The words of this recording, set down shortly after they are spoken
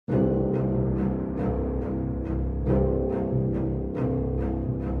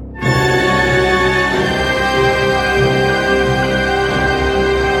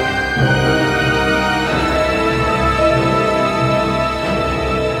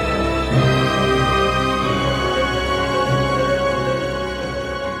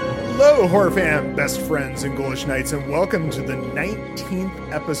Hello, horror fan, best friends, and ghoulish knights, and welcome to the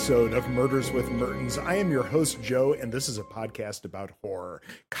 19th episode of Murders with Mertens. I am your host, Joe, and this is a podcast about horror.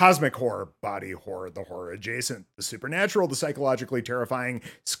 Cosmic horror, body horror, the horror adjacent, the supernatural, the psychologically terrifying,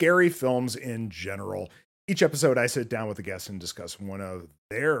 scary films in general. Each episode, I sit down with a guest and discuss one of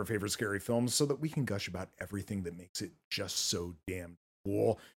their favorite scary films so that we can gush about everything that makes it just so damn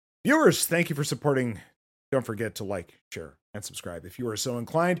cool. Viewers, thank you for supporting. Don't forget to like, share, and subscribe if you are so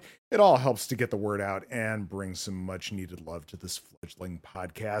inclined. It all helps to get the word out and bring some much needed love to this fledgling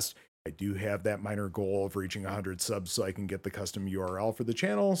podcast. I do have that minor goal of reaching 100 subs so I can get the custom URL for the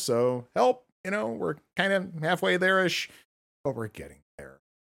channel. So help, we're kind of halfway there-ish, but we're getting there.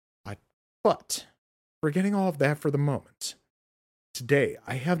 But forgetting all of that for the moment, today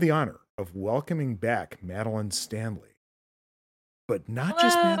I have the honor of welcoming back Madeline Stanley. But not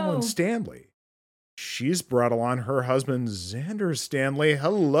just Madeline Stanley. She's brought along her husband, Xander Stanley.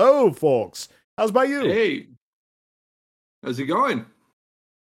 Hello, folks. How's about you? Hey. How's it going?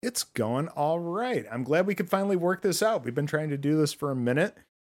 It's going all right. I'm glad we could finally work this out. We've been trying to do this for a minute.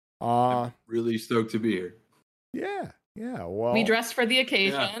 I'm really stoked to be here. Yeah. Well, we dressed for the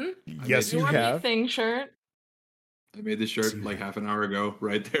occasion. Yeah. Yes, you have. Thing shirt. I made this shirt like half an hour ago,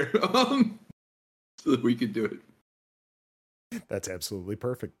 right there, so that we could do it. That's absolutely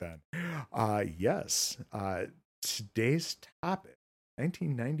perfect then. Yes. Today's topic,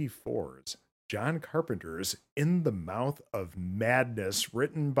 1994's John Carpenter's In the Mouth of Madness,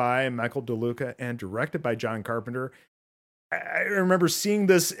 written by Michael DeLuca and directed by John Carpenter. I remember seeing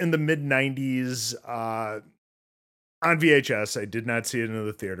this in the mid-90s on VHS. I did not see it in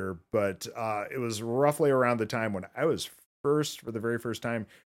the theater, but it was roughly around the time when I was for the very first time,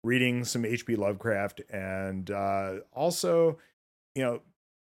 reading some H.P. Lovecraft, and also,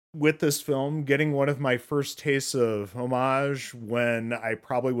 with this film, getting one of my first tastes of homage when I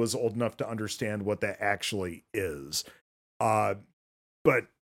probably was old enough to understand what that actually is. But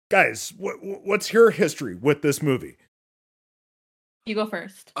guys, what's your history with this movie? You go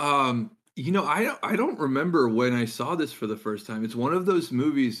first. I don't remember when I saw this for the first time. It's one of those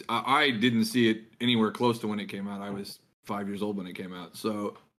movies. I didn't see it anywhere close to when it came out. I was 5 years old when it came out.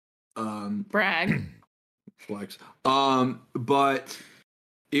 So, brag. Flex. But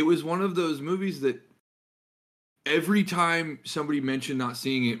it was one of those movies that every time somebody mentioned not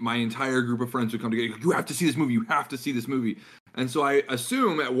seeing it, my entire group of friends would come together. You have to see this movie. You have to see this movie. And so I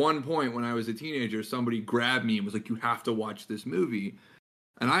assume at one point when I was a teenager, somebody grabbed me and was like, you have to watch this movie.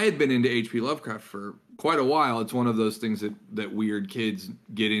 And I had been into H.P. Lovecraft for quite a while. It's one of those things that weird kids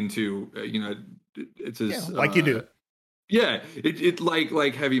get into. It's like you do. Yeah, it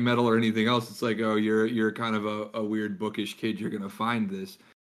like heavy metal or anything else. It's like, oh, you're kind of a weird bookish kid. You're gonna find this,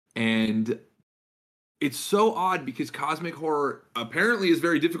 and it's so odd because cosmic horror apparently is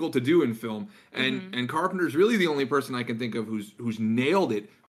very difficult to do in film, and Carpenter's really the only person I can think of who's nailed it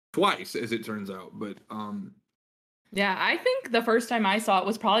twice, as it turns out. But yeah, I think the first time I saw it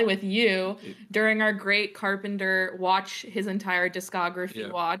was probably with you during our great Carpenter watch his entire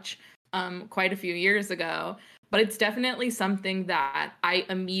discography watch quite a few years ago. But it's definitely something that I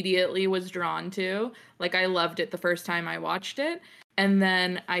immediately was drawn to. Like, I loved it the first time I watched it. And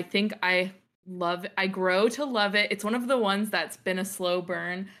then I think I grow to love it. It's one of the ones that's been a slow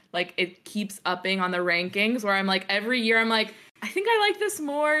burn. Like, it keeps upping on the rankings where I'm like, every year I'm like, I think I like this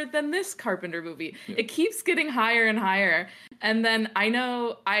more than this Carpenter movie. Yeah. It keeps getting higher and higher. And then I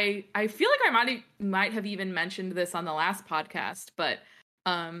know I feel like I might have even mentioned this on the last podcast, but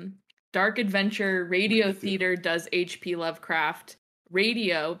Dark Adventure Radio Theater does H.P. Lovecraft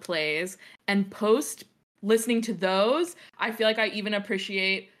radio plays, and post listening to those, I feel like I even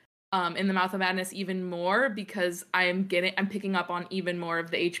appreciate In the Mouth of Madness even more because I'm picking up on even more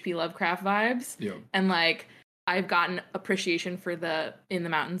of the H.P. Lovecraft vibes. Yeah. And like I've gotten appreciation for the In the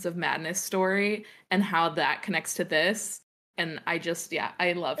Mountains of Madness story and how that connects to this. And I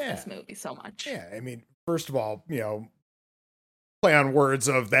love this movie so much. Yeah, I mean, first of all, play on words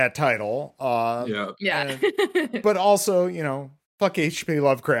of that title. But also, fuck H.P.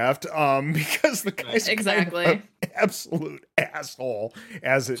 Lovecraft, because the guy's exactly kind of an absolute asshole,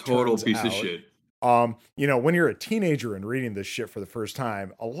 as it total turns piece out. of shit. When you're a teenager and reading this shit for the first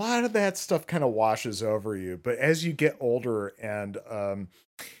time, a lot of that stuff kind of washes over you. But as you get older and a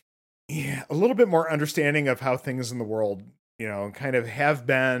little bit more understanding of how things in the world, kind of have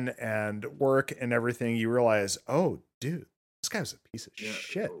been and work and everything, you realize, oh, dude, this guy was a piece of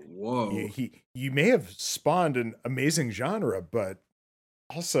shit. Whoa. You may have spawned an amazing genre, but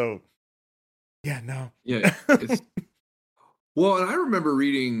also, no. Yeah. Well, and I remember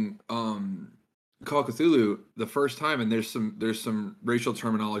reading Call of Cthulhu the first time, and there's some racial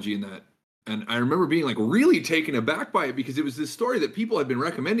terminology in And I remember being like really taken aback by it because it was this story that people had been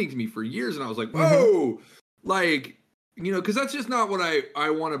recommending to me for years. And I was like, whoa, like, you know, because that's just not what I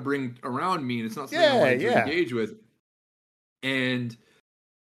want to bring around me. And it's not something I want to engage with. And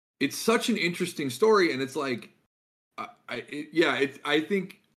it's such an interesting story. And it's like, I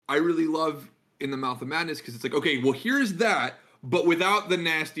think I really love In the Mouth of Madness because it's like, okay, well, here's that, but without the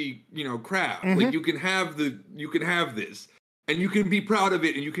nasty, you know, crap. Like you can have this. And you can be proud of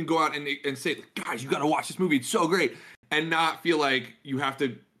it, and you can go out and say, guys, you got to watch this movie. It's so great. And not feel like you have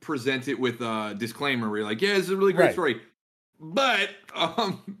to present it with a disclaimer where you're like, yeah, it's a really great story. But,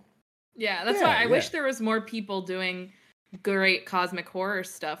 yeah, that's why I wish there was more people doing great cosmic horror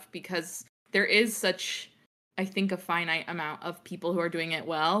stuff, because there is such, I think, a finite amount of people who are doing it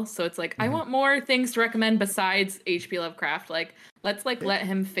well. So it's like, I want more things to recommend besides H.P. Lovecraft. Like, let's let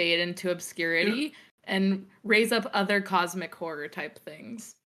him fade into obscurity. And raise up other cosmic horror type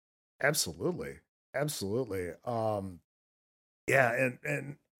things. Absolutely. Yeah,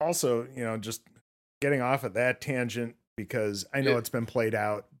 and also, you know, just getting off of that tangent, because I know it's been played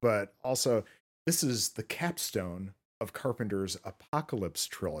out, but also this is the capstone of Carpenter's Apocalypse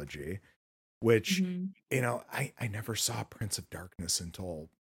trilogy, which, you know, I never saw Prince of Darkness until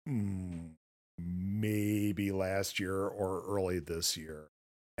maybe last year or early this year.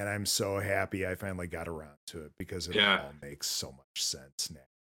 And I'm so happy I finally got around to it, because it all makes so much sense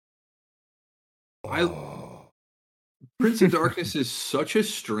now. Prince of Darkness is such a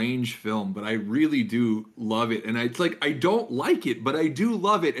strange film, but I really do love it. And it's like, I don't like it, but I do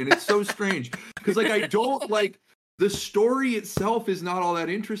love it. And it's so strange because like, I don't like the story itself is not all that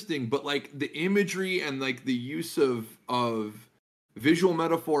interesting, but like the imagery and like the use of visual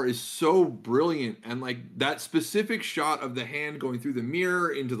metaphor is so brilliant. And like that specific shot of the hand going through the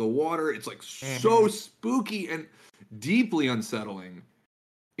mirror into the water, it's like so spooky and deeply unsettling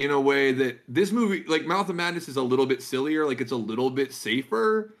in a way that this movie, like Mouth of Madness, is a little bit sillier. Like it's a little bit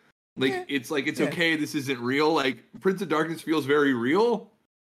safer. Like it's okay, this isn't real. Like Prince of Darkness feels very real.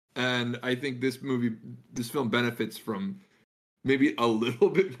 And I think this film benefits from maybe a little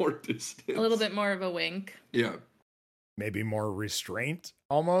bit more distance. A little bit more of a wink. Yeah. Maybe more restraint,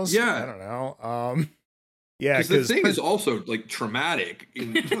 almost. Yeah, I don't know. Yeah, because the thing is also like traumatic.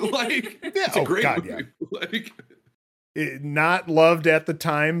 Like, it's a great movie. Yeah. Like, not loved at the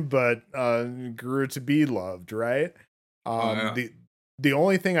time, but grew to be loved, right? The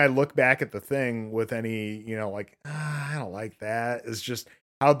only thing I look back at the thing with any, you know, like I don't like that, is just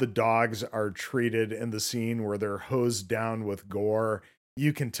how the dogs are treated in the scene where they're hosed down with gore.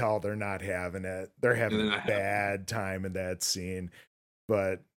 You can tell they're not having it. They're having a bad time in that scene.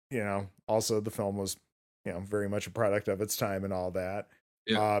 But, you know, also the film was, you know, very much a product of its time and all that.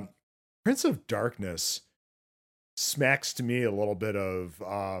 Yeah. Prince of Darkness smacks to me a little bit of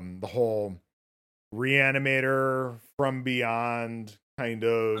the whole Reanimator, From Beyond kind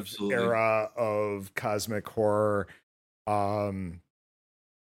of era of cosmic horror.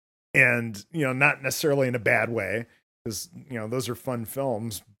 And, you know, not necessarily in a bad way, because, you know, those are fun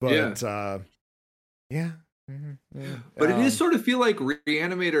films, but but it is sort of feel like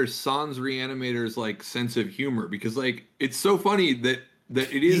Reanimator sans Reanimator's like sense of humor, because like it's so funny that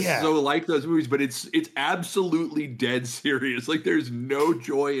it is so like those movies, but it's absolutely dead serious. Like there's no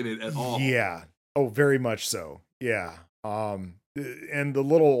joy in it at all. Yeah. Oh, very much so. Yeah. And the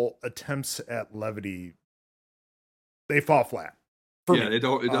little attempts at levity, they fall flat.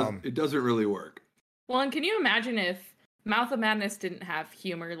 It doesn't really work. Well, and can you imagine if Mouth of Madness didn't have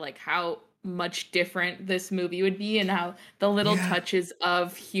humor, like how much different this movie would be, and how the little touches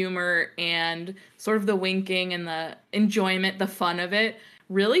of humor and sort of the winking and the enjoyment, the fun of it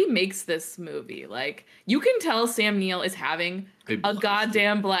really makes this movie. Like, you can tell Sam Neill is having a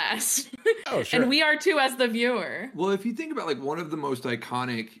goddamn blast. Oh, sure. And we are too as the viewer. Well, if you think about like one of the most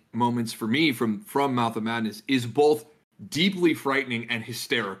iconic moments for me from Mouth of Madness is both deeply frightening and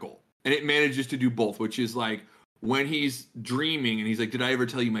hysterical. And it manages to do both, which is like when he's dreaming and he's like, did I ever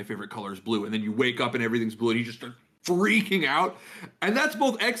tell you my favorite color is blue? And then you wake up and everything's blue and he just starts freaking out. And that's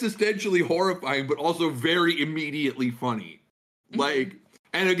both existentially horrifying, but also very immediately funny. Like,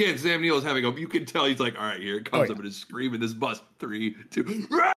 and again, Sam Neill is having you can tell he's like, all right, here it comes. I'm going to scream in this bus. 3, 2,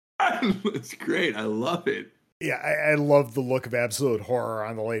 it's great. I love it. Yeah, I love the look of absolute horror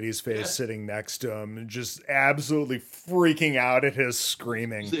on the lady's face sitting next to him, and just absolutely freaking out at his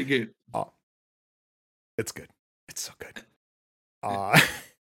screaming. Oh, it's good. It's so good.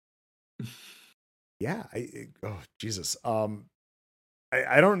 Yeah. Oh, Jesus.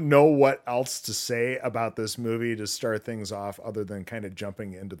 I don't know what else to say about this movie to start things off other than kind of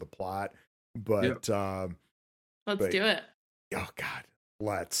jumping into the plot. But let's do it. Oh God,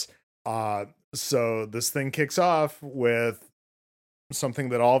 let's. So this thing kicks off with something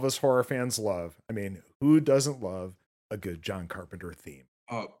that all of us horror fans love. I mean, who doesn't love a good John Carpenter theme?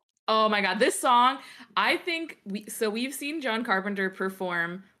 Oh my God, this song, I think we've seen John Carpenter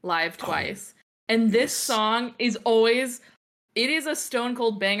perform live twice. And this song is always, it is a stone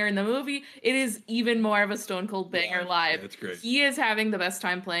cold banger in the movie. It is even more of a stone cold banger live. Yeah, that's great. He is having the best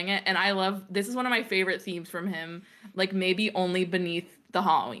time playing it. And I love, this is one of my favorite themes from him. Like maybe only beneath the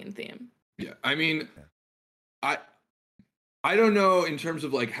Halloween theme. Yeah. I mean, I don't know in terms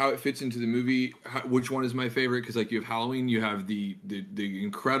of like how it fits into the movie, which one is my favorite. Cause like you have Halloween, you have the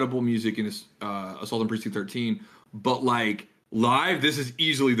incredible music in Assault on Precinct 13, but like live, this is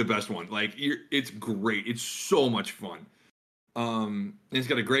easily the best one. Like it's great. It's so much fun. And it's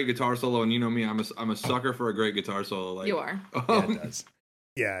got a great guitar solo, and you know me, I'm a sucker for a great guitar solo. Like you are.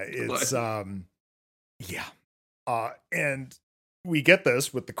 Yeah, it does. Yeah, it's and we get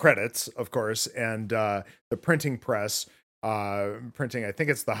this with the credits, of course, and the printing press printing. I think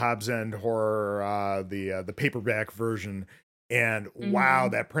it's the Hobbs End Horror, the paperback version, and wow,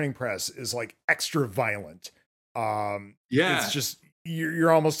 that printing press is like extra violent. It's just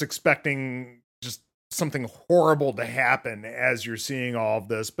you're almost expecting just something horrible to happen as you're seeing all of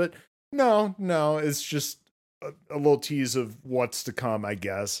this, but no, it's just a little tease of what's to come, I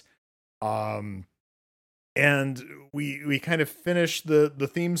guess. And we kind of finish the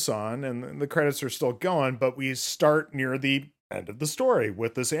theme song, and the credits are still going, but we start near the end of the story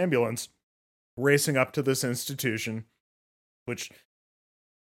with this ambulance racing up to this institution, which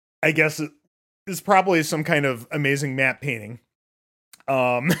I guess is probably some kind of amazing matte painting.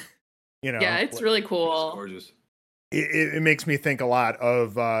 Yeah, it's really cool. It's gorgeous. It makes me think a lot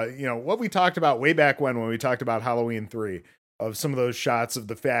of what we talked about way back when we talked about Halloween 3, of some of those shots of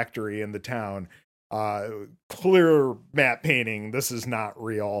the factory and the town. Clear matte painting. This is not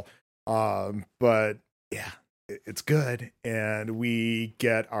real. But yeah, it's good. And we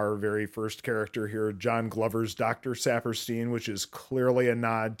get our very first character here, John Glover's Dr. Saperstein, which is clearly a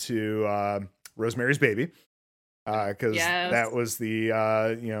nod to Rosemary's Baby. Because that was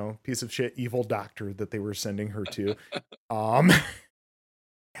the piece of shit evil doctor that they were sending her to. Although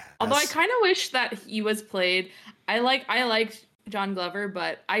I kind of wish that he was played. I liked John Glover,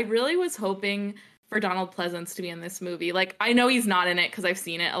 but I really was hoping for Donald Pleasance to be in this movie. Like, I know he's not in it because I've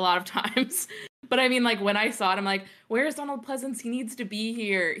seen it a lot of times. But I mean, like, when I saw it, I'm like, where's Donald Pleasance? He needs to be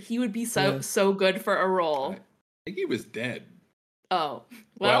here. He would be so good for a role. I think he was dead. Oh,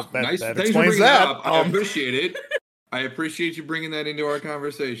 well nice. That Thanks for explains bringing that. that up. I appreciate it. I appreciate you bringing that into our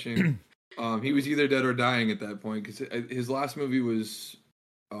conversation. He was either dead or dying at that point, because his last movie was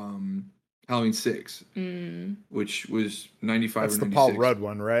Halloween 6, which was 95 That's or 96. the Paul Rudd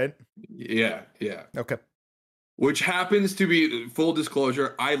one, right? Yeah. Okay. Which happens to be, full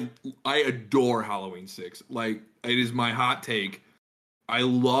disclosure, I adore Halloween 6. Like, it is my hot take. I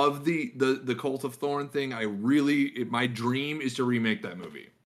love the Cult of Thorn thing. My dream is to remake that movie.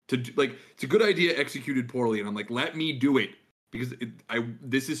 It's a good idea executed poorly, and I'm like, let me do it, because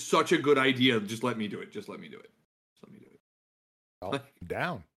this is such a good idea. Just let me do it. Oh,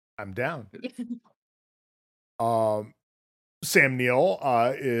 I'm down. Sam Neill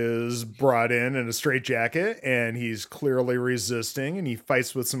is brought in a straitjacket, and he's clearly resisting, and he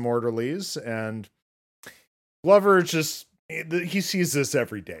fights with some orderlies, and Glover just, he sees this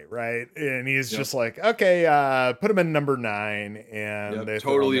every day, right? And he's just like, okay, put him in number 9, and they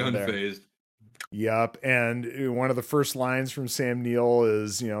totally unfazed. Yep. And one of the first lines from Sam Neill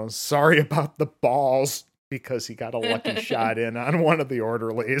is, sorry about the balls, because he got a lucky shot in on one of the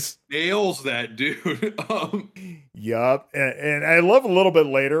orderlies. Nails that dude. Yep. And I love a little bit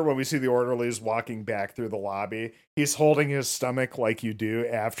later when we see the orderlies walking back through the lobby, he's holding his stomach like you do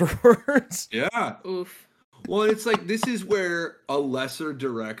afterwards. Yeah. Oof. Well, it's like, this is where a lesser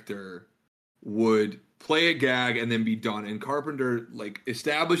director would play a gag and then be done. And Carpenter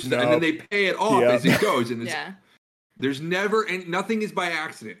establishes that, and then they pay it off as it goes. And it's, there's never, and nothing is by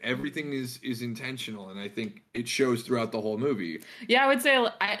accident. Everything is intentional. And I think it shows throughout the whole movie. Yeah, I would say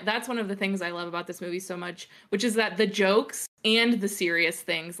that's one of the things I love about this movie so much, which is that the jokes and the serious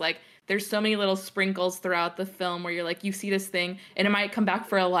things, there's so many little sprinkles throughout the film where you're like, you see this thing and it might come back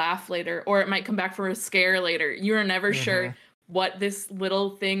for a laugh later, or it might come back for a scare later. You're never sure what this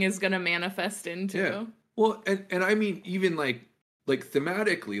little thing is going to manifest into. Yeah. Well, and I mean, even like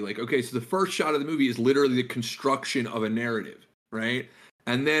thematically, okay, so the first shot of the movie is literally the construction of a narrative, right?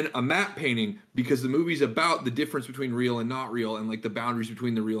 And then a matte painting, because the movie's about the difference between real and not real, and the boundaries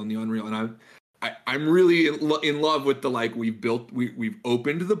between the real and the unreal. And I'm really in love with we've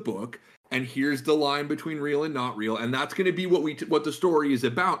opened the book, and here's the line between real and not real, and that's going to be what the story is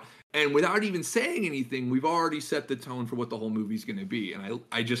about. And without even saying anything, we've already set the tone for what the whole movie's going to be. And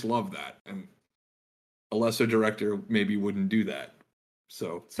I just love that. And a lesser director maybe wouldn't do that.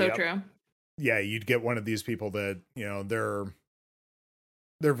 So true. Yeah, you'd get one of these people that, you know, they're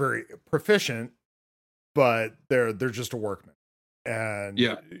very proficient, but they're just a workman. And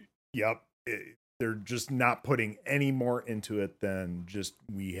they're just not putting any more into it than just,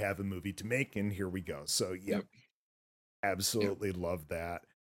 we have a movie to make and here we go. So absolutely love that.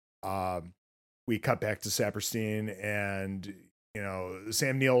 We cut back to Saperstein, and you know,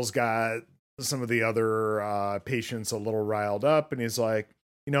 Sam Neill's got some of the other patients a little riled up, and he's like,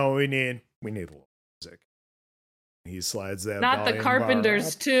 you know, we need a little music. He slides that. Not the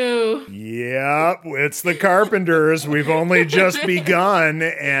Carpenters too. Yep, it's the Carpenters. We've only just begun,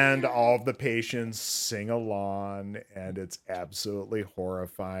 and all of the patients sing along, and it's absolutely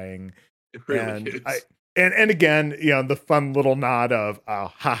horrifying. It really is. And again, you know, the fun little nod of ha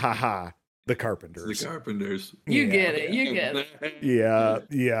ha ha, the Carpenters. The Carpenters. You get it.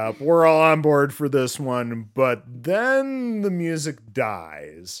 Yeah. We're all on board for this one, but then the music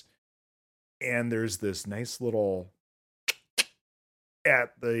dies, and there's this nice little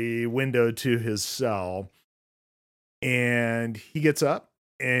at the window to his cell, and he gets up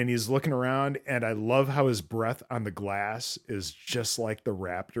and he's looking around, and I love how his breath on the glass is just like the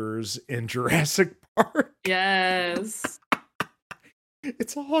raptors in Jurassic Park. Yes.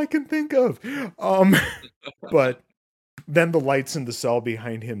 It's all I can think of. But then the lights in the cell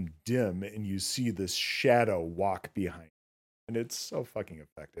behind him dim, and you see this shadow walk behind him, and it's so fucking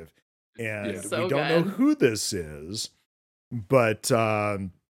effective. And we don't know who this is, but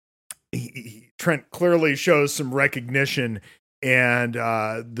Trent clearly shows some recognition, and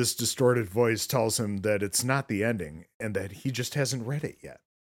this distorted voice tells him that it's not the ending and that he just hasn't read it yet.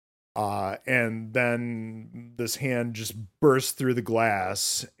 And then this hand just bursts through the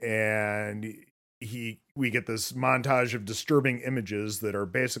glass, and we get this montage of disturbing images that are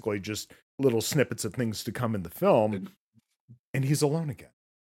basically just little snippets of things to come in the film, and he's alone again.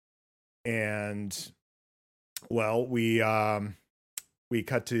 And well, we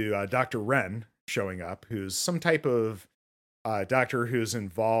cut to Dr. Wren showing up, who's some type of doctor who's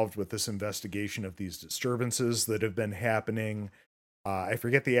involved with this investigation of these disturbances that have been happening. I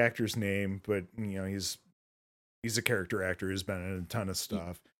forget the actor's name, but you know, he's a character actor who's been in a ton of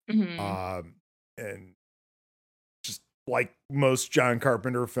stuff. Mm-hmm. And just like most John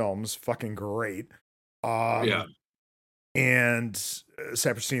Carpenter films, fucking great. And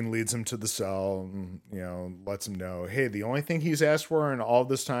Saperstein leads him to the cell, and, you know, lets him know, hey, the only thing he's asked for in all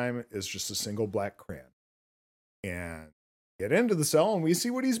this time is just a single black crayon. And get into the cell, and we see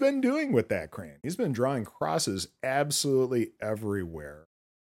what he's been doing with that crayon. He's been drawing crosses absolutely everywhere.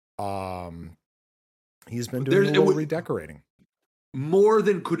 He's been doing a little redecorating. More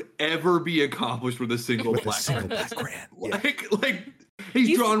than could ever be accomplished with a single black crayon. Like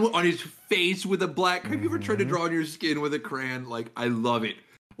he's drawn on his face with a black. Have you ever tried to draw on your skin with a crayon? Like, I love it.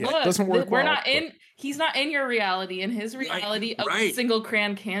 Yeah, look, it doesn't work. We're not in. He's not in your reality. In his reality, a single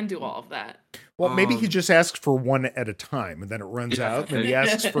crayon can do all of that. Well, maybe he just asks for one at a time, and then it runs out, and he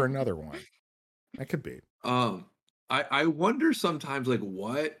asks for another one. That could be. I wonder sometimes, like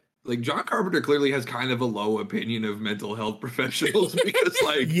John Carpenter clearly has kind of a low opinion of mental health professionals, because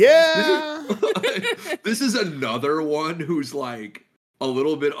this is another one who's like a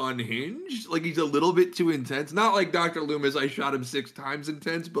little bit unhinged. Like, he's a little bit too intense. Not like Dr. Loomis, I shot him 6 times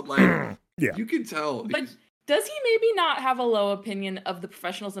intense, but like you can tell. But does he maybe not have a low opinion of the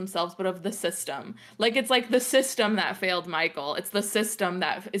professionals themselves, but of the system? Like, it's like the system that failed Michael. It's the system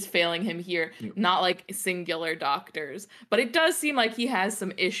that is failing him here, not like singular doctors. But it does seem like he has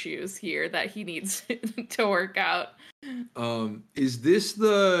some issues here that he needs to work out. Is this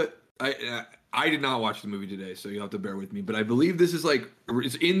the... I did not watch the movie today, so you'll have to bear with me. But I believe this is like...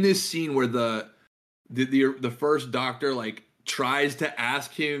 It's in this scene where the first doctor like tries to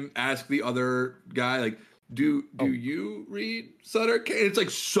ask the other guy, like, Do you read Sutter Kane? It's like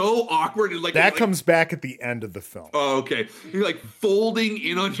so awkward. And that comes back at the end of the film. Oh, okay. You're like folding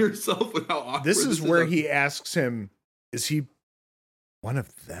in on yourself with how awkward this is. Where he asks him, is he one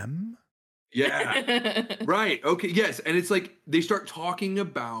of them? Yeah. Right. Okay. Yes. And it's like they start talking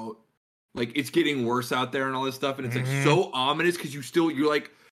about like it's getting worse out there and all this stuff. And it's like so ominous because you're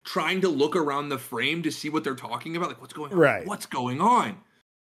like trying to look around the frame to see what they're talking about. Like, what's going on? Right. What's going on?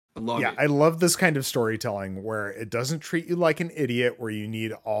 I love it. I love this kind of storytelling where it doesn't treat you like an idiot, where you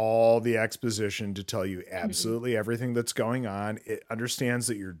need all the exposition to tell you absolutely everything that's going on. It understands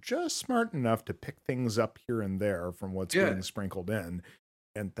that you're just smart enough to pick things up here and there from what's being sprinkled in.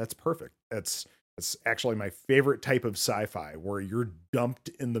 And that's perfect. That's It's actually my favorite type of sci-fi, where you're dumped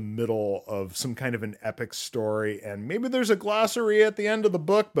in the middle of some kind of an epic story, and maybe there's a glossary at the end of the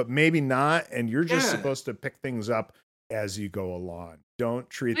book, but maybe not, and you're just supposed to pick things up as you go along. Don't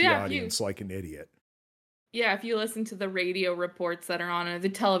treat the audience like an idiot. Yeah, if you listen to the radio reports that are on or the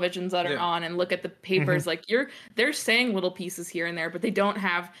televisions that are on and look at the papers, like they're saying little pieces here and there, but they don't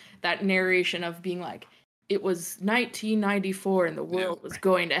have that narration of being like, it was 1994 and the world was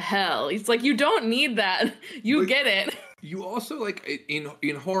going to hell. It's like, you don't need that. You get it. You also, like,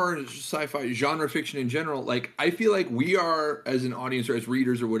 in horror and sci-fi, genre fiction in general, like, I feel like we are, as an audience or as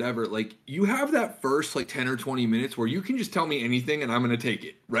readers or whatever, like, you have that first, like, 10 or 20 minutes where you can just tell me anything and I'm going to take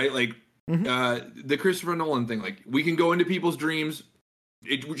it, right? Like, the Christopher Nolan thing, like, we can go into people's dreams.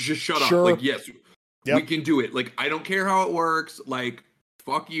 Just shut up. Like, yes, we can do it. Like, I don't care how it works. Like,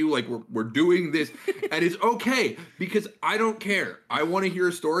 fuck you, like we're doing this, and it's okay because I don't care. I want to hear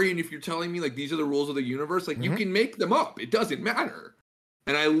a story, and if you're telling me like these are the rules of the universe, like you can make them up. It doesn't matter.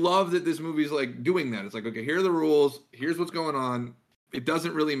 And I love that this movie's like doing that. It's like, okay, here are the rules. Here's what's going on. It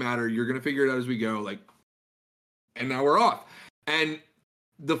doesn't really matter. You're gonna figure it out as we go. Like, and now we're off. And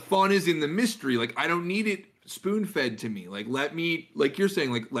the fun is in the mystery. Like, I don't need it spoon-fed to me. Like, let me, like you're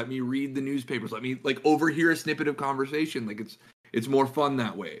saying, like let me read the newspapers. Let me like overhear a snippet of conversation. Like it's more fun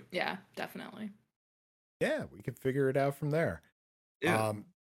that way. Yeah, definitely. Yeah, we could figure it out from there. Yeah.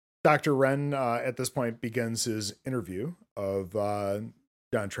 Dr. Wren at this point begins his interview of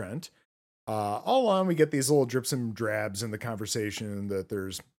John Trent. All along, we get these little drips and drabs in the conversation that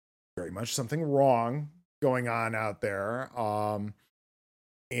there's very much something wrong going on out there.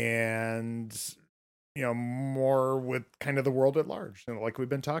 And, you know, more with kind of the world at large, you know, like we've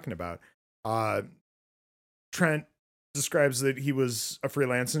been talking about. Trent describes that he was a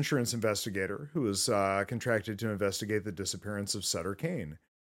freelance insurance investigator who was contracted to investigate the disappearance of Sutter Kane.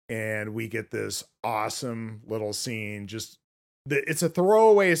 And we get this awesome little scene. It's a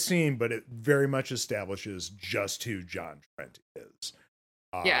throwaway scene, but it very much establishes just who John Trent is.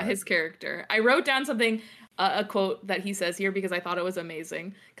 Yeah, his character. I wrote down something, a quote that he says here because I thought it was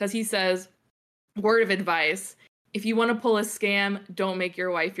amazing. Because he says, word of advice, if you want to pull a scam, don't make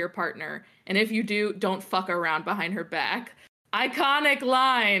your wife your partner. And if you do, don't fuck around behind her back. Iconic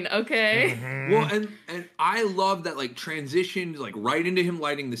line, okay? Mm-hmm. Well, and I love that, like, transitioned, like, right into him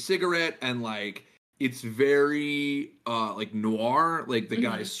lighting the cigarette, and, like, it's very, like, noir. Like, the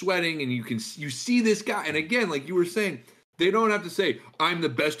guy's sweating, and you see this guy. And again, like you were saying, they don't have to say, I'm the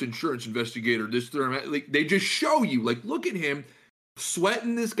best insurance investigator, like, they just show you, like, look at him.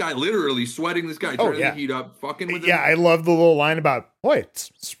 Sweating this guy, literally sweating this guy, turning the heat up, fucking with him. Yeah, I love the little line about, boy,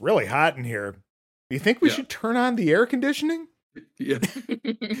 it's really hot in here. Do you think we should turn on the air conditioning? Yeah.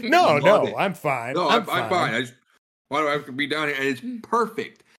 No, I'm fine. No, I'm fine. Why do I have to be down here? And it's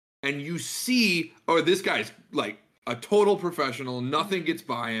perfect. And you see, this guy's like a total professional. Nothing gets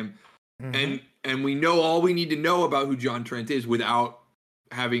by him. And we know all we need to know about who John Trent is without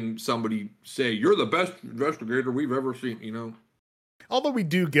having somebody say, you're the best investigator we've ever seen, you know? Although we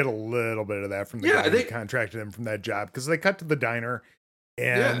do get a little bit of that from the guy who contracted him from that job, because they cut to the diner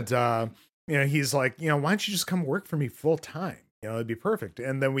and, you know, he's like, you know, why don't you just come work for me full time? You know, it'd be perfect.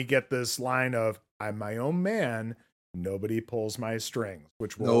 And then we get this line of, I'm my own man. Nobody pulls my strings,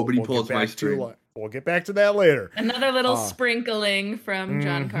 which we'll get back to that later. Another little sprinkling from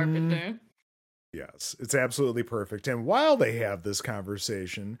John Carpenter. Yes, it's absolutely perfect. And while they have this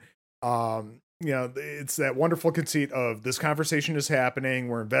conversation, you know, it's that wonderful conceit of this conversation is happening.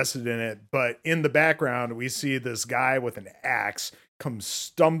 We're invested in it. But in the background, we see this guy with an axe come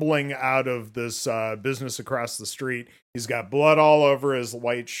stumbling out of this business across the street. He's got blood all over his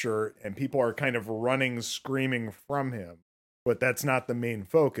white shirt, and people are kind of running, screaming from him. But that's not the main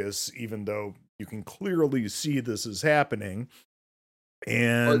focus, even though you can clearly see this is happening.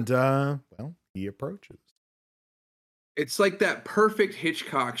 And, well, he approaches. It's like that perfect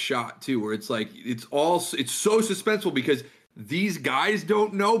Hitchcock shot too, where it's like it's so suspenseful because these guys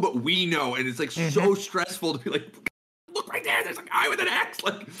don't know, but we know, and it's like so stressful to be like, look right there, there's a guy with an axe,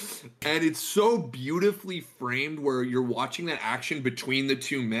 like, and it's so beautifully framed where you're watching that action between the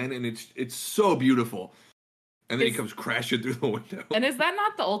two men, and it's so beautiful. And then he comes crashing through the window. And is that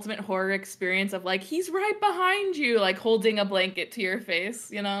not the ultimate horror experience of like he's right behind you, like holding a blanket to your face,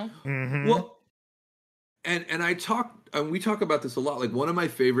 you know? Well, and we talk about this a lot. Like, one of my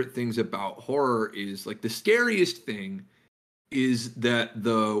favorite things about horror is, like, the scariest thing is that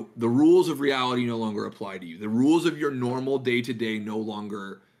the rules of reality no longer apply to you. The rules of your normal day-to-day no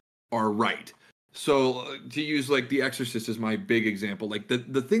longer are right. So to use like The Exorcist as my big example, like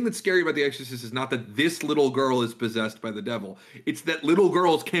the thing that's scary about The Exorcist is not that this little girl is possessed by the devil. It's that little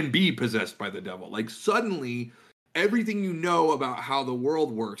girls can be possessed by the devil. Like suddenly everything you know about how the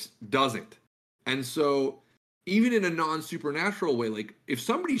world works doesn't. And so even in a non-supernatural way, like if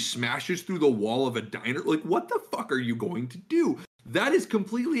somebody smashes through the wall of a diner, like what the fuck are you going to do? That is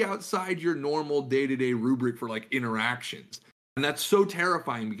completely outside your normal day-to-day rubric for like interactions. And that's so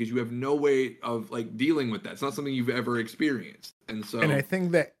terrifying because you have no way of like dealing with that. It's not something you've ever experienced. And so, and I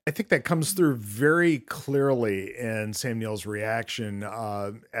think that comes through very clearly in Sam Neill's reaction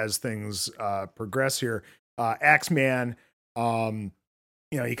as things progress here. Axeman,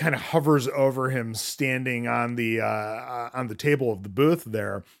 he kind of hovers over him, standing on the table of the booth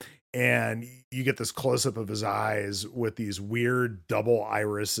there, and you get this close up of his eyes with these weird double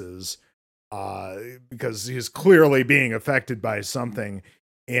irises. Because he's clearly being affected by something.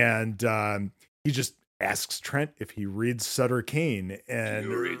 And he just asks Trent if he reads Sutter Kane. And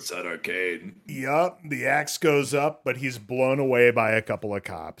you read Sutter Kane. Yep, the axe goes up, but he's blown away by a couple of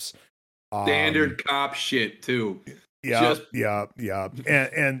cops. Standard cop shit, too. Yeah.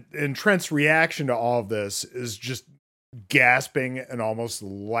 And Trent's reaction to all of this is just gasping and almost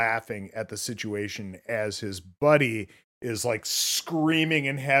laughing at the situation as his buddy is like screaming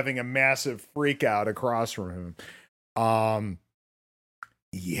and having a massive freak out across from him.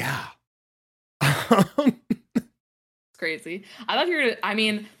 Yeah. It's crazy. I thought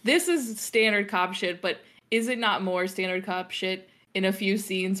this is standard cop shit, but is it not more standard cop shit in a few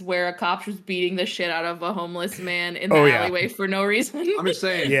scenes where a cop was beating the shit out of a homeless man in the alleyway for no reason? I'm just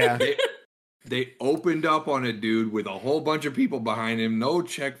saying. Yeah. They opened up on a dude with a whole bunch of people behind him. No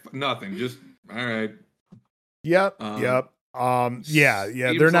check, nothing. Just, all right. Yep. They're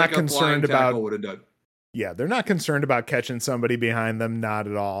not concerned about. Yeah, they're not concerned about catching somebody behind them, not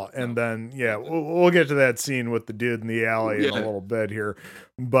at all. And then, we'll get to that scene with the dude in the alley in a little bit here.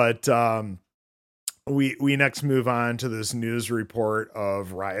 But we next move on to this news report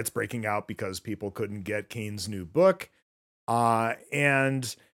of riots breaking out because people couldn't get Kane's new book,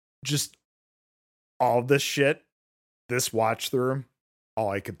 and just all this shit. This watch through, all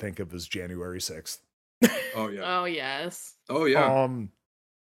I could think of is January 6th. Oh yeah. Oh yes. Oh yeah.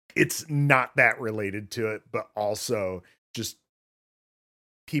 It's not that related to it, but also just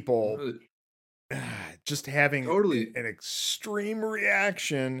people just having an extreme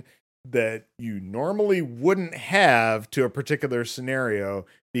reaction that you normally wouldn't have to a particular scenario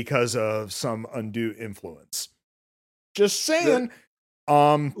because of some undue influence. Just saying.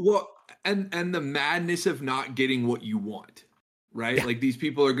 Well, and the madness of not getting what you want. Right? Yeah. Like these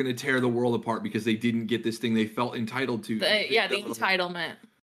people are going to tear the world apart because they didn't get this thing they felt entitled to. The entitlement.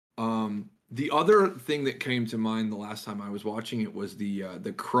 The other thing that came to mind the last time I was watching it was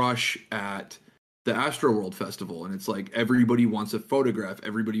the crush at the Astroworld Festival. And it's like everybody wants a photograph.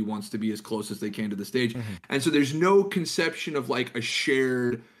 Everybody wants to be as close as they can to the stage. Mm-hmm. And so there's no conception of like a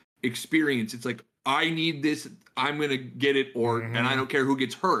shared experience. It's like, I need this, I'm going to get it, and I don't care who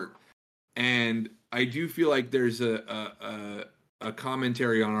gets hurt. And I do feel like there's a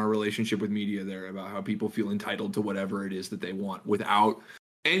commentary on our relationship with media there about how people feel entitled to whatever it is that they want without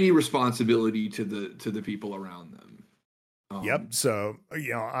any responsibility to the people around them. Yep. So,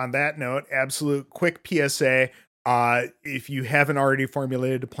 on that note, absolute quick PSA. If you haven't already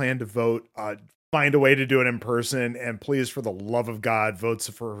formulated a plan to vote, find a way to do it in person. And please, for the love of God, vote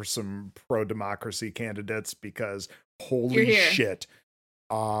for some pro-democracy candidates because holy shit.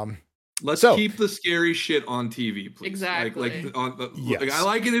 Let's keep the scary shit on TV, please. Exactly. Like I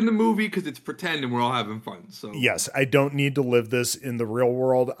like it in the movie because it's pretend and we're all having fun. So yes, I don't need to live this in the real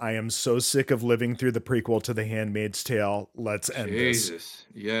world. I am so sick of living through the prequel to The Handmaid's Tale. Let's end this. Jesus,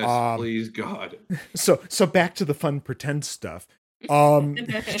 yes, please, God. So back to the fun pretend stuff.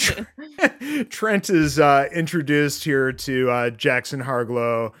 Trent is introduced here to Jackson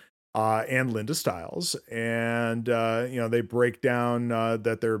Harglow. And Linda Stiles, and they break down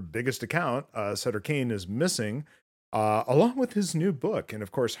that their biggest account, Sutter Kane, is missing, along with his new book. And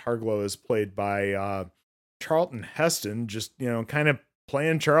of course, Harglow is played by Charlton Heston, just kind of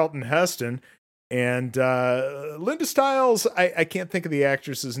playing Charlton Heston. And Linda Stiles, I can't think of the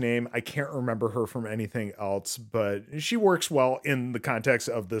actress's name. I can't remember her from anything else, but she works well in the context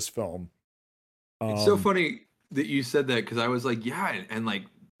of this film. It's so funny that you said that because I was like, and like.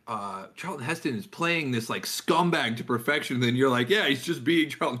 Charlton Heston is playing this like scumbag to perfection. Then you're like, yeah, he's just being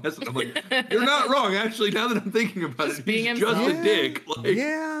Charlton Heston. I'm like, you're not wrong. Actually, now that I'm thinking about it, he's just a dick. Like,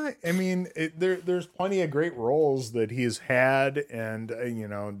 yeah, I mean, there's plenty of great roles that he's had, and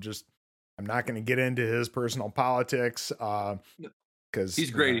just I'm not going to get into his personal politics because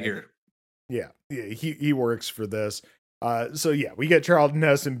he's great here. Yeah, he works for this. So yeah, we get Charlton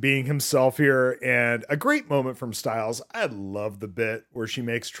Heston being himself here, and a great moment from Styles. I love the bit where she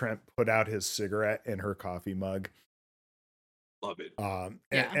makes Trent put out his cigarette in her coffee mug. Love it.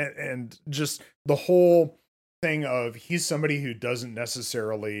 And just the whole thing of he's somebody who doesn't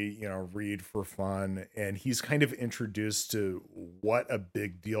necessarily, read for fun, and he's kind of introduced to what a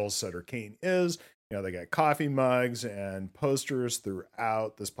big deal Sutter Kane is. They got coffee mugs and posters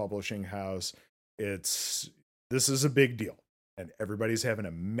throughout this publishing house. This is a big deal, and everybody's having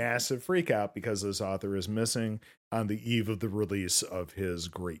a massive freak out because this author is missing on the eve of the release of his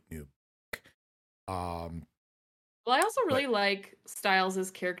great new book. Well, I also really like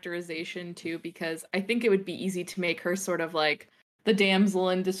Styles' characterization too, because I think it would be easy to make her sort of like the damsel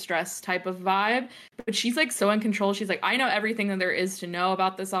in distress type of vibe, but she's like so in control. She's like, I know everything that there is to know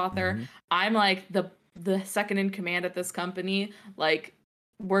about this author. Mm-hmm. I'm like the second in command at this company. Like,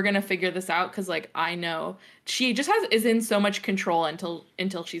 we're gonna figure this out because like I know she just is in so much control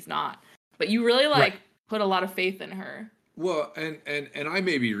until she's not. But you really put a lot of faith in her. Well, and I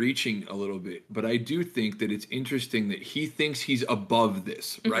may be reaching a little bit, but I do think that it's interesting that he thinks he's above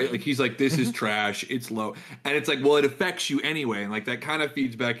this, right? Mm-hmm. Like he's like, this is trash, it's low. And it's like, well, it affects you anyway. And like that kind of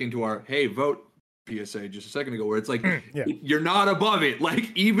feeds back into our, hey, vote PSA just a second ago, where it's like, you're not above it.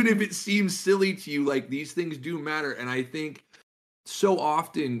 Like, even if it seems silly to you, like these things do matter. And I think so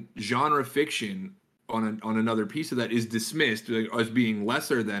often genre fiction on another piece of that is dismissed as being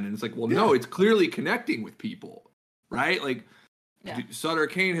lesser than, and it's like, well, no, it's clearly connecting with people, right? Like Sutter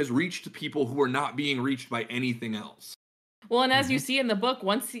Kane has reached people who are not being reached by anything else. Well, and as you see in the book,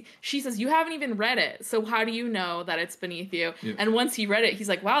 once she says, you haven't even read it, so how do you know that it's beneath you? Yeah. And once he read it, he's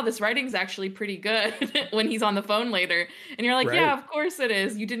like, wow, this writing's actually pretty good when he's on the phone later. And you're like, yeah, of course it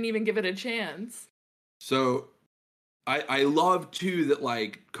is. You didn't even give it a chance. So I love too that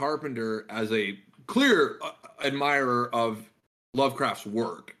like Carpenter, as a clear admirer of Lovecraft's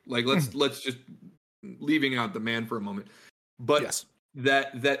work, like let's just leaving out the man for a moment, but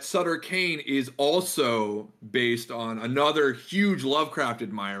that Sutter Kane is also based on another huge Lovecraft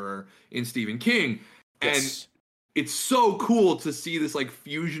admirer in Stephen King, and it's so cool to see this like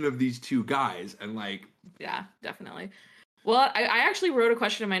fusion of these two guys, and like definitely. Well, I actually wrote a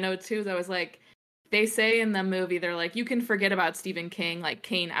question in my notes too. That was like, they say in the movie, they're like, you can forget about Stephen King, like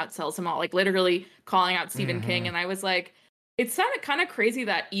Kane outsells him all, like literally calling out Stephen King. And I was like, it sounded kind of crazy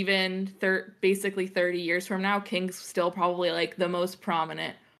that even basically 30 years from now, King's still probably like the most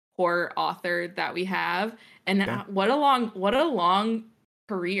prominent horror author that we have. And what a long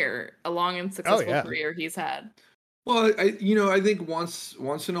career, a long and successful career he's had. Well, I think once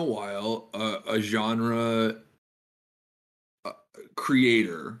in a while, a genre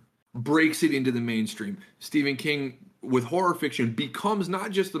creator breaks it into the mainstream. Stephen King with horror fiction becomes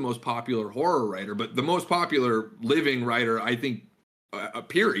not just the most popular horror writer, but the most popular living writer, I think,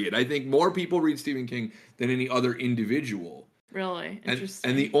 period. I think more people read Stephen King than any other individual. Really? Interesting.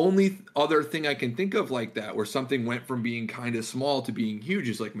 And the only other thing I can think of like that, where something went from being kind of small to being huge,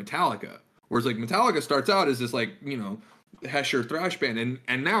 is like Metallica. Whereas like Metallica starts out as this like, Hesher thrash band,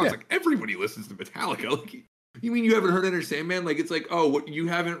 and now it's like everybody listens to Metallica. Like, you mean you haven't heard Enter Sandman? Like, it's like, oh, what, you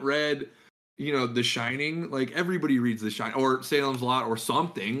haven't read, The Shining? Like, everybody reads The Shining, or Salem's Lot, or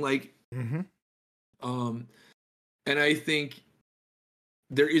something. Like, and I think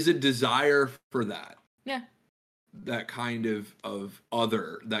there is a desire for that. Yeah. That kind of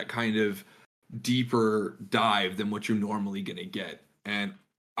other, that kind of deeper dive than what you're normally going to get. And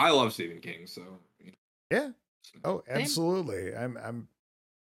I love Stephen King, so. Yeah. Oh, absolutely. I'm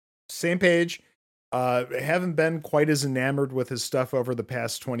same page. Haven't been quite as enamored with his stuff over the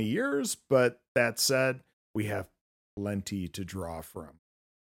past 20 years, but that said, we have plenty to draw from.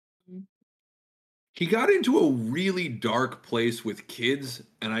 He got into a really dark place with kids,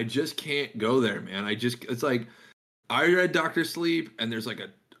 and I just can't go there, man. It's like, I read Dr. Sleep, and there's like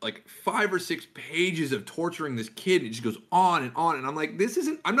 5 or 6 pages of torturing this kid. It just goes on, and I'm like,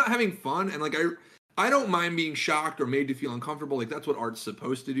 I'm not having fun. And like, I don't mind being shocked or made to feel uncomfortable. Like, that's what art's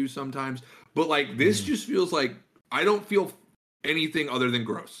supposed to do sometimes. But like, this just feels like I don't feel anything other than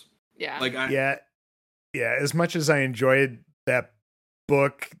gross. Yeah. Like, yeah. As much as I enjoyed that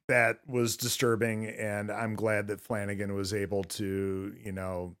book, that was disturbing, and I'm glad that Flanagan was able to,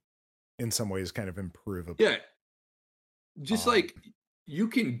 in some ways, kind of improve upon. Yeah. Just like, you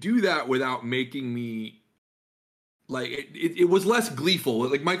can do that without making me. Like, it was less gleeful.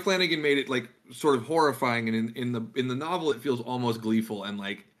 Like, Mike Flanagan made it like sort of horrifying, and in the novel it feels almost gleeful. And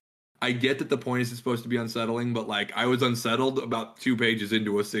like, I get that the point is it's supposed to be unsettling, but like, I was unsettled about 2 pages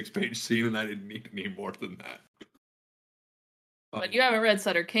into a 6-page scene, and I didn't need any more than that. But you haven't read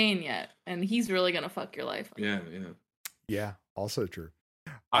Sutter Kane yet, and he's really gonna fuck your life up. Yeah, also true.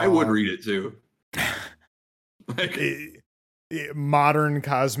 I would read it too. Modern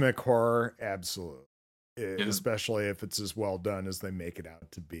cosmic horror, absolutely. Especially if it's as well done as they make it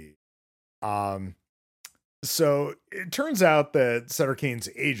out to be. So it turns out that Sutter Kane's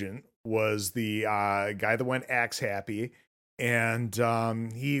agent was the guy that went axe happy, and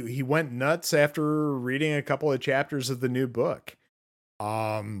he went nuts after reading a couple of chapters of the new book.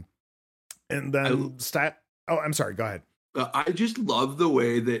 And then I'm sorry, go ahead. I just love the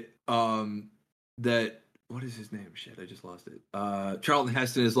way that that what is his name? Shit, I just lost it. Charlton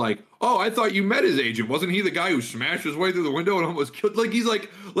Heston is like, oh, I thought you met his agent. Wasn't he the guy who smashed his way through the window and almost killed? Like, he's like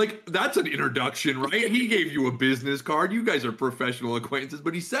that's an introduction, right? He gave you a business card. You guys are professional acquaintances,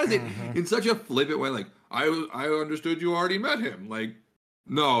 but he says it in such a flippant way, like, I understood you already met him. Like,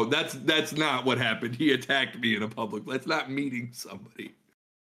 no, that's not what happened. He attacked me in a public. That's not meeting somebody.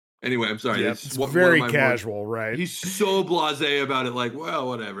 Anyway, I'm sorry. Yeah, it's very casual, right? He's so blasé about it, like, well,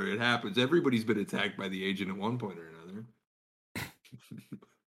 whatever, it happens. Everybody's been attacked by the agent at one point or another.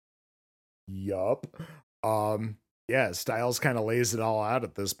 Yup. Yeah, Styles kind of lays it all out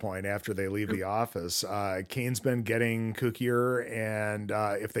at this point after they leave the office. Kane's been getting kookier, and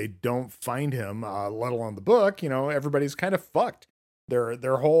if they don't find him, let alone the book, everybody's kind of fucked.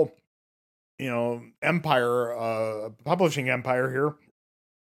 Their whole, empire, publishing empire here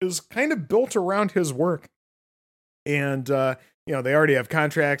is kind of built around his work. And, they already have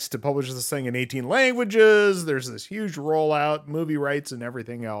contracts to publish this thing in 18 languages. There's this huge rollout, movie rights and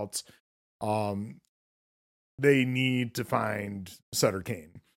everything else. They need to find Sutter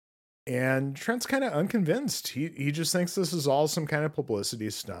Kane. And Trent's kind of unconvinced. He just thinks this is all some kind of publicity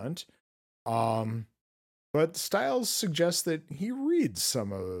stunt. But Styles suggests that he reads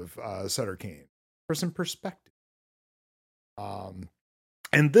some of Sutter Kane for some perspective.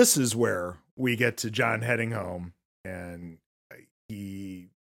 And this is where we get to John heading home, and he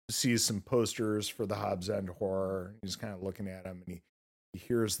sees some posters for the Hobbs End horror. He's kind of looking at them, and he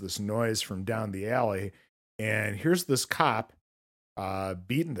hears this noise from down the alley, and here's this cop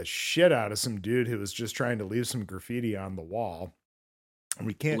beating the shit out of some dude who was just trying to leave some graffiti on the wall. And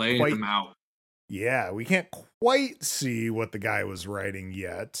we can't laying him out. Yeah, we can't quite see what the guy was writing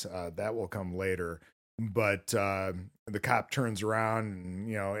yet. That will come later. But the cop turns around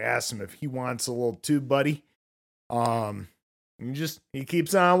and, asks him if he wants a little tube buddy. He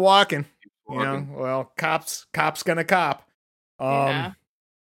keeps on walking. Well, cop's gonna cop. Yeah.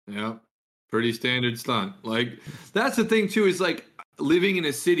 Pretty standard stunt. Like, that's the thing too, is like living in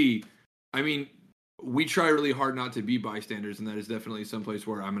a city. I mean, we try really hard not to be bystanders, and that is definitely someplace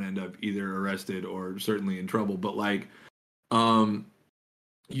where I'm gonna end up either arrested or certainly in trouble. But like,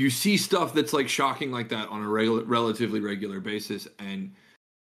 you see stuff that's like shocking like that on a relatively regular basis, and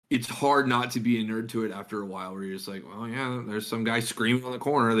it's hard not to be a nerd to it after a while, where you're just like, well, yeah, there's some guy screaming on the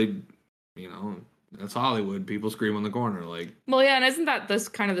corner. That's Hollywood. People scream on the corner. Like, well, yeah, and isn't that this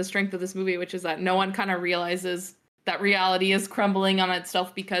kind of the strength of this movie, which is that no one kind of realizes that reality is crumbling on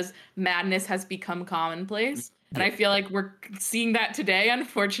itself because madness has become commonplace. And I feel like we're seeing that today,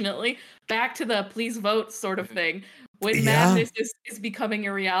 unfortunately. Back to the please vote sort of thing. When madness is becoming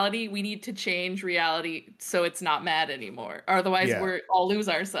a reality, we need to change reality so it's not mad anymore. Otherwise, we're all lose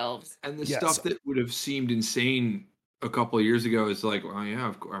ourselves. And the stuff that would have seemed insane a couple of years ago is like, well, yeah,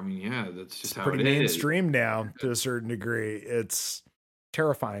 of course. I mean, yeah, that's just how pretty it mainstream is. now to a certain degree. It's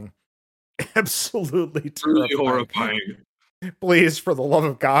terrifying. Absolutely terrifying. Really horrifying. Please, for the love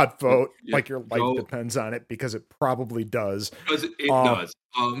of God, vote like your life depends on it, because it probably does. Because it does.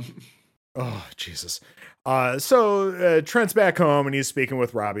 Oh, Jesus. So Trent's back home, and he's speaking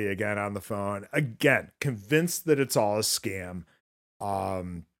with Robbie again on the phone. Again, convinced that it's all a scam.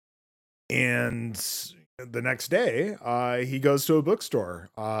 And the next day, he goes to a bookstore,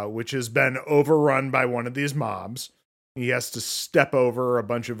 which has been overrun by one of these mobs. He has to step over a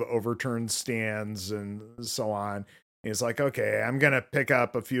bunch of overturned stands and so on. He's like, okay, I'm going to pick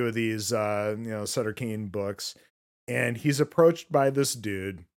up a few of these, Sutter Kane books. And he's approached by this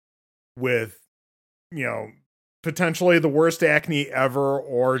dude with, potentially the worst acne ever,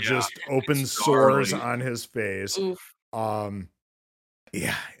 or just open sores on his face. Oof. And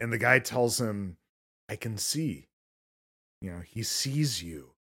the guy tells him, I can see. He sees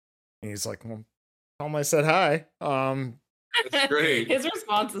you. And he's like, well, tell him I said hi. That's great. His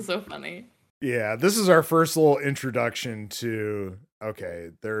response is so funny. Yeah, this is our first little introduction to, okay,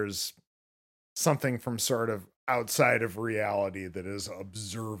 there's something from sort of outside of reality that is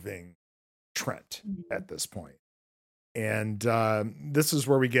observing Trent at this point. And this is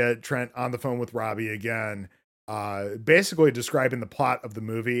where we get Trent on the phone with Robbie again. basically describing the plot of the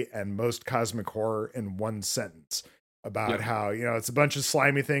movie and most cosmic horror in one sentence about how, it's a bunch of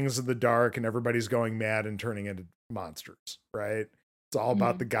slimy things in the dark and everybody's going mad and turning into monsters, right? It's all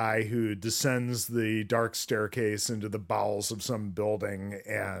about the guy who descends the dark staircase into the bowels of some building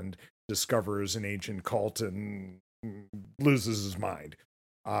and discovers an ancient cult and loses his mind.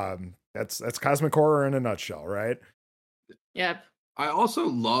 That's cosmic horror in a nutshell, right? Yep. I also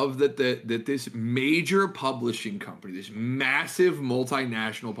love that this major publishing company, this massive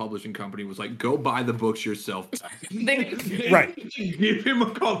multinational publishing company, was like, "Go buy the books yourself." Right. Give him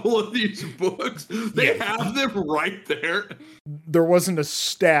a couple of these books. They have them right there. There wasn't a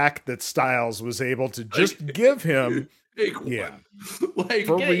stack that Styles was able to just give him.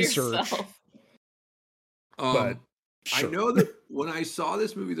 For research. But sure. I know that when I saw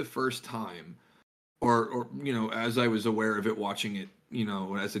this movie the first time, or as I was aware of it, watching it,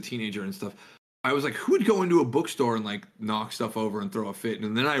 as a teenager and stuff, I was like, who would go into a bookstore and like knock stuff over and throw a fit?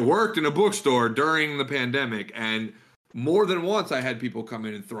 And then I worked in a bookstore during the pandemic, and more than once I had people come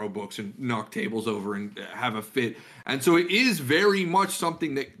in and throw books and knock tables over and have a fit. And so it is very much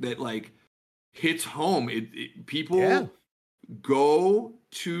something that like hits home. People go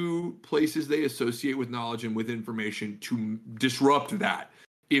to places they associate with knowledge and with information to disrupt that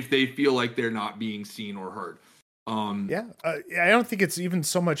if they feel like they're not being seen or heard. I don't think it's even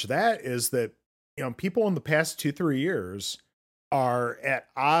so much that is that, people in the past 2-3 years are at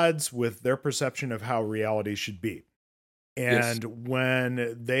odds with their perception of how reality should be. And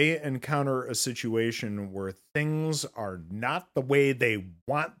when they encounter a situation where things are not the way they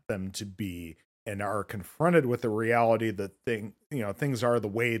want them to be and are confronted with the reality that things are the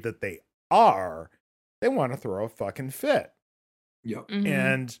way that they are, they want to throw a fucking fit. Yep. Mm-hmm.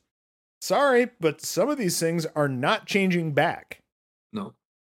 And sorry, but some of these things are not changing back. No.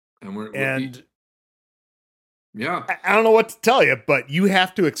 I don't know what to tell you, but you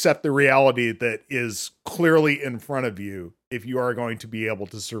have to accept the reality that is clearly in front of you if you are going to be able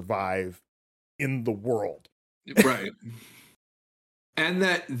to survive in the world. Right. And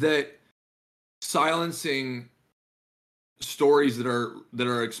that silencing stories that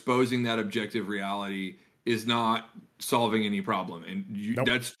are exposing that objective reality is not solving any problem, and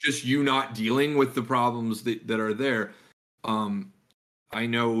that's just you not dealing with the problems that are there. I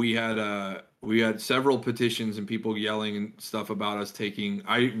know we had several petitions and people yelling and stuff about us taking.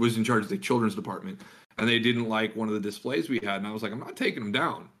 I was in charge of the children's department, and they didn't like one of the displays we had, and I was like, I'm not taking them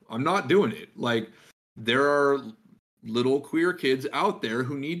down. I'm not doing it. Like, there are little queer kids out there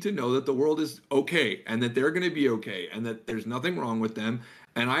who need to know that the world is okay and that they're going to be okay and that there's nothing wrong with them.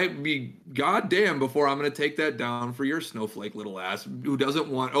 And I'd be goddamn before I'm going to take that down for your snowflake little ass who doesn't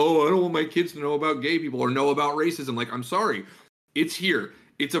want, I don't want my kids to know about gay people or know about racism. Like, I'm sorry. It's here.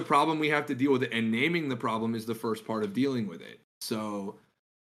 It's a problem we have to deal with it. And naming the problem is the first part of dealing with it. So,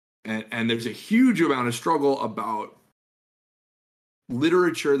 and there's a huge amount of struggle about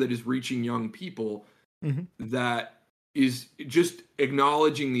literature that is reaching young people that is just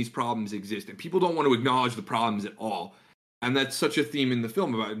acknowledging these problems exist. And people don't want to acknowledge the problems at all. And that's such a theme in the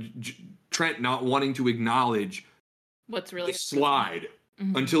film about Trent not wanting to acknowledge what's really the slide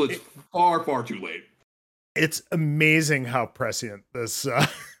until it's far, far too late. It's amazing how prescient this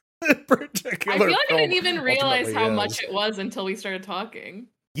particular I feel like I didn't film even realize how is. Much it was until we started talking.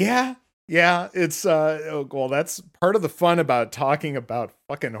 Yeah. It's that's part of the fun about talking about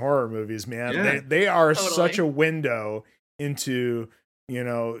fucking horror movies, man. Yeah. They are Totally. such a window into,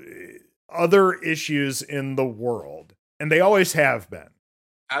 other issues in the world. And they always have been.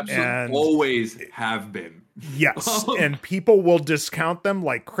 Absolutely. Always have been. Yes. And people will discount them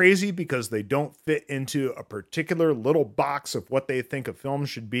like crazy because they don't fit into a particular little box of what they think a film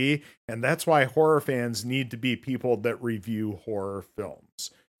should be. And that's why horror fans need to be people that review horror films.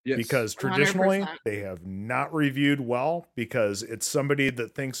 Yes. Because traditionally 100%. they have not reviewed well because it's somebody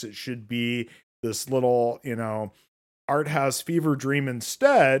that thinks it should be this little, art house fever dream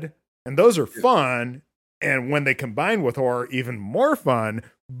instead. And those are fun. And when they combine with horror, even more fun.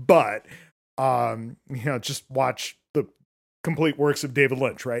 But, just watch the complete works of David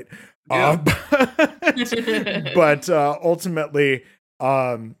Lynch, right? Yeah. But ultimately,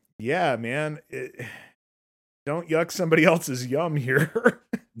 man, don't yuck somebody else's yum here.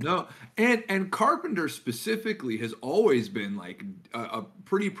 No, and Carpenter specifically has always been like a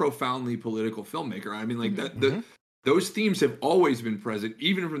pretty profoundly political filmmaker. I mean, like those themes have always been present,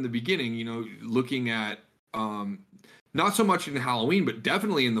 even from the beginning. Looking at not so much in Halloween, but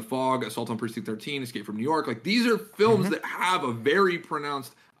definitely in The Fog, Assault on Precinct 13, Escape from New York. Like, these are films that have a very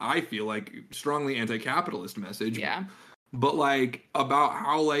pronounced, I feel like, strongly anti-capitalist message. Yeah. But like about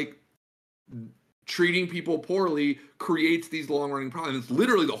how like treating people poorly creates these long-running problems. It's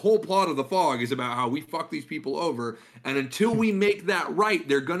literally the whole plot of The Fog is about how we fuck these people over, and until we make that right,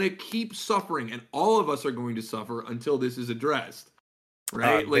 they're gonna keep suffering, and all of us are going to suffer until this is addressed.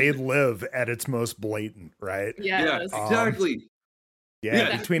 Right? They live at its most blatant, right? Yes. Yeah, exactly.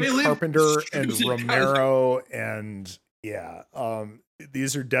 Between Carpenter and Romero, and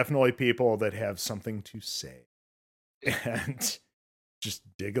these are definitely people that have something to say, and just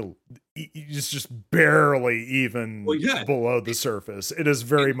just barely even below the surface. It is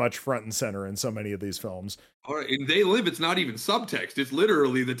very much front and center in so many of these films. All right, and They Live, it's not even subtext. It's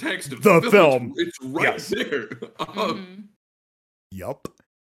literally the text of the film. It's right there. Yup.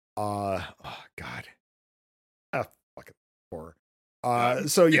 Oh God. Fucking horror.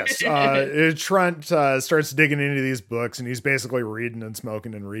 So yes, Trent starts digging into these books, and he's basically reading and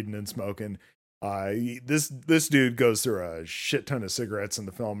smoking. This dude goes through a shit ton of cigarettes in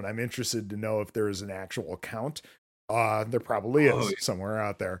the film, and I'm interested to know if there is an actual count. There probably is somewhere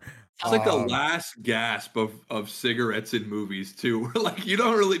out there. It's like the last gasp of cigarettes in movies too. Like you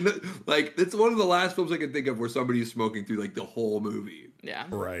don't really know, like it's one of the last films I can think of where somebody is smoking through like the whole movie. Yeah.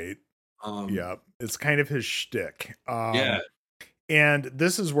 Right. It's kind of his shtick. Yeah. And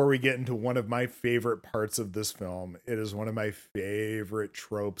this is where we get into one of my favorite parts of this film. It is one of my favorite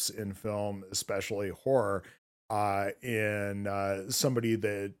tropes in film, especially horror, in somebody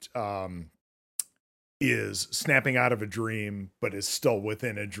that is snapping out of a dream, but is still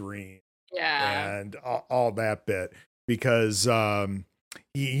within a dream. Yeah. And all that bit. Because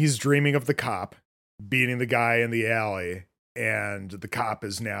he's dreaming of the cop beating the guy in the alley. And the cop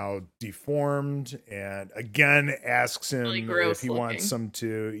is now deformed and again asks him if he wants some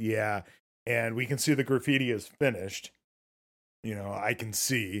to, and we can see the graffiti is finished. I can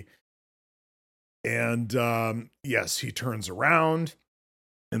see. And yes, he turns around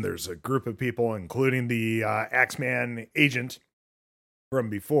and there's a group of people, including the Axeman agent from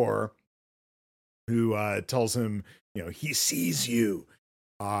before, who tells him, he sees you.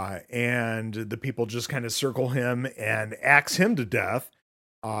 And the people just kind of circle him and axe him to death.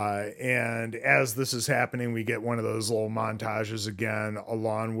 And as this is happening, we get one of those little montages again,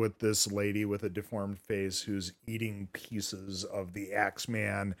 along with this lady with a deformed face who's eating pieces of the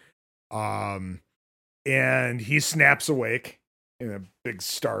Axeman. And he snaps awake in a big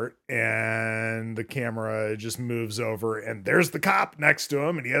start, and the camera just moves over, and there's the cop next to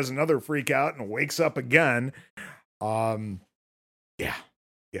him, and he has another freak out and wakes up again.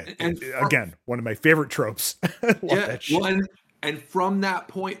 Yeah, and again, one of my favorite tropes. That shit. Well, and from that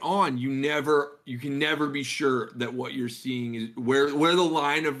point on, you can never be sure that what you're seeing is where the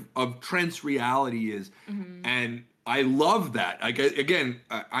line of Trent's reality is. Mm-hmm. And I love that. Again,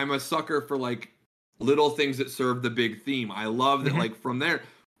 I'm a sucker for like little things that serve the big theme. I love that. Like from there,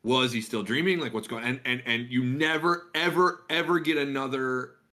 was he still dreaming? Like what's going on? And you never ever get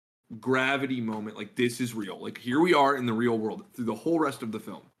another gravity moment like this is real. Like here we are in the real world through the whole rest of the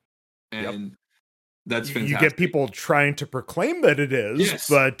film, and that's fantastic. You get people trying to proclaim that it is,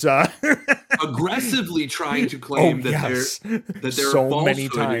 but aggressively trying to claim that they're so many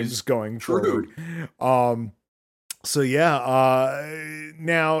times going forward. Now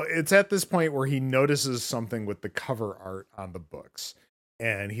it's at this point where he notices something with the cover art on the books.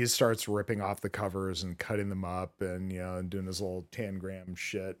 And he starts ripping off the covers and cutting them up and, doing this little tangram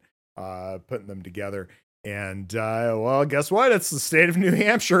shit. Putting them together, and guess what? It's the state of New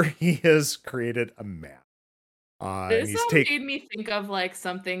Hampshire. He has created a map. This made me think of like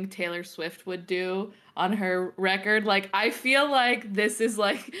something Taylor Swift would do on her record. Like I feel like this is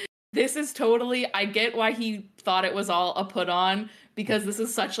totally. I get why he thought it was all a put on, because this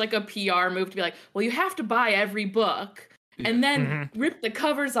is such like a PR move to be like, well, you have to buy every book. And then rip the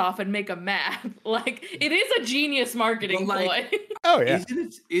covers off and make a map. Like it is a genius marketing ploy. Oh yeah.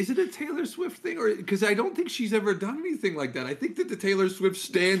 Is it a Taylor Swift thing, or because I don't think she's ever done anything like that. I think that the Taylor Swift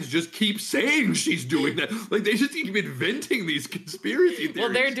stans just keep saying she's doing that. Like they just keep inventing these conspiracy theories.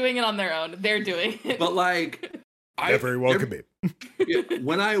 Well, they're doing it on their own. They're doing it. But like, I very well could be.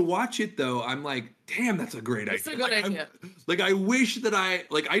 When I watch it though, I'm like, damn, that's a great idea. It's a good idea. I wish that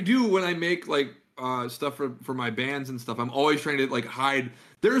I do when I make like stuff for my bands and stuff. I'm always trying to like hide.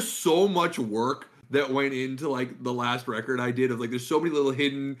 There's so much work that went into like the last record I did of like there's so many little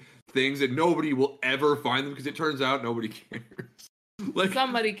hidden things that nobody will ever find them because it turns out nobody cares. Like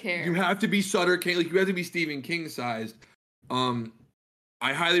somebody cares. You have to be Sutter Kane, like you have to be Stephen King sized. I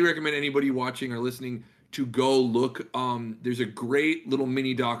highly recommend anybody watching or listening to go look. There's a great little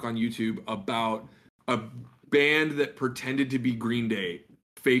mini doc on YouTube about a band that pretended to be Green Day,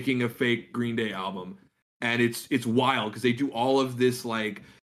 faking a fake Green Day album, and it's wild because they do all of this like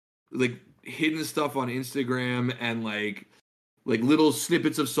hidden stuff on Instagram and like little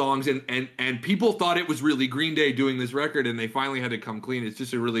snippets of songs, and people thought it was really Green Day doing this record, and they finally had to come clean. It's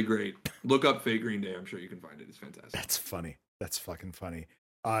just a really great look up Fake Green Day. I'm sure you can find it. It's fantastic. That's funny. That's fucking funny.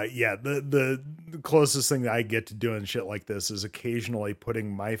 Yeah, the closest thing that I get to doing shit like this is occasionally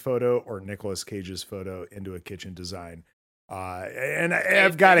putting my photo or Nicolas Cage's photo into a kitchen design. And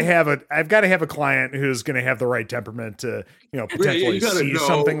I've got to have a client who's going to have the right temperament to, potentially see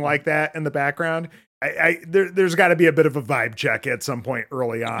something like that in the background. There's got to be a bit of a vibe check at some point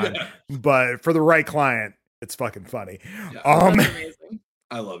early on, but for the right client, it's fucking funny. Yeah. That's amazing.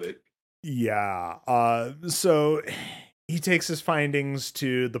 I love it. Yeah. So he takes his findings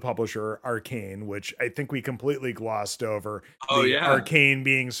to the publisher Arcane, which I think we completely glossed over. Oh, yeah. Arcane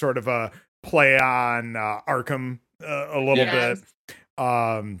being sort of a play on Arkham a little bit.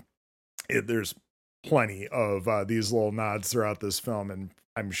 There's plenty of these little nods throughout this film, and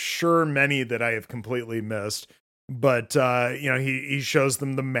I'm sure many that I have completely missed. But he shows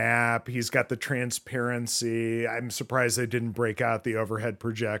them the map. He's got the transparency. I'm surprised they didn't break out the overhead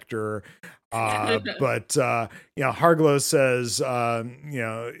projector. But Harglow says,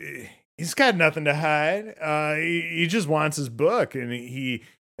 he's got nothing to hide. He just wants his book, and he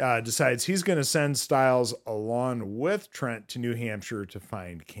decides he's going to send Stiles along with Trent to New Hampshire to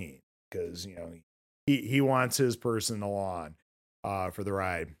find Kane, because he wants his person along for the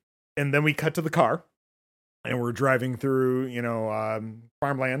ride. And then we cut to the car, and we're driving through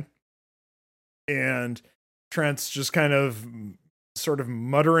farmland, and Trent's just kind of sort of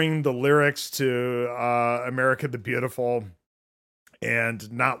muttering the lyrics to America the Beautiful,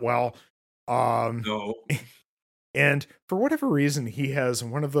 and not well. No. And for whatever reason, he has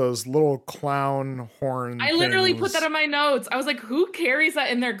one of those little clown horn I literally put that in my notes. I was like, who carries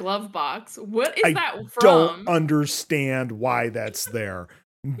that in their glove box? What is that from? I don't understand why that's there.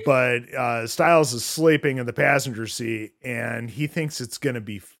 But Stiles is sleeping in the passenger seat, and he thinks it's going to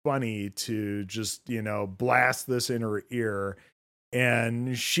be funny to just, blast this in her ear.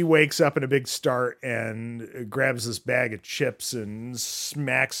 And she wakes up in a big start and grabs this bag of chips and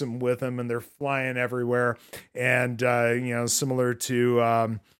smacks them with them, and they're flying everywhere. And, similar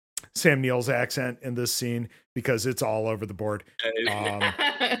to Sam Neill's accent in this scene, because it's all over the board.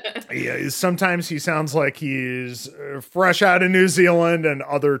 Sometimes he sounds like he's fresh out of New Zealand, and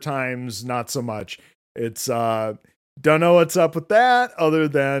other times not so much. It's don't know what's up with that, other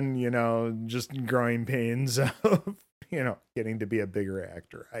than just growing pains of getting to be a bigger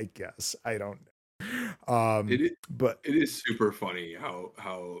actor, I guess. I don't know. But it is super funny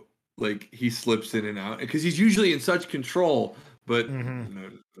how like he slips in and out, because he's usually in such control, but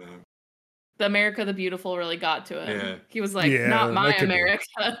the America the Beautiful really got to him. Yeah. He was like, not my America.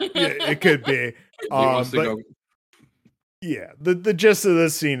 It could be. Yeah, the gist of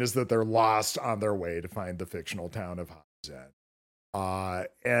this scene is that they're lost on their way to find the fictional town of Hobbs End.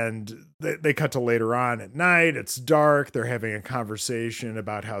 And they cut to later on at night. It's dark. They're having a conversation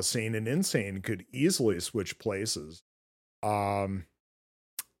about how sane and insane could easily switch places. Yeah.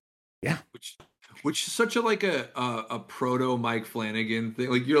 Which is such a proto Mike Flanagan thing.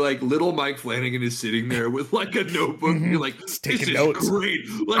 Like, you're like, little Mike Flanagan is sitting there with like a notebook. And you're like, this taking is notes. Great.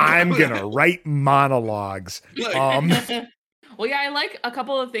 Like, I'm gonna write monologues. Well, yeah, I like a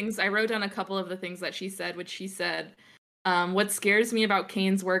couple of things. I wrote down a couple of the things that she said, which she said, what scares me about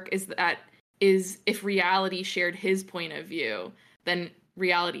Kane's work is if reality shared his point of view, then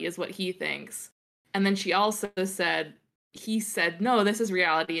reality is what he thinks. And then she also said, he said, no, this is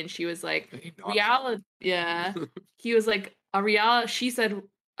reality. And she was like, reality. Yeah. He was like, she said,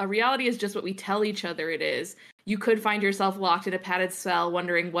 a reality is just what we tell each other it is. You could find yourself locked in a padded cell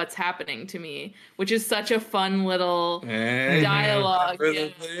wondering what's happening to me, which is such a fun little dialogue.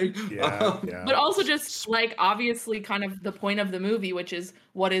 Yeah. But also just like, obviously kind of the point of the movie, which is,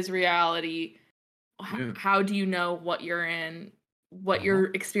 what is reality? How do you know what you're in? What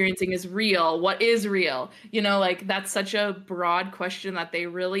you're experiencing is real. What is real? Like, that's such a broad question that they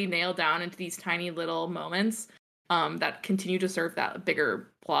really nail down into these tiny little moments that continue to serve that bigger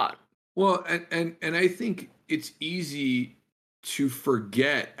plot. Well, and I think it's easy to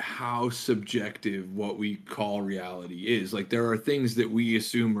forget how subjective what we call reality is. Like, there are things that we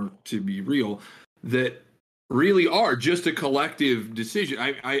assume are to be real that really are just a collective decision.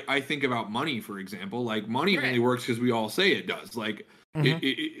 I think about money, for example. Like, money only works because we all say it does. Like,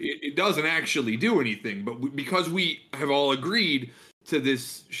 it doesn't actually do anything, but because we have all agreed to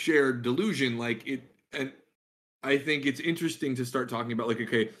this shared delusion, like it. And I think it's interesting to start talking about, like,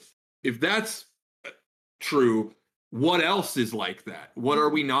 okay, if that's true, what else is like that? What are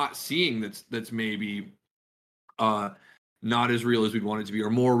we not seeing that's maybe not as real as we'd want it to be, or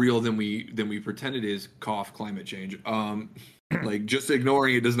more real than we pretend it is. Cough, climate change. Like just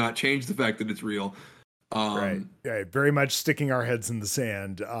ignoring it does not change the fact that it's real. Right. Very much sticking our heads in the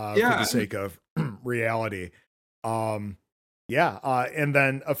sand for the sake of reality. And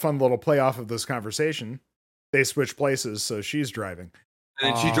then a fun little play off of this conversation. They switch places, so she's driving.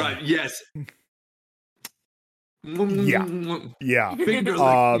 And then she drives. Yes. Yeah. Fingers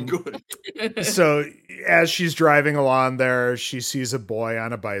like good. So as she's driving along there, she sees a boy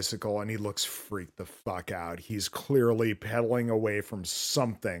on a bicycle and he looks freaked the fuck out. He's clearly pedaling away from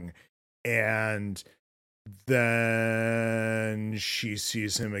something. And then she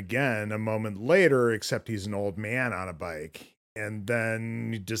sees him again a moment later, except he's an old man on a bike. And then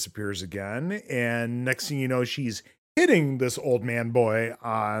he disappears again. And next thing you know, she's hitting this old man boy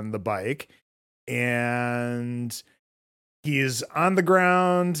on the bike. And he's on the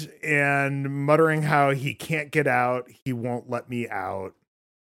ground and muttering how he can't get out. He won't let me out.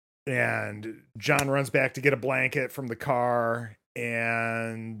 And John runs back to get a blanket from the car.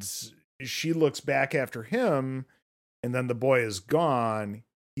 And she looks back after him. And then the boy is gone.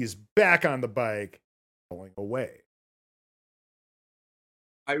 He's back on the bike, going away.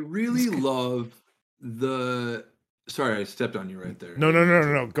 I really love the... Sorry, I stepped on you right there.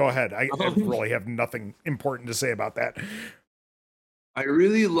 No. Go ahead. I really have nothing important to say about that. I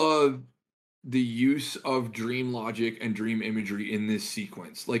really love the use of dream logic and dream imagery in this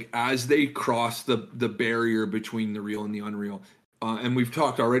sequence. Like as they cross the barrier between the real and the unreal. And we've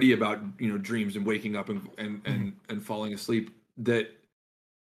talked already about, dreams and waking up and falling asleep. That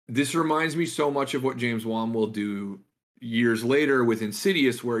this reminds me so much of what James Wan will do years later with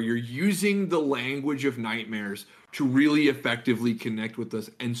Insidious, where you're using the language of nightmares to really effectively connect with us.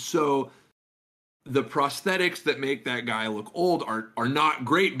 And so the prosthetics that make that guy look old are not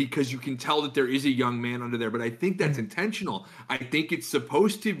great, because you can tell that there is a young man under there. But I think that's intentional. I think it's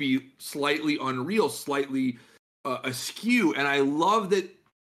supposed to be slightly unreal, slightly askew. And I love that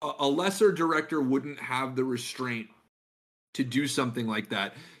a lesser director wouldn't have the restraint to do something like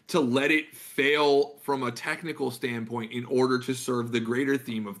that, to let it fail from a technical standpoint in order to serve the greater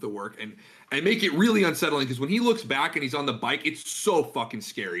theme of the work, and make it really unsettling. Because when he looks back and he's on the bike, it's so fucking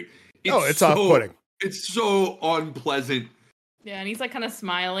scary. It's so off-putting. It's so unpleasant. Yeah, and he's like kind of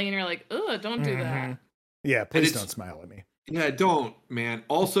smiling, and you're like, "Ugh, don't do that." Yeah, please don't smile at me. Yeah, don't, man.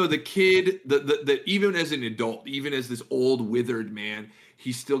 Also, the kid, the even as an adult, even as this old withered man,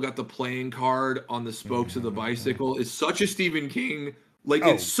 he's still got the playing card on the spokes of the bicycle. It's such a Stephen King,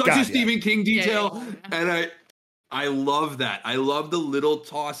 it's such a Stephen King detail, and I love that. I love the little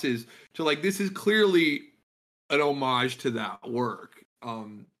tosses to like, this is clearly an homage to that work.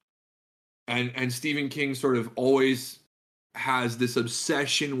 And Stephen King sort of always has this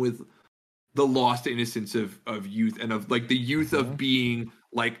obsession with the lost innocence of youth, and of like the youth of being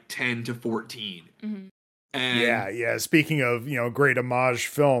like 10 to 14. Mm-hmm. And yeah. Speaking of, great homage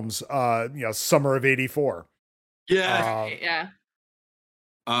films, Summer of '84. Yeah.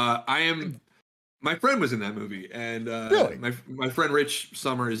 My friend was in that movie, and really? my friend Rich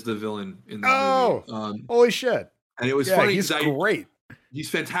Summer is the villain in that movie. Holy shit. And it was funny. He's great. He's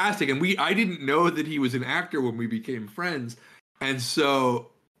fantastic. And I didn't know that he was an actor when we became friends. And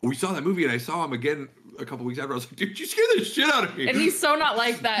so we saw that movie, and I saw him again a couple weeks after. I was like, dude, you scared the shit out of me. And he's so not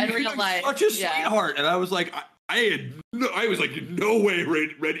like that in real life. Such a sweetheart. And I was like, I was like, no way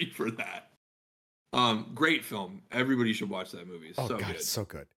ready for that. Great film. Everybody should watch that movie. It's so good. It's so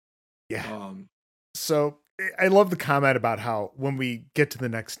good. Yeah. So I love the comment about how when we get to the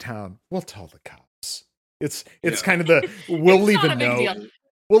next town, we'll tell the cops. It's kind of the we'll leave a note.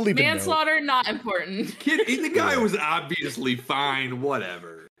 We'll leave manslaughter, not important. The guy was obviously fine.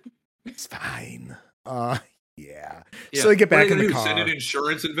 Whatever. It's fine. Yeah. So they get back in the car. Send an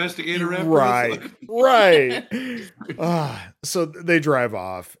insurance investigator. Right. So they drive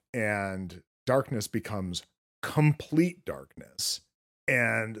off, and darkness becomes complete darkness.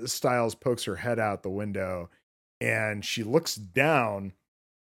 And Stiles pokes her head out the window, and she looks down,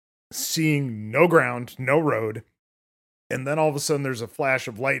 seeing no ground, no road. And then all of a sudden there's a flash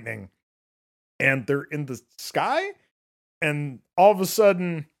of lightning, and they're in the sky. And all of a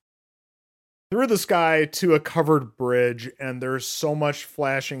sudden, through the sky to a covered bridge, and there's so much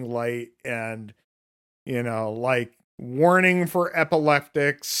flashing light, and, like warning for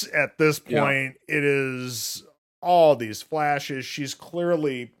epileptics at this point. Yeah. It is all these flashes. She's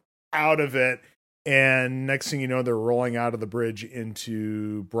clearly out of it. And next thing you know, they're rolling out of the bridge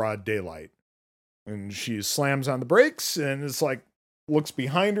into broad daylight. And she slams on the brakes, and it's like, looks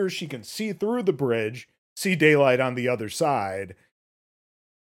behind her. She can see through the bridge, see daylight on the other side.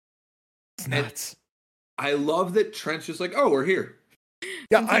 It's nuts. I love that Trent's just like, oh, we're here.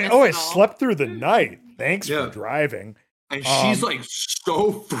 Yeah, I slept through the night. Thanks for driving. And she's like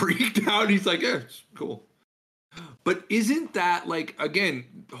so freaked out. He's like, yeah, it's cool. But isn't that like, again,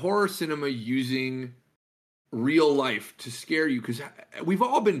 horror cinema using real life to scare you? Because we've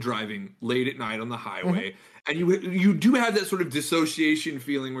all been driving late at night on the highway, and you do have that sort of dissociation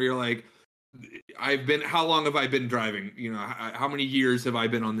feeling where you're like, how long have I been driving? You know, how many years have I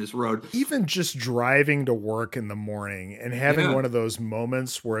been on this road? Even just driving to work in the morning and having one of those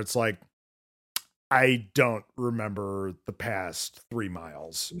moments where it's like, I don't remember the past 3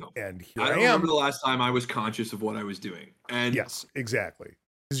 miles. No. And here I am. Remember the last time I was conscious of what I was doing. And yes, exactly.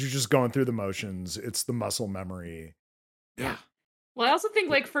 Because you're just going through the motions. It's the muscle memory. Yeah. Well, I also think,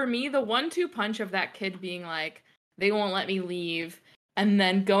 like, for me, the 1-2 punch of that kid being like, they won't let me leave, and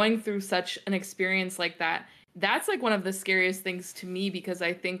then going through such an experience like that, that's like one of the scariest things to me, because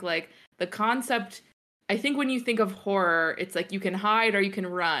I think like the concept, I think when you think of horror, it's like you can hide or you can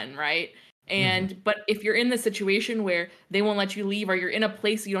run, right? And but if you're in the situation where they won't let you leave, or you're in a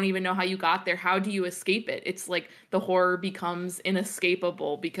place you don't even know how you got there, how do you escape it? It's like the horror becomes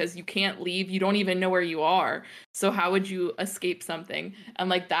inescapable because you can't leave. You don't even know where you are. So how would you escape something? And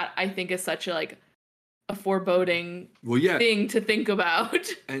like that, I think is such a foreboding thing to think about.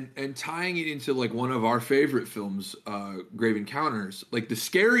 And tying it into like one of our favorite films, Grave Encounters, like the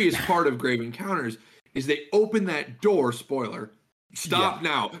scariest part of Grave Encounters is they open that door, spoiler, stop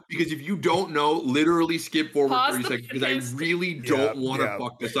now, because if you don't know, literally skip forward 30 seconds, because I really don't want to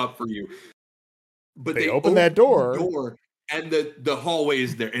fuck this up for you. But they open that door and the hallway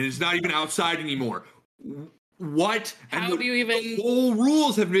is there, and it's not even outside anymore. What? How do you even? The whole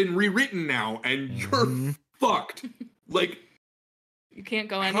rules have been rewritten now, and you're fucked. Like, you can't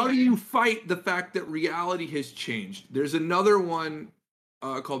go anywhere. How do you fight the fact that reality has changed? There's another one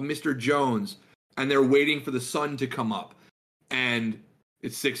called Mr. Jones, and they're waiting for the sun to come up, and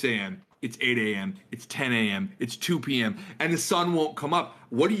it's 6 a.m., it's 8 a.m., it's 10 a.m., it's 2 p.m., and the sun won't come up.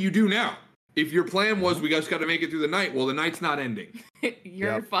 What do you do now? If your plan was we just got to make it through the night, well, the night's not ending.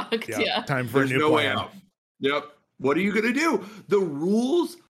 You're fucked. Yeah. Time for a new plan. Way out. Yep. What are you going to do? The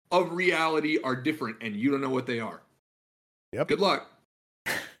rules of reality are different, and you don't know what they are. Yep. Good luck.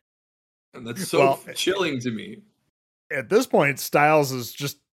 And that's so chilling to me. At this point, Stiles is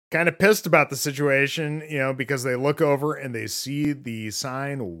just kind of pissed about the situation, you know, because they look over and they see the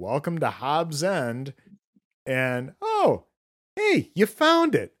sign, "Welcome to Hobbs End." And, oh, hey, you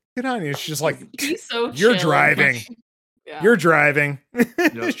found it. Good on you. It's just like, so you're driving. You're driving.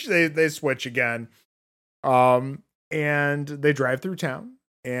 Yep. They switch again. And they drive through town,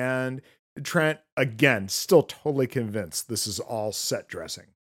 and Trent, again, still totally convinced this is all set dressing.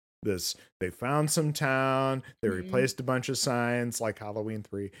 They found some town, they replaced a bunch of signs like Halloween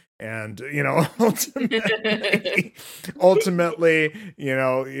 3, and, you know, ultimately, you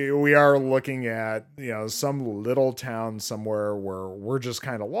know, we are looking at, you know, some little town somewhere where we're just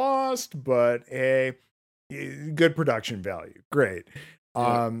kind of lost, but good production value. Great.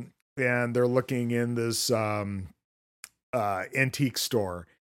 Yeah. And they're looking in this antique store,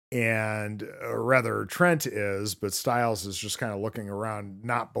 and rather Trent is, but Stiles is just kind of looking around,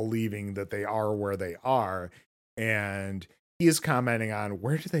 not believing that they are where they are. And he is commenting on,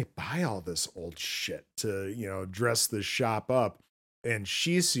 where do they buy all this old shit to, you know, dress this shop up? And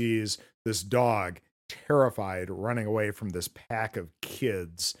she sees this dog, terrified, running away from this pack of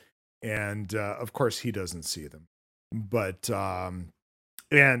kids. And of course he doesn't see them, but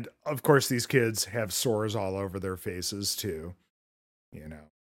and of course these kids have sores all over their faces too, you know,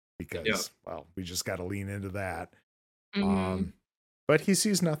 because well, we just got to lean into that. But he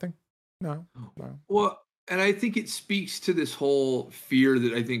sees nothing. No. Well, and I think it speaks to this whole fear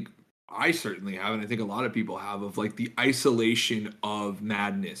that I think I certainly have, and I think a lot of people have, of like the isolation of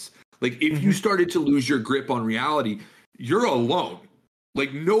madness. Like if you started to lose your grip on reality, you're alone.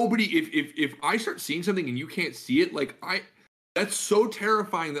 Like nobody, if I start seeing something and you can't see it, like that's so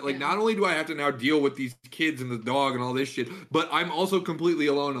terrifying that like not only do I have to now deal with these kids and the dog and all this shit, but I'm also completely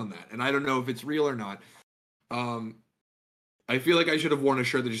alone on that. And I don't know if it's real or not. I feel like I should have worn a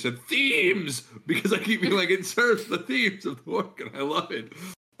shirt that just said themes, because I keep being like, it serves the themes of the work, and I love it.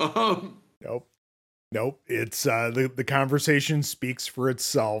 Nope. It's the conversation speaks for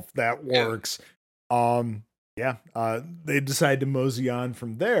itself. That works. They decide to mosey on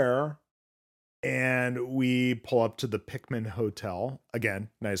from there. And we pull up to the Pickman Hotel. Again,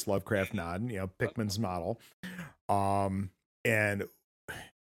 nice Lovecraft nod, you know, Pickman's model. And,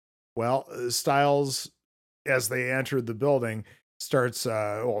 well, Stiles, as they enter the building, starts,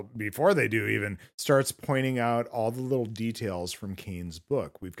 well, before they do even, starts pointing out all the little details from Kane's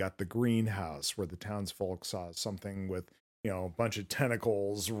book. We've got the greenhouse where the townsfolk saw something with, a bunch of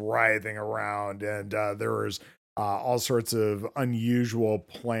tentacles writhing around, and there was all sorts of unusual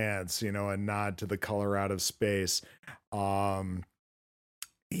plants, a nod to the color out of space.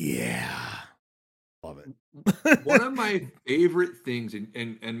 Yeah. Love it. One of my favorite things,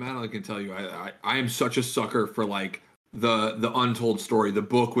 and Madeline can tell you, I am such a sucker for like the untold story, the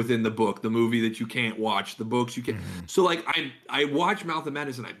book within the book, the movie that you can't watch, the books you can. So like I watch Mouth of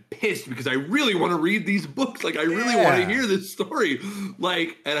Madness and I'm pissed because I really want to read these books. Like I really want to hear this story.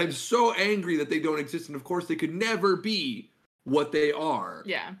 Like, and I'm so angry that they don't exist. And of course they could never be what they are.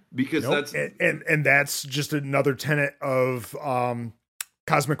 Yeah. Because that's and that's just another tenet of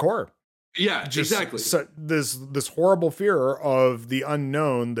cosmic horror. Yeah, just exactly. So this horrible fear of the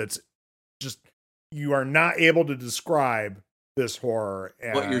unknown that's just you are not able to describe this horror,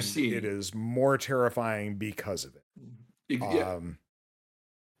 and what you're seeing. It is more terrifying because of it. Yeah.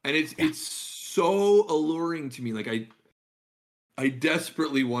 And it's so alluring to me. Like I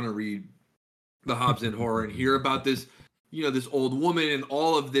desperately want to read the Hobbs End horror and hear about this, this old woman and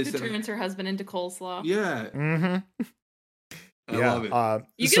all of this. Who turns her husband into coleslaw. Yeah. Mm-hmm. I love it.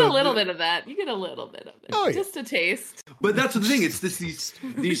 You get a little bit of that. You get a little bit of it. Oh, just a taste. But that's the thing. It's these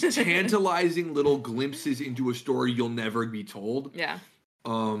tantalizing little glimpses into a story you'll never be told. Yeah.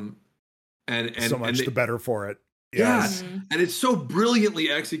 And so much the better for it. Yes. Yeah. And it's so brilliantly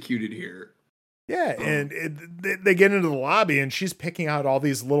executed here. Yeah, and they get into the lobby, and she's picking out all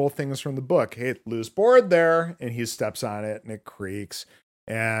these little things from the book. Hey, loose board there, and he steps on it, and it creaks.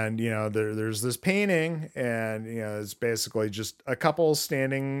 And, there's this painting, and, it's basically just a couple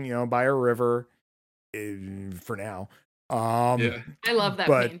standing, by a river for now. I love that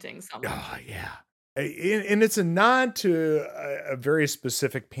painting so much. Yeah. And it's a nod to a very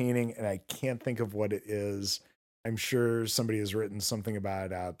specific painting, and I can't think of what it is. I'm sure somebody has written something about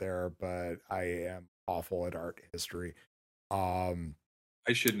it out there, but I am awful at art history.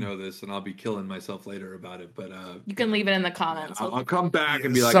 I should know this, and I'll be killing myself later about it. But you can leave it in the comments. I'll come back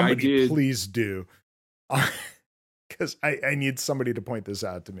and be like, somebody, I did. Please do, because I need somebody to point this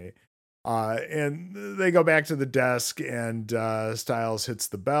out to me. And they go back to the desk, and Styles hits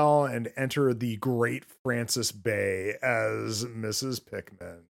the bell, and enter the great Frances Bay as Mrs.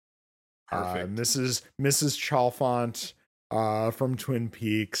 Pickman. Perfect. Mrs. Chalfont from Twin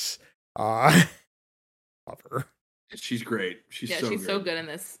Peaks. Love her. She's great. She's so good in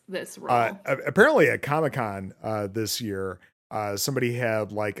this role. Apparently at Comic-Con this year, somebody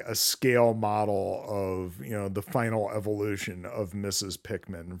had like a scale model of the final evolution of Mrs.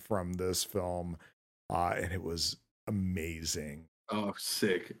 Pickman from this film, and it was amazing. Oh,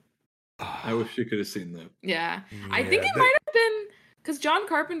 sick! I wish you could have seen that. Yeah. I think it might have been because John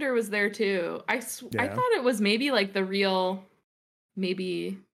Carpenter was there too. I thought it was maybe like the real,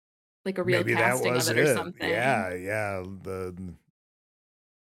 maybe like a real casting of it or something. Yeah.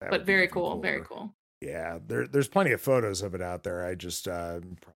 But very cool, very cool. Yeah, there's plenty of photos of it out there. I just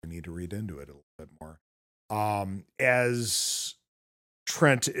probably need to read into it a little bit more. As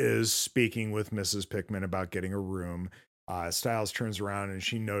Trent is speaking with Mrs. Pickman about getting a room, Styles turns around and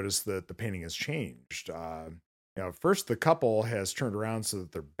she noticed that the painting has changed. First the couple has turned around so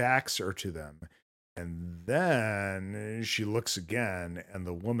that their backs are to them. And then she looks again, and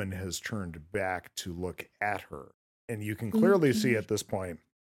the woman has turned back to look at her. And you can clearly see at this point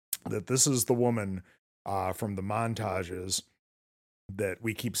that this is the woman from the montages that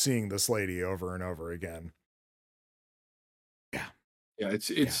we keep seeing this lady over and over again. Yeah,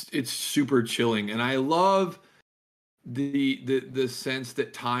 it's super chilling, and I love the sense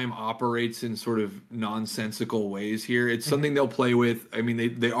that time operates in sort of nonsensical ways here. It's something they'll play with. I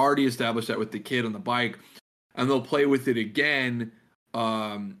mean, they already established that with the kid on the bike, and they'll play with it again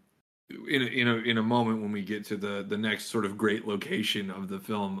in a moment when we get to the next sort of great location of the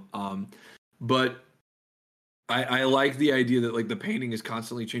film. But I like the idea that like the painting is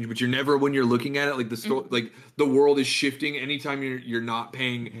constantly changing, but you're never, when you're looking at it, like the story, like the world is shifting. Anytime you're not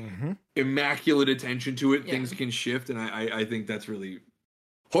paying immaculate attention to it, things can shift, and I think that's really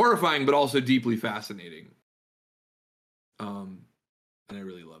horrifying, but also deeply fascinating. And I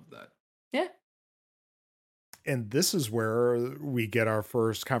really love that. Yeah. And this is where we get our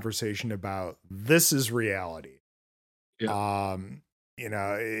first conversation about this is reality. Yeah.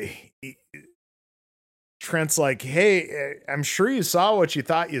 Trent's like, hey, I'm sure you saw what you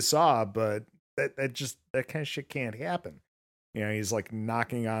thought you saw, but that kind of shit can't happen. He's like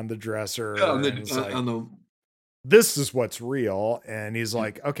knocking on the dresser. This is what's real. And he's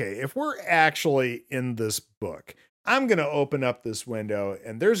like, okay, if we're actually in this book, I'm going to open up this window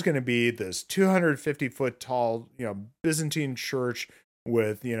and there's going to be this 250-foot tall, Byzantine church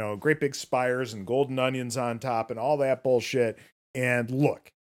with, great big spires and golden onions on top and all that bullshit. And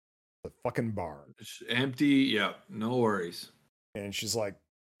look, the fucking barn. It's empty. Yeah, no worries. And she's like,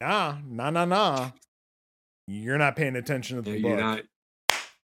 nah. You're not paying attention to the book. You're not.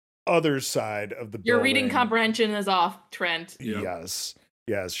 Other side of the building. Your reading comprehension is off, Trent. Yep.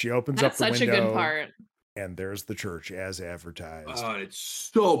 Yes. She opens That's up the such window. a good part. And there's the church as advertised. Oh, it's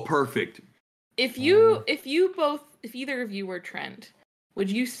so perfect. If either of you were Trent, would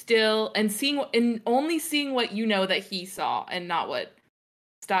you still, and only seeing what you know that he saw and not what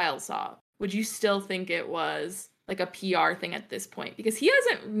Styles saw, would you still think it was like a PR thing at this point? Because he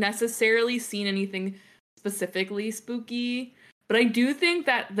hasn't necessarily seen anything specifically spooky, but I do think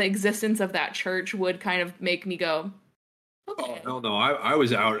that the existence of that church would kind of make me go, okay. Oh, no. I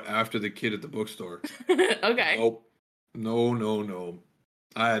was out after the kid at the bookstore. Okay. Nope. No.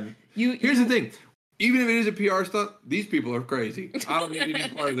 Here's the thing. Even if it is a PR stunt, these people are crazy. I don't need to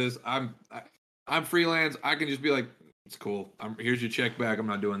be part of this. I'm freelance. I can just be like, it's cool. Here's your check back. I'm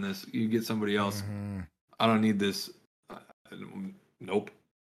not doing this. You get somebody else. Mm-hmm. I don't need this. Nope.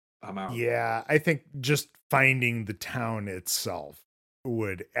 I'm out. Yeah, I think just finding the town itself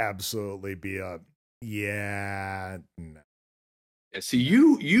would absolutely be no. Yeah, see,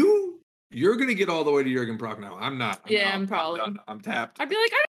 you're gonna get all the way to Jurgen Prochnow. I'm not. I'm probably. I'm tapped. I'd be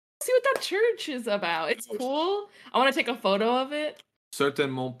like, I don't see what that church is about. It's cool. I want to take a photo of it.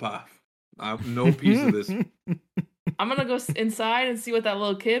 Certainement pas. No piece of this. I'm gonna go inside and see what that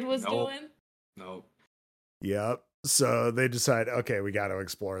little kid was doing. No. Yep. So they decide, okay, we got to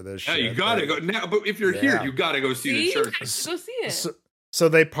explore this shit. Yeah, you gotta go now. But if you're here, you gotta go see the church. Go see it. So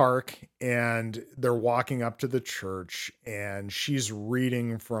they park and they're walking up to the church and she's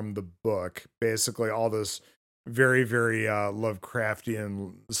reading from the book, basically all this very, very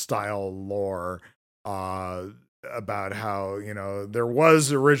Lovecraftian style lore about how, there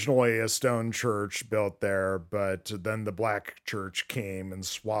was originally a stone church built there, but then the black church came and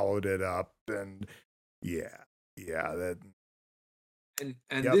swallowed it up. And that.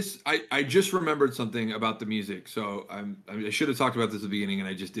 And this, I just remembered something about the music. So I should have talked about this at the beginning, and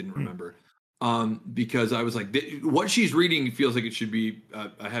I just didn't remember. Because I was like, what she's reading feels like it should be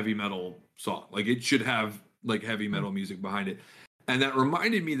a heavy metal song. Like it should have like heavy metal music behind it. And that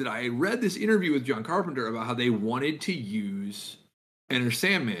reminded me that I had read this interview with John Carpenter about how they wanted to use Enter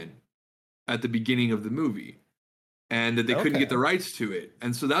Sandman at the beginning of the movie. And that they couldn't get the rights to it.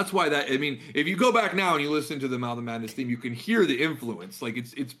 And so that's why if you go back now and you listen to the Mouth of Madness theme, you can hear the influence. Like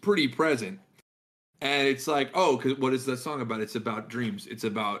it's pretty present. And it's like, oh, cause what is that song about? It's about dreams. It's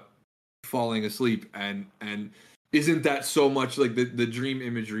about falling asleep. And isn't that so much like the dream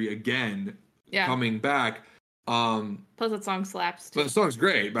imagery again coming back? Plus that song slaps too. But the song's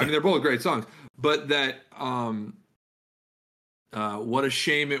great. I mean, they're both great songs. But that what a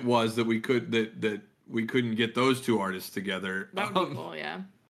shame it was that we couldn't get those two artists together. That would be cool, yeah.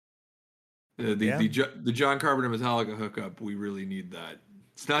 The John Carpenter Metallica hookup, we really need that.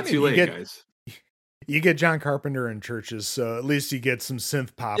 It's not too late, guys. You get John Carpenter in churches, so at least you get some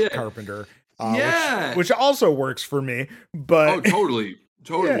synth pop Carpenter. Which also works for me. But totally.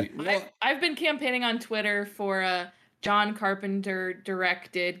 Yeah. Well, I've been campaigning on Twitter for a John Carpenter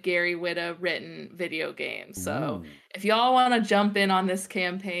directed, Gary Whitta written video game. So if y'all want to jump in on this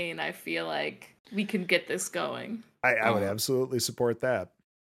campaign, I feel like we can get this going. I would absolutely support that.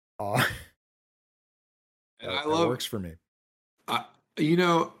 And that works for me.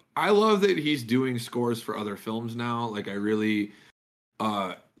 I love that he's doing scores for other films now. Like I really,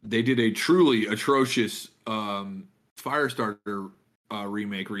 they did a truly atrocious Firestarter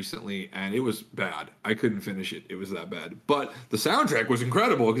remake recently, and it was bad. I couldn't finish it. It was that bad. But the soundtrack was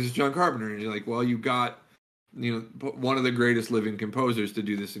incredible because it's John Carpenter, and you're like, well, you got one of the greatest living composers to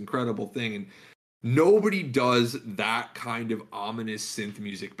do this incredible thing, and nobody does that kind of ominous synth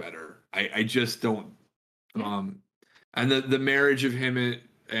music better. I just don't. And the marriage of him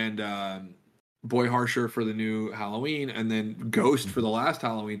and Boy Harsher for the new Halloween, and then Ghost for the last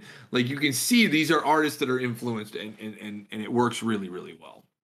Halloween. Like you can see, these are artists that are influenced, and it works really, really well.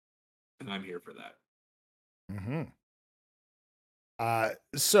 And I'm here for that. Mm-hmm.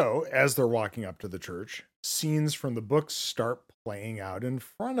 So as they're walking up to the church, scenes from the books start playing out in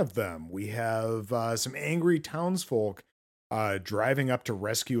front of them. We have some angry townsfolk driving up to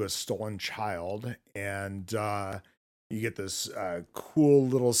rescue a stolen child, and you get this cool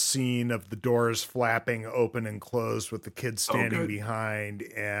little scene of the doors flapping open and closed with the kid standing behind,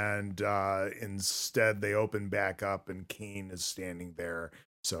 and instead they open back up and Kane is standing there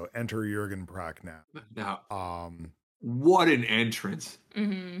So enter Jurgen Prochnow. Now, what an entrance!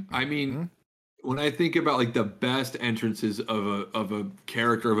 Mm-hmm. I mean, when I think about like the best entrances of a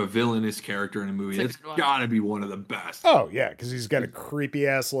character, of a villainous character in a movie, it's gotta be one of the best. Oh yeah, because he's got a creepy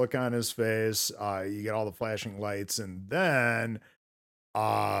ass look on his face. You get all the flashing lights, and then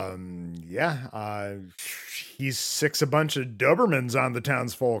he sicks a bunch of Dobermans on the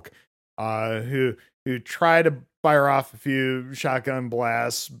townsfolk, who try to fire off a few shotgun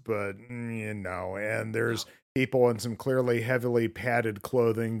blasts, but and there's people in some clearly heavily padded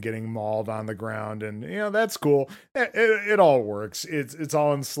clothing getting mauled on the ground, and that's cool. It all works. It's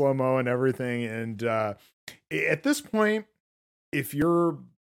all in slow-mo and everything, and at this point, if you're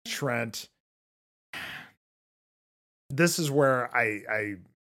Trent, this is where I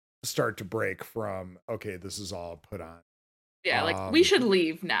start to break from, okay, this is all put on. Yeah, like we should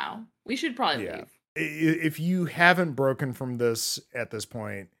leave now. We should probably leave. If you haven't broken from this at this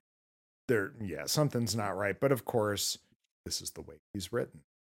point, something's not right. But of course, this is the way he's written.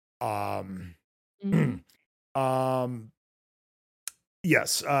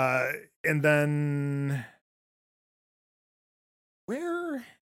 Yes. And then where?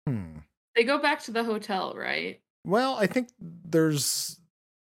 They go back to the hotel, right? Well, I think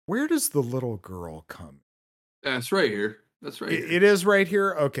where does the little girl come? That's right here. That's right. It is right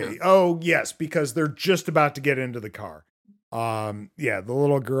here. Okay. Yeah. Oh, yes, because they're just about to get into the car. The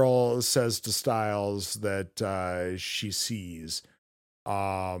little girl says to Stiles that she sees.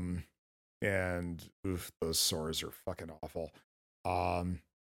 And those sores are fucking awful.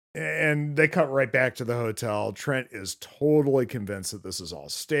 And they cut right back to the hotel. Trent is totally convinced that this is all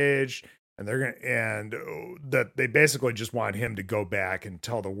staged. And that they basically just want him to go back and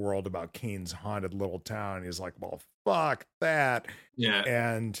tell the world about Kane's haunted little town. And he's like, well, fuck that. Yeah.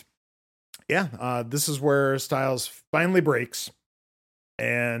 And this is where Stiles finally breaks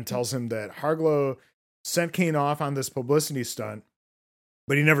and tells him that Harglow sent Kane off on this publicity stunt,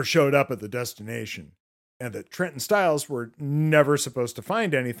 but he never showed up at the destination, and that Trent and Stiles were never supposed to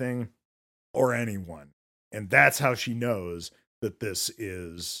find anything or anyone. And that's how she knows that this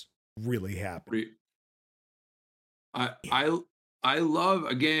is really happening. I love,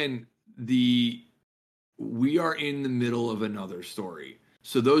 again, we are in the middle of another story.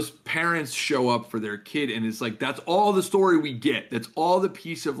 So those parents show up for their kid, and it's like, that's all the story we get. That's all the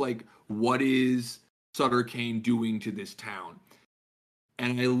piece of like, what is Sutter Kane doing to this town?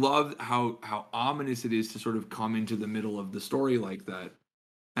 And I love how ominous it is to sort of come into the middle of the story like that.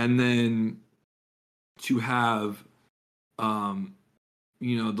 And then to have, the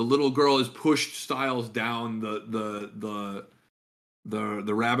little girl has pushed Stiles down the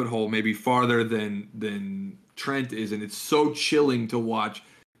rabbit hole maybe farther than Trent is, and it's so chilling to watch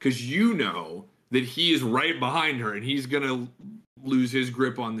because that he is right behind her and he's gonna lose his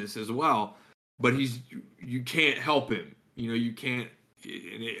grip on this as well. But you can't help him. You can't,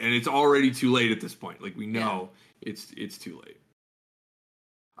 and it's already too late at this point. Like we know it's too late.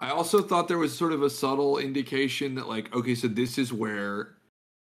 I also thought there was sort of a subtle indication that like, okay, so this is where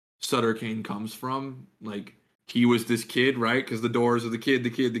Sutter Kane comes from. Like, he was this kid, right? Because the doors are the kid,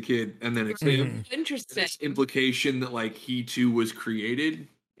 and then it's him. Interesting. This implication that like he too was created.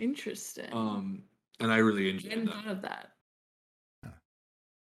 Interesting. And I really enjoyed that. I hadn't thought of that.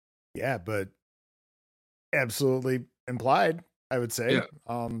 Yeah, but absolutely implied, I would say.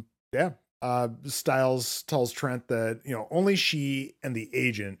 Stiles tells Trent that only she and the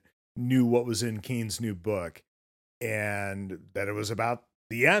agent knew what was in Kane's new book, and that it was about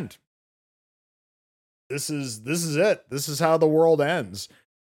the end. This is it. This is how the world ends.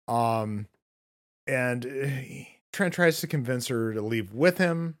 And Trent tries to convince her to leave with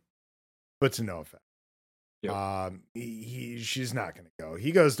him, but to no effect. Yep. She's not going to go.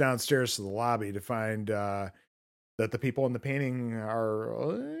 He goes downstairs to the lobby to find that the people in the painting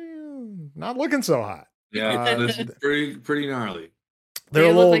are not looking so hot. Yeah, this is pretty gnarly.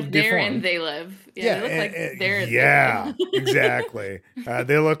 They look like they're in They Live. Yeah, they look like they're in They Live. Exactly.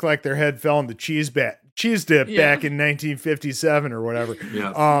 They look like their head fell in the cheese dip back in 1957 or whatever.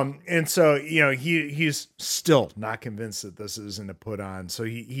 Yeah. And so, he's still not convinced that this isn't a put on. So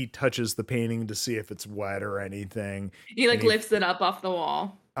he touches the painting to see if it's wet or anything. He lifts it up off the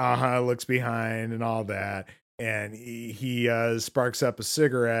wall. Looks behind and all that. And he sparks up a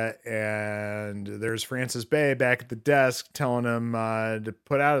cigarette, and there's Francis Bay back at the desk telling him to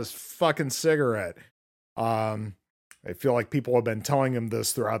put out his fucking cigarette. I feel like people have been telling him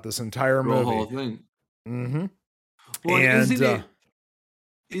this throughout this entire movie. The whole thing. Mm-hmm. Well, and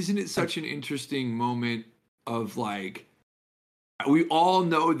isn't it such an interesting moment of like, we all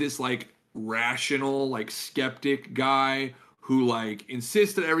know this like rational, like skeptic guy who like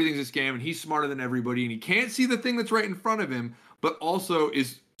insists that everything's a scam and he's smarter than everybody and he can't see the thing that's right in front of him, but also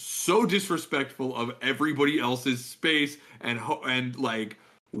is so disrespectful of everybody else's space and like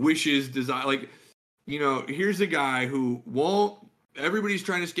wishes, desire. Like, you know, here's a guy who won't. Everybody's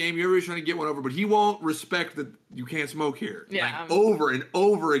trying to scam you. Everybody's trying to get one over, but he won't respect that you can't smoke here. Yeah. Like, over and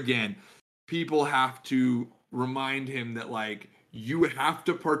over again, people have to remind him that like you have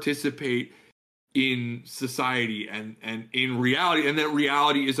to participate in society and in reality, and that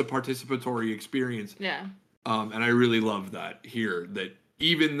reality is a participatory experience. Yeah. And I really love that here. That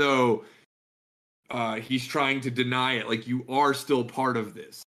even though he's trying to deny it, like you are still part of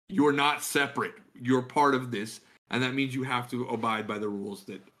this. You're not separate. You're part of this. And that means you have to abide by the rules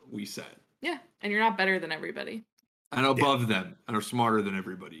that we set. Yeah. And you're not better than everybody. And above them and are smarter than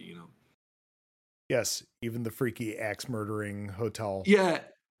everybody, you know. Yes, even the freaky axe murdering hotel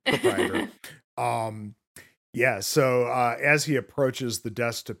proprietor. Yeah, so as he approaches the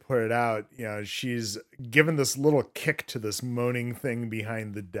desk to put it out, you know, she's given this little kick to this moaning thing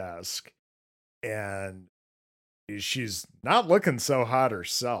behind the desk. And she's not looking so hot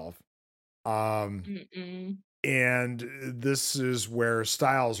herself. And this is where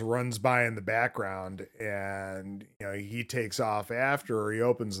Styles runs by in the background, and you know he takes off after her. He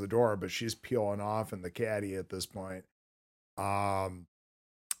opens the door, but she's peeling off in the caddy at this point. And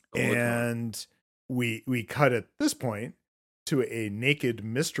we cut at this point to a naked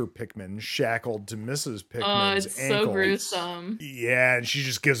Mr. Pickman shackled to Mrs. Pickman's it's ankles. so gruesome. Yeah, and she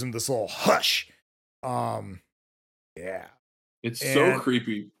just gives him this little hush. Yeah, it's so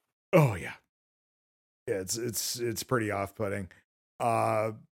creepy. Oh yeah. Yeah, it's pretty off-putting.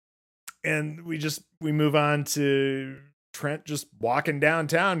 And we move on to Trent just walking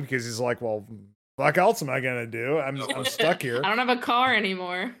downtown because he's like, well, what else am I gonna do? I'm stuck here. I don't have a car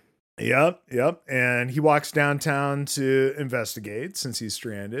anymore. Yep. And he walks downtown to investigate since he's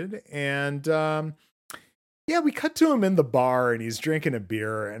stranded. And we cut to him in the bar and he's drinking a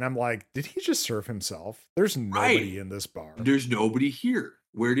beer. And I'm like, did he just serve himself? There's nobody in this bar. There's nobody here.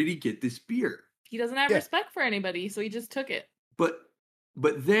 Where did he get this beer? He doesn't have respect for anybody, so he just took it. But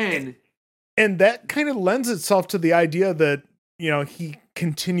then... And that kind of lends itself to the idea that, you know, he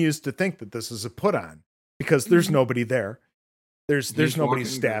continues to think that this is a put on because there's nobody there. There's nobody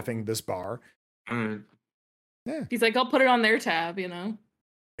staffing this bar. Yeah. He's like, I'll put it on their tab, you know?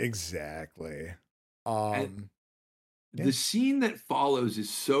 Exactly. The scene that follows is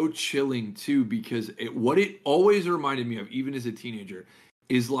so chilling too, because what it always reminded me of, even as a teenager,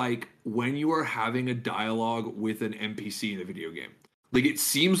 is like when you are having a dialogue with an NPC in a video game. Like it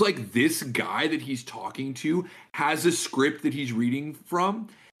seems like this guy that he's talking to has a script that he's reading from,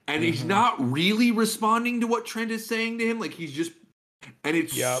 and he's not really responding to what Trent is saying to him. Like he's just, and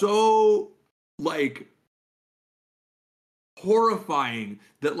it's so like horrifying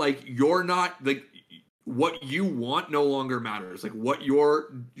that like you're not like what you want no longer matters. Like what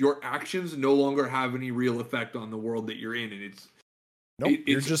your actions no longer have any real effect on the world that you're in, and it's. Nope,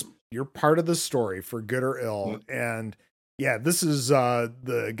 you're part of the story for good or ill. And yeah, this is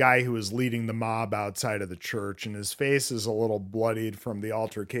the guy who is leading the mob outside of the church, and his face is a little bloodied from the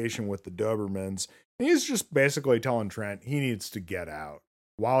altercation with the Dobermans. And he's just basically telling Trent he needs to get out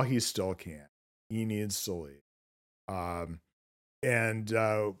while he still can. He needs to leave.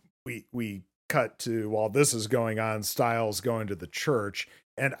 We cut to, while this is going on, Styles going to the church.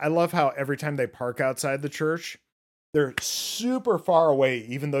 And I love how every time they park outside the church, they're super far away,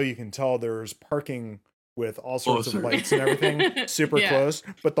 even though you can tell there's parking with all sorts of lights and everything super close.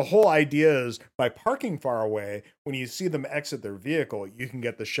 But the whole idea is by parking far away, when you see them exit their vehicle, you can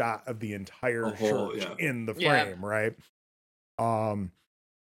get the shot of the entire church in the frame, right?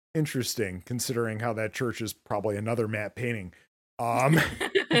 Interesting, considering how that church is probably another matte painting.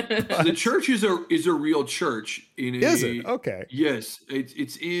 The church is a real church. Is it? Okay. Yes,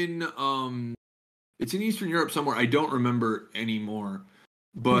 it's in Eastern Europe somewhere. I don't remember anymore,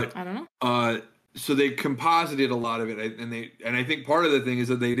 but I don't know. So they composited a lot of it, and I think part of the thing is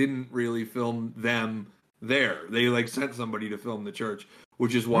that they didn't really film them there. They like sent somebody to film the church,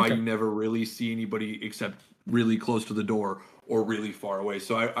 which is why you never really see anybody except really close to the door or really far away.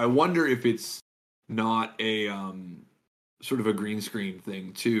 So I wonder if it's not a sort of a green screen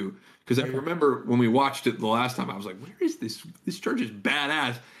thing too, because I remember when we watched it the last time, I was like, where is this? This church is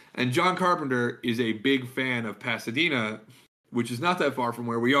badass. And John Carpenter is a big fan of Pasadena, which is not that far from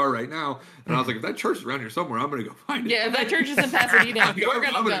where we are right now. And I was like, if that church is around here somewhere, I'm going to go find it. Yeah, if that church is in Pasadena, I'm going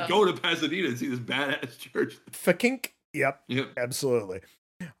to go to Pasadena and see this badass church. Fakink. Yep. Absolutely.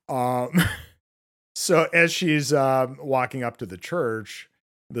 So as she's walking up to the church,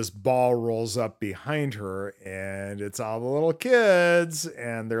 this ball rolls up behind her, and it's all the little kids,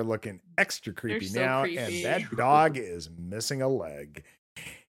 and they're looking extra creepy so now. creepy. And that dog is missing a leg.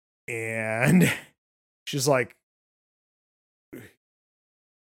 And she's like,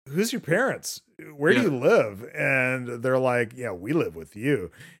 who's your parents? Where do you live? And they're like, yeah, we live with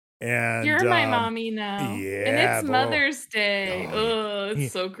you. And you're my mommy now. Yeah. And it's Mother's Day. Oh,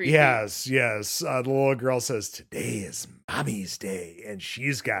 it's so creepy. Yes. The little girl says, today is Mommy's Day. And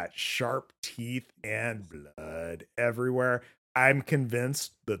she's got sharp teeth and blood everywhere. I'm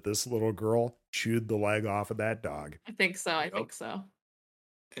convinced that this little girl chewed the leg off of that dog. I think so. I think so.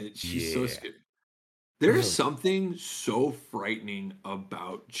 And she's so scary. There's something so frightening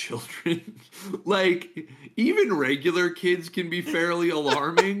about children. Like, even regular kids can be fairly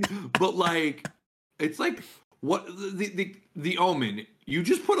alarming, but like, it's like what the Omen. You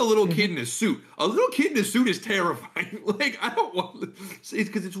just put a little kid in a suit. A little kid in a suit is terrifying. Like, I don't want. It's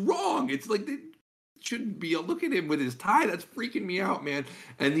because it's wrong. It's like they shouldn't be. Look at him with his tie. That's freaking me out, man.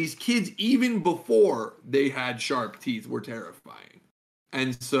 And these kids, even before they had sharp teeth, were terrifying.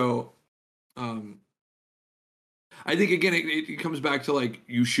 And so, I think, again, it comes back to, like,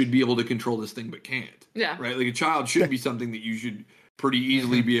 you should be able to control this thing, but can't. Yeah. Right? Like, a child should be something that you should pretty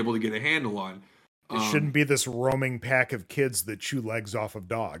easily be able to get a handle on. It shouldn't be this roaming pack of kids that chew legs off of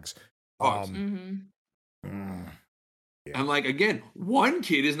dogs. Yeah. And, like, again, one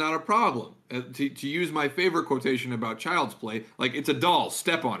kid is not a problem. To use my favorite quotation about Child's Play, like, it's a doll,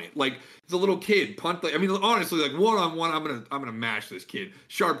 step on it. Like, it's a little kid, punt. Like, I mean, honestly, like, one-on-one, I'm gonna mash this kid,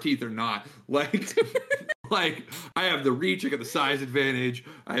 sharp teeth or not. Like, like, I have the reach, I got the size advantage.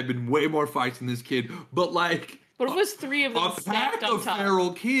 I have been way more fights than this kid. But, like, what if it was three of them stacked on top? A pack of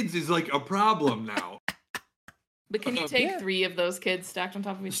feral kids is, like, a problem now. But can you take three of those kids stacked on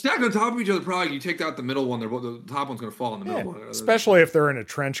top of each other? Stacked on top of each other, probably. You take out the middle one, the top one's going to fall in the middle one. Especially if they're in a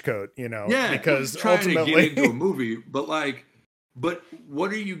trench coat, you know. Yeah, because trying ultimately... to get into a movie. But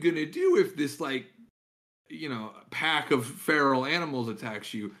what are you going to do if this, like, you know, pack of feral animals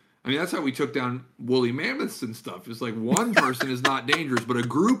attacks you? I mean, that's how we took down woolly mammoths and stuff. It's like one person is not dangerous, but a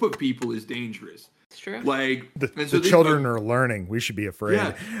group of people is dangerous. It's true. Like the children are learning. We should be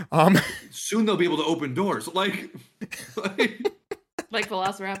afraid. Yeah. Soon they'll be able to open doors. Like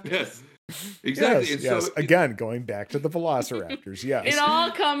Velociraptors. Yes. Exactly. Yes. So again, going back to the Velociraptors. Yes. It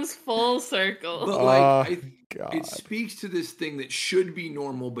all comes full circle. But it speaks to this thing that should be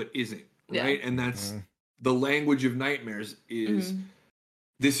normal but isn't. Right. Yeah. And that's the language of nightmares is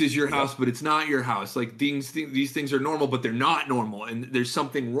this is your house, but it's not your house. Like these things are normal, but they're not normal, and there's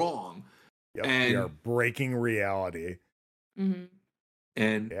something wrong. Yep, and we are breaking reality.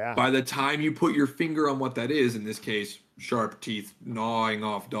 And by the time you put your finger on what that is, in this case, sharp teeth gnawing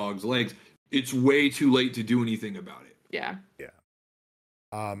off dogs' legs, it's way too late to do anything about it. Yeah.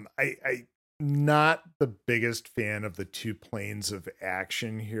 I not the biggest fan of the two planes of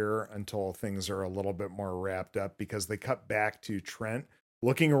action here until things are a little bit more wrapped up, because they cut back to Trent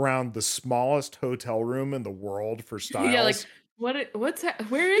looking around the smallest hotel room in the world for Stiles. Yeah, like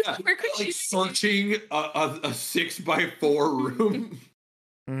where could she searching a 6x4 room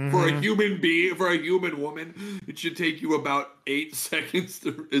for a human being, for a human woman? It should take you about 8 seconds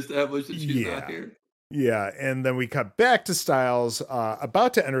to establish that she's not here. Yeah, and then we cut back to Stiles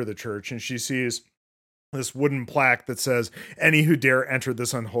about to enter the church, and she sees this wooden plaque that says, "Any who dare enter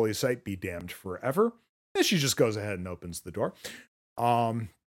this unholy site be damned forever." And she just goes ahead and opens the door. How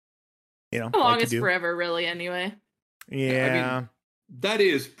long is forever, really, anyway? Yeah. I mean, that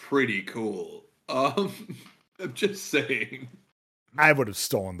is pretty cool. I'm just saying. I would have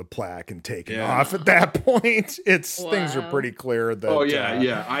stolen the plaque and taken off at that point. Things are pretty clear that. Oh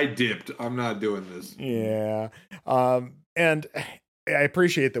yeah, I dipped. I'm not doing this. Yeah, and I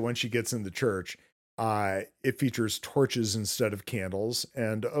appreciate that when she gets in the church, it features torches instead of candles,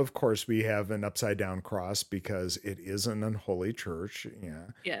 and of course we have an upside down cross because it is an unholy church.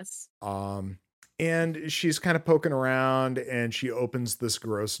 Yeah. Yes. And she's kind of poking around, and she opens this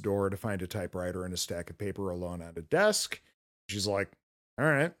gross door to find a typewriter and a stack of paper alone on a desk. She's like, all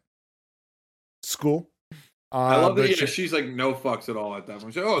right, it's cool. I love that she's like no fucks at all at that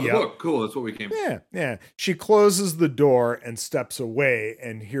point. She's like, the book, cool, that's what we came for. Yeah. She closes the door and steps away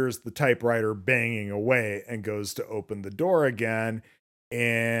and hears the typewriter banging away and goes to open the door again.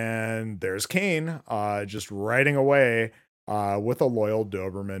 And there's Kane just writing away with a loyal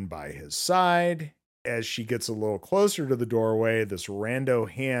Doberman by his side. As she gets a little closer to the doorway, this rando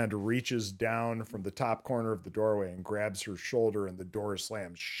hand reaches down from the top corner of the doorway and grabs her shoulder, and the door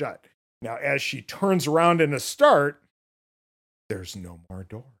slams shut. Now, as she turns around in a start, there's no more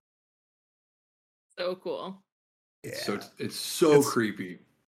door. So cool. Yeah. It's so creepy.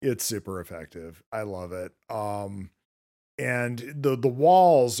 It's super effective. I love it. And the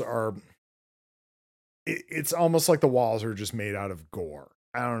walls are, it's almost like the walls are just made out of gore.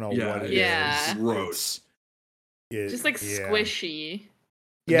 I don't know what it is. Gross. Just like squishy.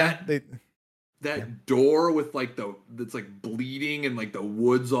 Yeah. That door with like that's like bleeding and like the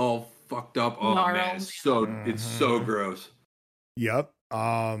wood's all fucked up. Oh man, it's so gross. Yep.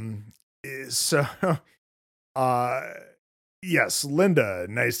 So yes, Linda,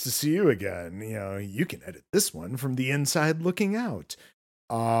 nice to see you again. You know, you can edit this one from the inside looking out.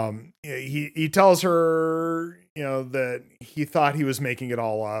 He tells her, you know, that he thought he was making it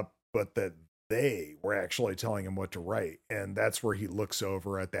all up, but that they were actually telling him what to write. And that's where he looks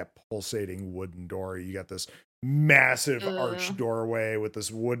over at that pulsating wooden door. You got this massive arched doorway with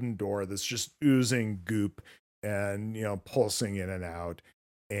this wooden door that's just oozing goop and, you know, pulsing in and out.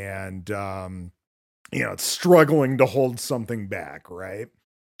 And, you know, it's struggling to hold something back, right?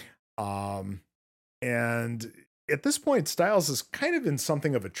 And at this point, Stiles is kind of in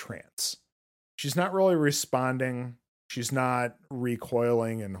something of a trance. She's not really responding. She's not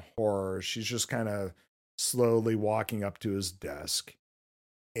recoiling in horror. She's just kind of slowly walking up to his desk.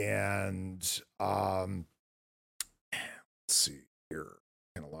 And let's see here.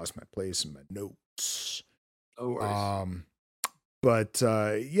 Kind of lost my place in my notes. No worries. But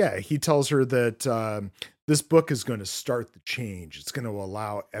yeah, he tells her that this book is going to start the change. It's going to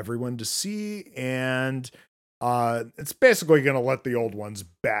allow everyone to see, and it's basically going to let the old ones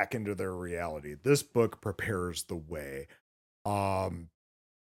back into their reality. This book prepares the way.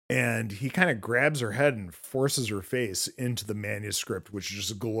 And he kind of grabs her head and forces her face into the manuscript, which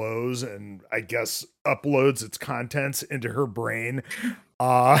just glows and I guess uploads its contents into her brain.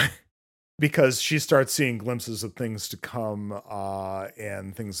 Because she starts seeing glimpses of things to come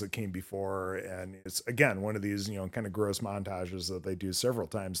and things that came before. And it's, again, one of these, you know, kind of gross montages that they do several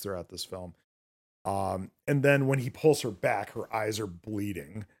times throughout this film. And then when he pulls her back, her eyes are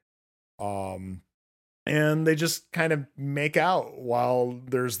bleeding. And they just kind of make out while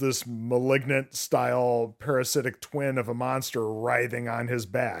there's this malignant style parasitic twin of a monster writhing on his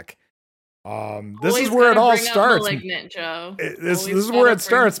back. This is where it all starts. Malignant, Joe. This is where it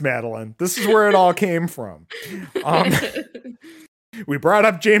starts, Madeline. This is where it all came from. We brought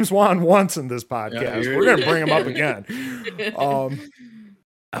up James Wan once in this podcast. We're going to bring him up again.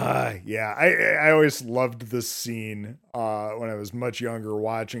 Yeah, I always loved this scene when I was much younger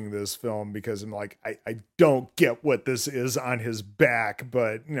watching this film, because I'm like, I don't get what this is on his back,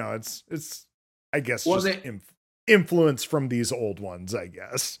 but you know, it's I guess just influence from these old ones, I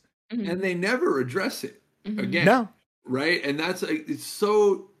guess. And they never address it again. No. Right? And that's like, it's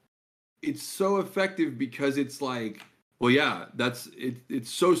so effective, because it's like, well, yeah, it's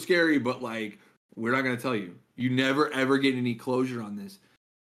so scary, but like, we're not going to tell you. You never ever get any closure on this.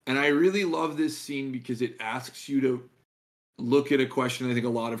 And I really love this scene because it asks you to look at a question I think a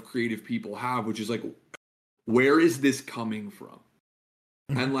lot of creative people have, which is like, where is this coming from?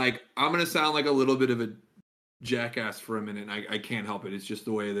 And like, I'm going to sound like a little bit of a jackass for a minute. I can't help it. It's just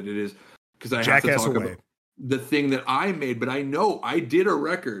the way that it is, because I have to talk about the thing that I made. But I know I did a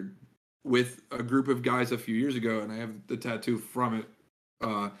record with a group of guys a few years ago, and I have the tattoo from it,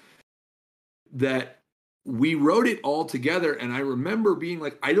 that we wrote it all together. And I remember being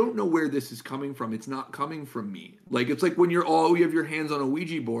like, I don't know where this is coming from. It's not coming from me. Like, it's like when you have your hands on a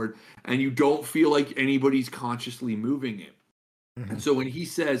Ouija board and you don't feel like anybody's consciously moving it. And so when he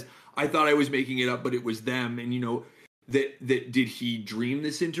says, I thought I was making it up, but it was them. And, you know, that did he dream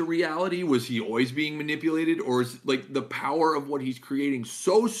this into reality? Was he always being manipulated? Or is like the power of what he's creating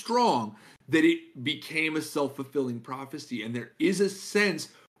so strong that it became a self-fulfilling prophecy? And there is a sense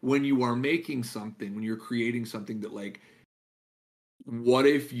when you are making something, when you're creating something, that like, what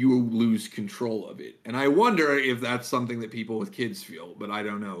if you lose control of it? And I wonder if that's something that people with kids feel, but I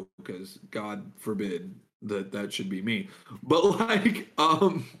don't know, because God forbid that should be me. But like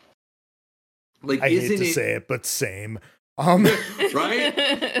I hate to say it, but same. Right?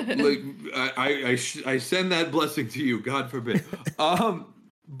 Like I send that blessing to you, God forbid.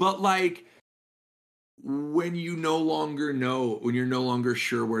 But like, when you no longer know, when you're no longer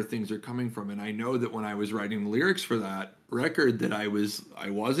sure where things are coming from. And I know that when I was writing the lyrics for that record, that I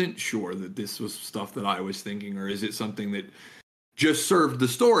wasn't sure that this was stuff that I was thinking, or is it something that just served the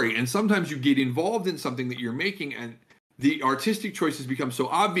story? And sometimes you get involved in something that you're making, and the artistic choices become so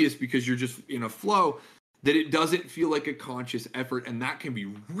obvious because you're just in a flow that it doesn't feel like a conscious effort. And that can be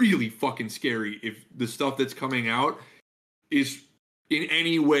really fucking scary if the stuff that's coming out is in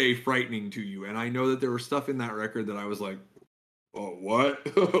any way frightening to you. And I know that there was stuff in that record that I was like, oh, what?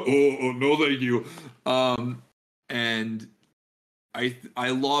 oh, no, thank you. And I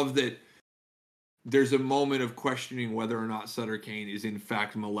love that there's a moment of questioning whether or not Sutter Kane is in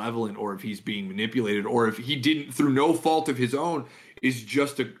fact malevolent, or if he's being manipulated, or if he didn't, through no fault of his own, is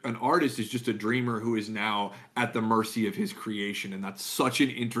just an artist, is just a dreamer who is now at the mercy of his creation. And that's such an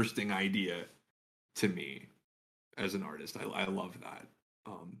interesting idea to me as an artist. I love that.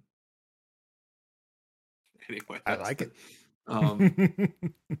 Anyway, I like it.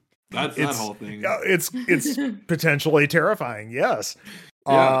 That's that whole thing. It's potentially terrifying. Yes.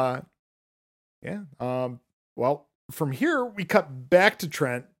 Yeah. Well, from here we cut back to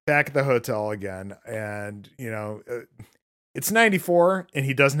Trent back at the hotel again, and it's 94 and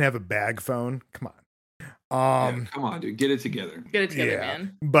he doesn't have a bag phone. Come on. Come on, dude, get it together. Get it together,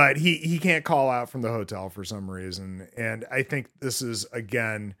 man. But he can't call out from the hotel for some reason, and I think this is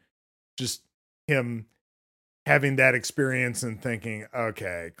again just him having that experience and thinking,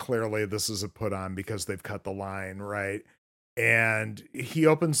 okay, clearly this is a put on because they've cut the line, right? And he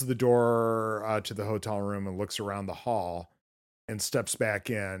opens the door to the hotel room and looks around the hall and steps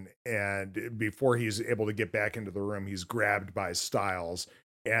back in. And before he's able to get back into the room, he's grabbed by Stiles.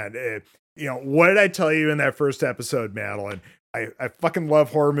 And, what did I tell you in that first episode, Madeline? I fucking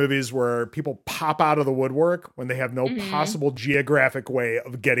love horror movies where people pop out of the woodwork when they have no possible geographic way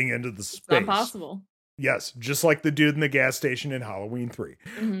of getting into the space. It's not possible. Yes, just like the dude in the gas station in Halloween 3.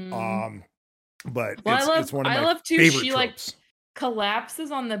 But it's one of my favorite she tropes.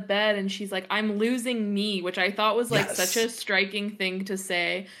 Collapses on the bed and she's like, I'm losing me, which I thought was such a striking thing to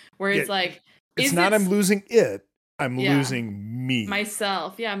say, where it's it's not I'm losing it, I'm losing me.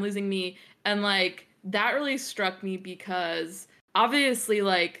 Myself. Yeah, I'm losing me. And that really struck me because obviously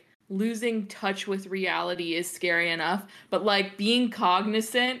losing touch with reality is scary enough, but being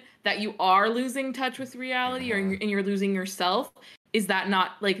cognizant that you are losing touch with reality and you're losing yourself, is that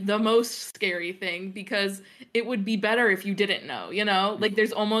not the most scary thing? Because it would be better if you didn't know,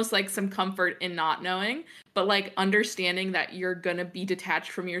 there's almost some comfort in not knowing, but understanding that you're gonna be detached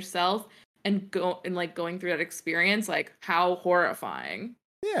from yourself and going through that experience, how horrifying.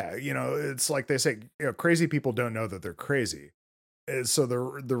 Yeah, it's like they say, crazy people don't know that they're crazy. So the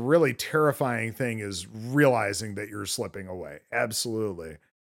really terrifying thing is realizing that you're slipping away. Absolutely.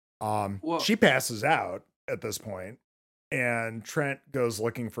 She passes out at this point, and Trent goes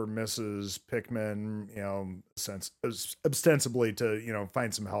looking for Mrs. Pickman, ostensibly to,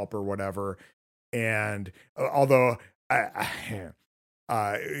 find some help or whatever. And although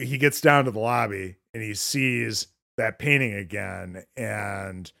he gets down to the lobby and he sees that painting again,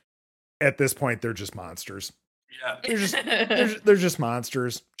 and at this point they're just monsters. Yeah, they're just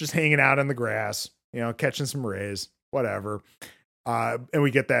monsters, just hanging out in the grass, catching some rays, whatever. And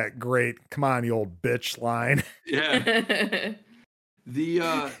we get that great "come on, you old bitch" line. Yeah.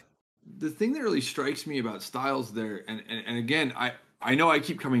 The thing that really strikes me about Stiles there, and again, I know I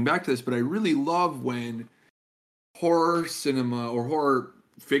keep coming back to this, but I really love when horror cinema or horror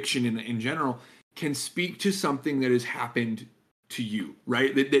fiction in general can speak to something that has happened to you,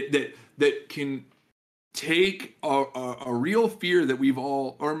 right? That can take a real fear that we've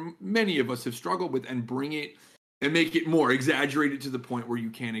all, or many of us, have struggled with, and bring it and make it more exaggerated to the point where you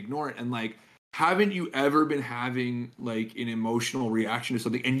can't ignore it. And haven't you ever been having an emotional reaction to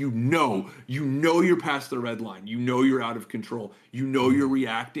something, and you know you're past the red line, you're out of control, you're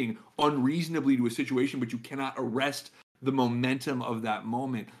reacting unreasonably to a situation, but you cannot arrest the momentum of that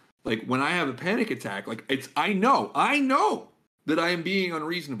moment? When I have a panic attack, I know that I am being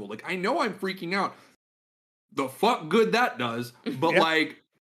unreasonable. I know I'm freaking out. The fuck good that does, but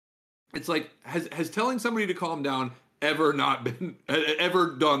it's has telling somebody to calm down ever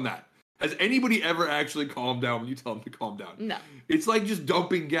done that? Has anybody ever actually calmed down when you tell them to calm down? No. It's just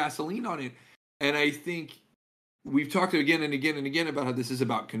dumping gasoline on it. And I think we've talked again and again and again about how this is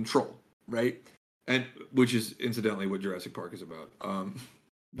about control, right? And which is incidentally what Jurassic Park is about.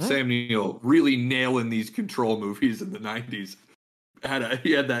 Sam Neill really nailing these control movies in the 90s.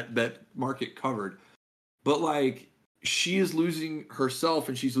 He had that market covered. But she is losing herself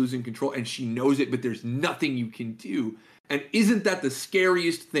and she's losing control, and she knows it, but there's nothing you can do. And isn't that the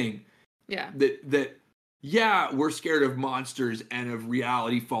scariest thing? Yeah. That we're scared of monsters and of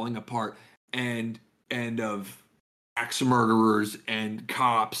reality falling apart and of axe murderers and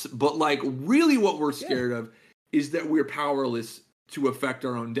cops, but really what we're scared of is that we're powerless to affect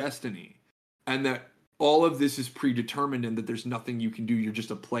our own destiny, and that all of this is predetermined, and that there's nothing you can do. You're just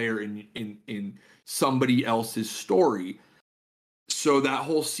a player in somebody else's story. So that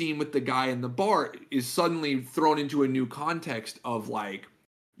whole scene with the guy in the bar is suddenly thrown into a new context of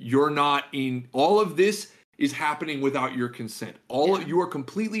you're not in, all of this is happening without your consent. You are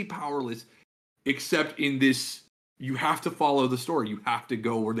completely powerless except in this, You have to follow the story. You have to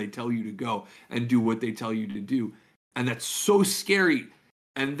go where they tell you to go and do what they tell you to do. And that's so scary.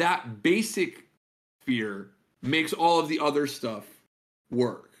 And that basic fear makes all of the other stuff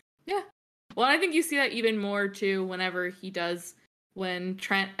work. Yeah. Well, I think you see that even more too when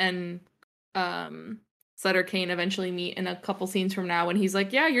Trent and Sutter Kane eventually meet in a couple scenes from now, when he's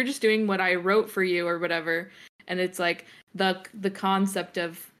like, yeah, you're just doing what I wrote for you or whatever. And it's like the concept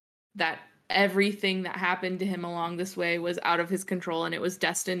of that everything that happened to him along this way was out of his control and it was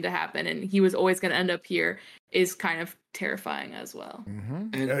destined to happen and he was always going to end up here is kind of terrifying as well. Mm-hmm.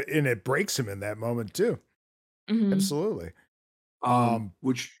 And it breaks him in that moment too. Mm-hmm. Absolutely.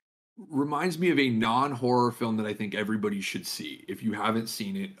 Which reminds me of a non-horror film that I think everybody should see. If you haven't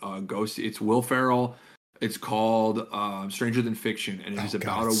seen it, go see. It's Will Ferrell. It's called Stranger Than Fiction, and it is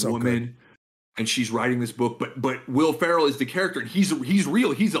about a woman, good. And she's writing this book. But Will Ferrell is the character, and he's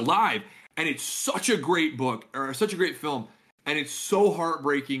real. He's alive, and it's such a great book or such a great film, and it's so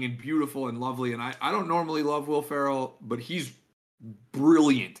heartbreaking and beautiful and lovely. And I don't normally love Will Ferrell, but he's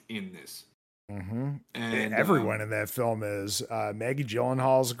brilliant in this. Mm-hmm. And everyone in that film is. Maggie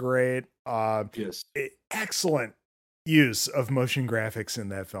Gyllenhaal's great. Yes, excellent use of motion graphics in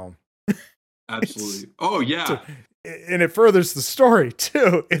that film. Absolutely. Oh yeah, and it furthers the story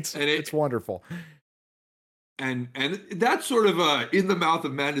too. It's wonderful. And that's sort of in the mouth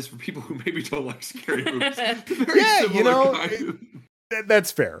of madness for people who maybe don't like scary movies.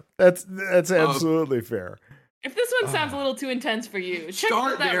 That's fair. That's absolutely fair. If this one sounds a little too intense for you,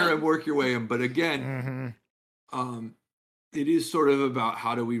 start there and work your way in. But again, it is sort of about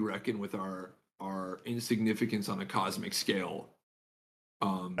how do we reckon with our insignificance on a cosmic scale.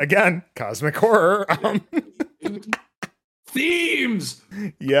 Again, cosmic horror. Themes.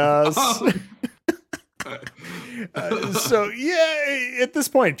 Yes. So yeah, at this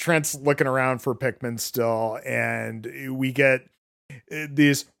point, Trent's looking around for Pickman still, and we get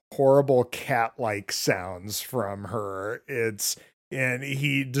these horrible cat-like sounds from her. And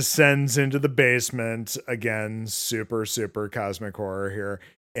he descends into the basement again, super cosmic horror here,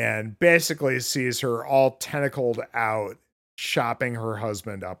 and basically sees her all tentacled out, chopping her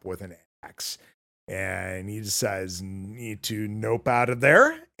husband up with an axe. And he decides need to nope out of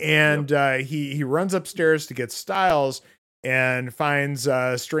there. And he runs upstairs to get Stiles and finds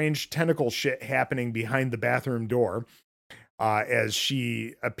strange tentacle shit happening behind the bathroom door. As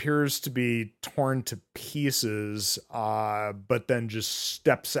she appears to be torn to pieces, but then just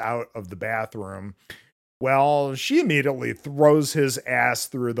steps out of the bathroom. Well, she immediately throws his ass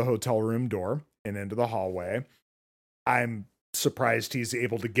through the hotel room door and into the hallway. I'm surprised he's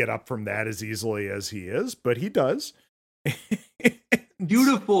able to get up from that as easily as he is, but he does.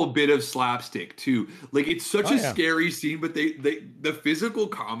 Beautiful bit of slapstick too. Like, it's such a scary scene, but the physical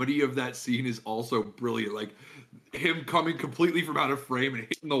comedy of that scene is also brilliant. Like him coming completely from out of frame and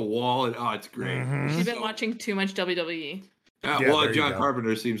hitting the wall, and it's great. Mm-hmm. You've been watching too much WWE. Well, John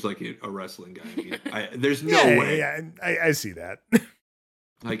Carpenter seems like a wrestling guy. I mean, there's no way. Yeah, I see that.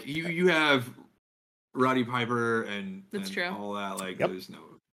 Like you have Roddy Piper and true. All that. Like there's no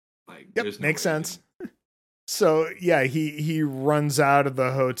there's no makes sense. So yeah, he runs out of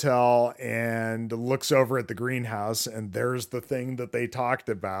the hotel and looks over at the greenhouse, and there's the thing that they talked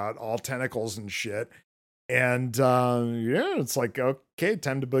about, all tentacles and shit. And it's like, okay,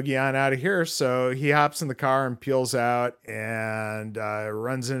 time to boogie on out of here. So he hops in the car and peels out and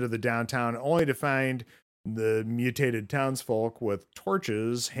runs into the downtown, only to find the mutated townsfolk with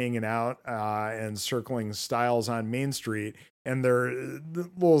torches hanging out and circling Stiles on Main Street. And their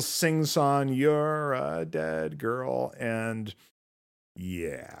little sing-song, "You're a dead girl." And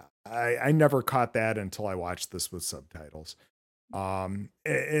yeah, I never caught that until I watched this with subtitles. And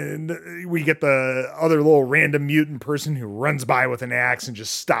we get the other little random mutant person who runs by with an axe and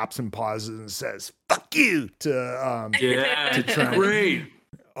just stops and pauses and says, "Fuck you" to Trent. Great.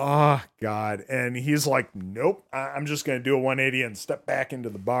 Oh God. And he's like, nope, I'm just going to do a 180 and step back into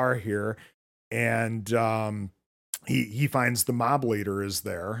the bar here. And, he finds the mob leader is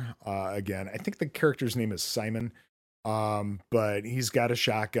there, again. I think the character's name is Simon. But he's got a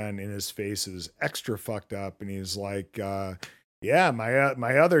shotgun and his face is extra fucked up. And he's like, yeah,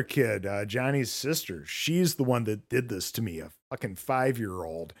 my other kid, Johnny's sister, she's the one that did this to me, a fucking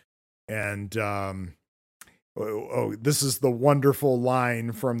 5-year-old. And this is the wonderful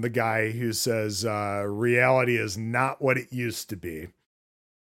line from the guy who says, reality is not what it used to be.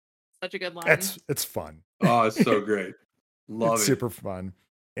 Such a good line. It's fun. Oh, it's so great. Love it's it. Super fun.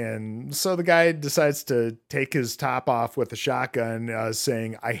 And so the guy decides to take his top off with a shotgun,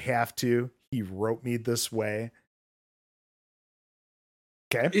 saying, "I have to. He wrote me this way."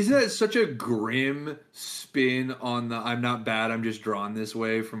 Okay. Isn't that such a grim spin on the "I'm not bad, I'm just drawn this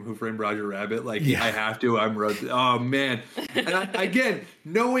way" from Who Framed Roger Rabbit? Like, Yeah. I have to. Oh man! And again,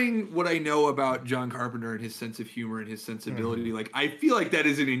 knowing what I know about John Carpenter and his sense of humor and his sensibility, like I feel like that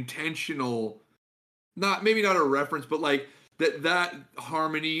is an intentional, maybe not a reference, but like that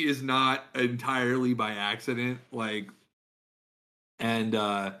harmony is not entirely by accident. Like, and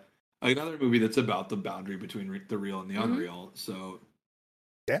another movie that's about the boundary between the real and the unreal. So.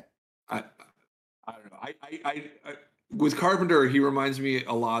 Yeah. I don't know. I with Carpenter, he reminds me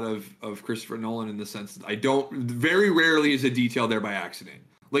a lot of Christopher Nolan in the sense that very rarely is a detail there by accident.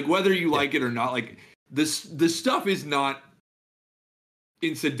 Like whether you like it or not, like this stuff is not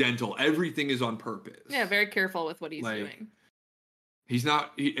incidental. Everything is on purpose. Yeah, very careful with what he's doing. He's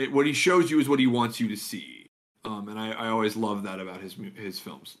not. What he shows you is what he wants you to see. And I always love that about his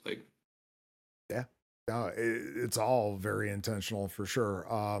films. Like, yeah. No, it's all very intentional for sure.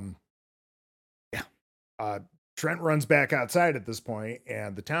 Trent runs back outside at this point,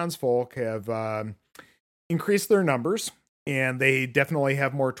 and the townsfolk have increased their numbers, and they definitely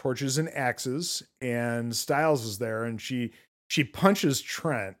have more torches and axes. And Stiles is there, and she punches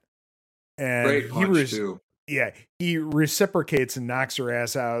Trent, and great punch too. Yeah, he reciprocates and knocks her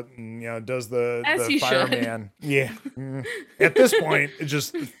ass out, and does the fireman. Should. Yeah. At this point, it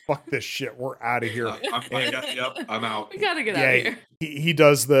just fuck this shit. We're out of here. I'm out. We gotta get out of here. He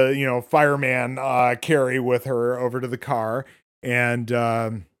does the fireman carry with her over to the car, and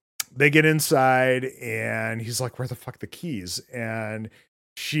they get inside, and he's like, "Where the fuck the keys?" And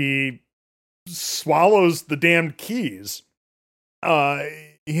she swallows the damned keys.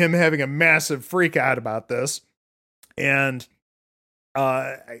 Him having a massive freak out about this, and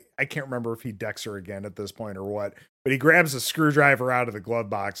I can't remember if he decks her again at this point or what, but he grabs a screwdriver out of the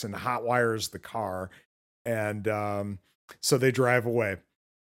glove box and hot wires the car, and so they drive away,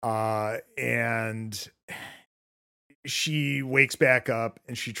 and she wakes back up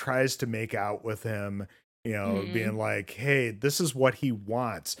and she tries to make out with him, being like, "Hey, this is what he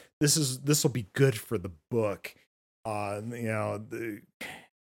wants. This will be good for the book."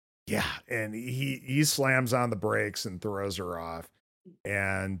 Yeah, and he slams on the brakes and throws her off.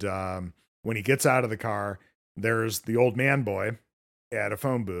 And when he gets out of the car, there's the old man boy at a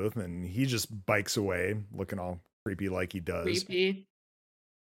phone booth, and he just bikes away, looking all creepy like he does. Creepy.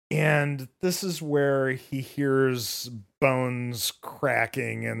 And this is where he hears bones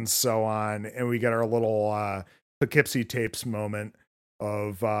cracking and so on, and we get our little Poughkeepsie Tapes moment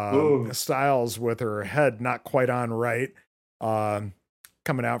of Stiles with her head not quite on right.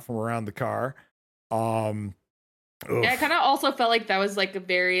 Coming out from around the car. Yeah, I kind of also felt like that was like a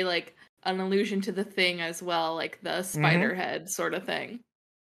very like an allusion to The Thing as well, like the spider head sort of thing.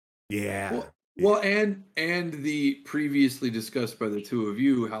 Yeah. Well, and the previously discussed by the two of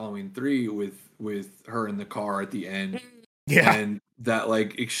you, Halloween 3 with her in the car at the end. Yeah. And that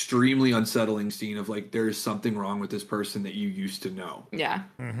like extremely unsettling scene of like there's something wrong with this person that you used to know. Yeah.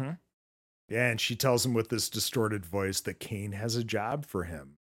 Mm-hmm. Yeah, and she tells him with this distorted voice that Kane has a job for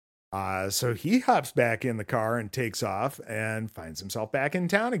him. So he hops back in the car and takes off and finds himself back in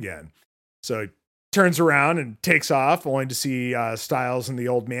town again. So he turns around and takes off, only to see Stiles and the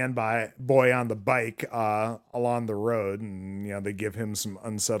old man boy on the bike along the road. And, they give him some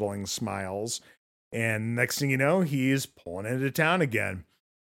unsettling smiles. And next thing you know, he's pulling into town again.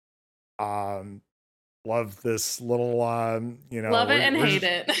 Love this little, love it and hate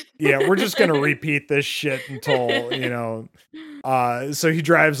it. Yeah, we're just going to repeat this shit until, so he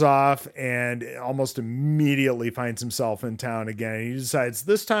drives off and almost immediately finds himself in town again. He decides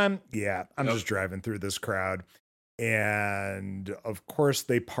this time, I'm just driving through this crowd. And of course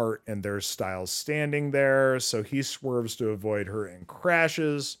they part and there's Stiles standing there. So he swerves to avoid her and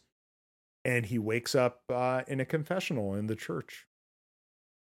crashes. And he wakes up in a confessional in the church.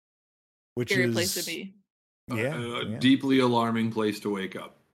 Which Scary is place to be. A deeply alarming place to wake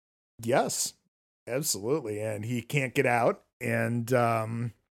up. Yes, absolutely. And he can't get out. And,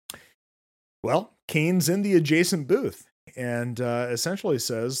 Kane's in the adjacent booth and essentially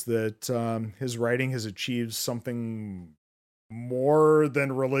says that his writing has achieved something more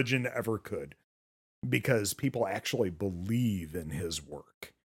than religion ever could, because people actually believe in his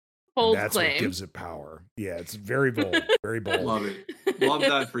work. Bold that's claim. What gives it power. Yeah, it's very bold. Very bold. Love it. Love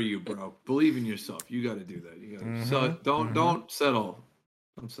that for you, bro. Believe in yourself. You got to do that. You got to. So don't settle.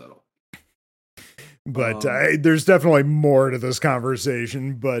 Don't settle. But there's definitely more to this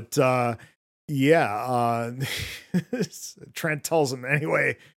conversation. But Trent tells him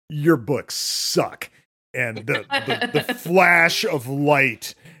anyway, your books suck. And the flash of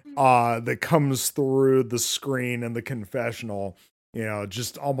light that comes through the screen in the confessional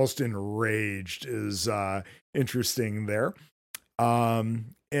just almost enraged is interesting there.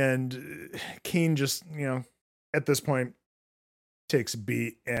 And Kane just, at this point takes a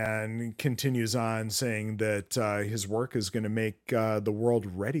beat and continues on saying that his work is going to make the world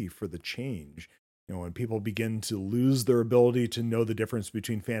ready for the change. When people begin to lose their ability to know the difference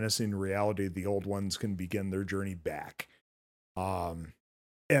between fantasy and reality, the old ones can begin their journey back.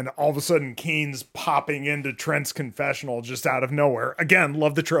 And all of a sudden, Kane's popping into Trent's confessional just out of nowhere. Again,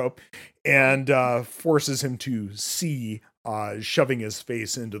 love the trope. And forces him to see, shoving his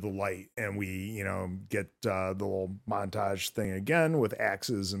face into the light. And we, get the little montage thing again with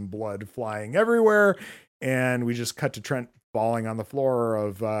axes and blood flying everywhere. And we just cut to Trent falling on the floor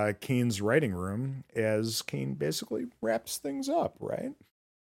of Kane's writing room as Kane basically wraps things up, right?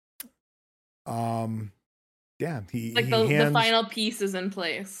 Yeah, he hands, the final piece is in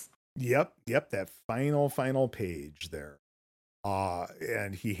place. Yep, that final page there.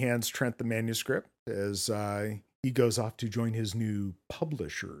 And he hands Trent the manuscript as he goes off to join his new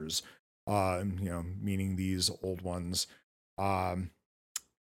publishers, meaning these old ones. Kane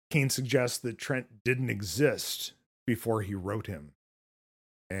suggests that Trent didn't exist before he wrote him.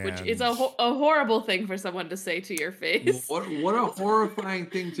 Which is a horrible thing for someone to say to your face. What a horrifying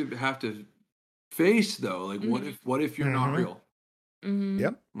thing to have to face, though. Like, what if you're not real? Mm-hmm.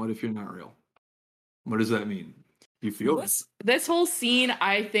 Yep. What if you're not real? What does that mean? You feel this whole scene,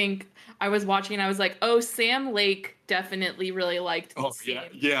 I think I was watching and I was like, oh, Sam Lake definitely really liked this scene.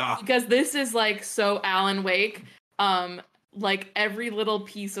 Yeah. Because this is like so Alan Wake. Like every little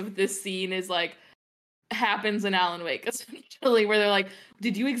piece of this scene is like happens in Alan Wake, essentially, where they're like,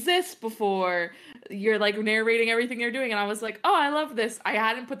 did you exist before? You're like narrating everything you're doing, and I was like, oh, I love this. I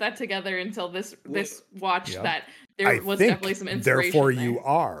hadn't put that together until this watch. Yep. That there was definitely some inspiration. Therefore, there. You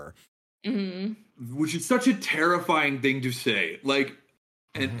are. Mm-hmm. Which is such a terrifying thing to say. Like,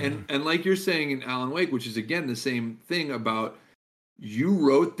 and like you're saying in Alan Wake, which is again the same thing about you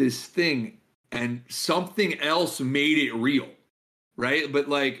wrote this thing and something else made it real, right? But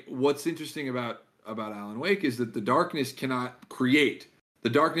like, what's interesting about Alan Wake is that the darkness cannot create. The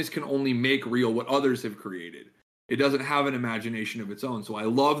darkness can only make real what others have created. It doesn't have an imagination of its own. So I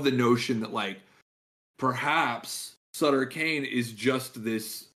love the notion that like perhaps Sutter Kane is just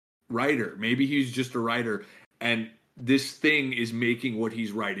this writer. Maybe he's just a writer and this thing is making what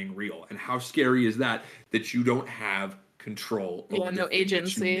he's writing real. And how scary is that you don't have control over no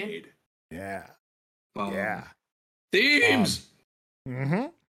agency. Yeah. Themes.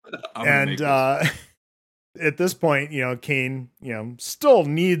 And at this point, Kane, still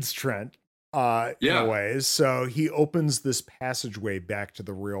needs Trent in a way. So he opens this passageway back to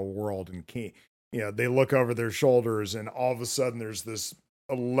the real world, and Kane, they look over their shoulders, and all of a sudden there's this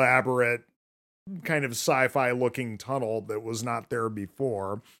elaborate kind of sci-fi looking tunnel that was not there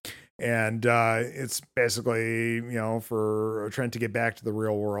before. And it's basically, for Trent to get back to the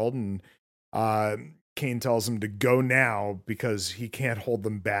real world. And Kane tells him to go now because he can't hold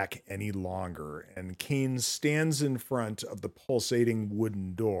them back any longer. And Kane stands in front of the pulsating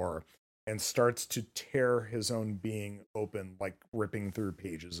wooden door and starts to tear his own being open, like ripping through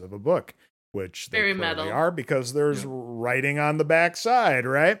pages of a book, which they very clearly metal are because there's writing on the backside,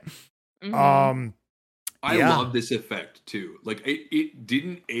 right? Mm-hmm. I love this effect too. Like it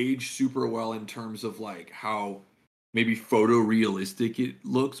didn't age super well in terms of like how maybe photorealistic it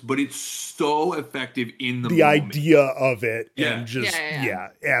looks, but it's so effective in the moment. Idea of it, yeah, and just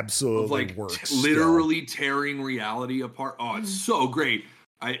absolutely of like works. Literally tearing reality apart. Oh, it's so great.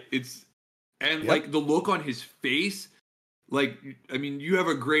 Like the look on his face. Like, I mean, you have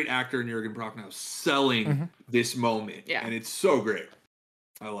a great actor in Jürgen Prochnow selling this moment, and it's so great.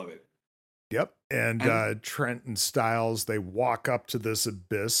 I love it. Yep. And Trent and Styles, they walk up to this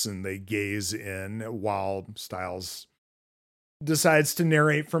abyss and they gaze in while Styles decides to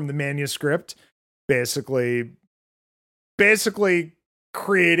narrate from the manuscript, basically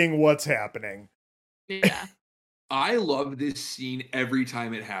creating what's happening. Yeah. I love this scene every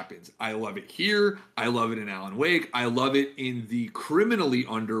time it happens. I love it here. I love it in Alan Wake. I love it in the criminally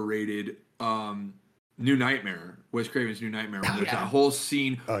underrated New Nightmare, Wes Craven's New Nightmare. There's that whole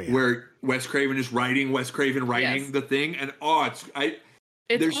scene where Wes Craven is writing the thing, and it always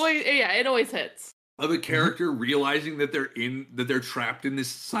hits. Of a character realizing that they're trapped in this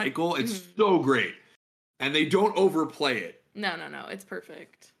cycle. It's so great, and they don't overplay it. No, it's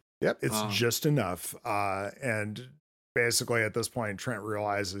perfect. Yep, it's just enough. And basically at this point, Trent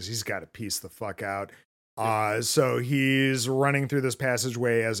realizes he's got to piece the fuck out. So he's running through this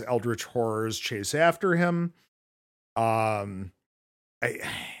passageway as eldritch horrors chase after him.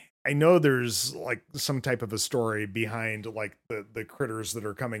 I know there's like some type of a story behind like the critters that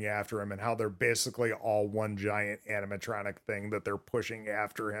are coming after him and how they're basically all one giant animatronic thing that they're pushing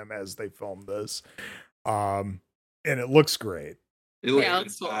after him as they film this. And it looks great. It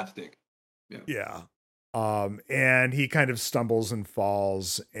looks fantastic. Yeah. And he kind of stumbles and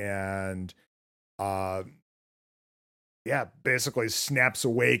falls and basically snaps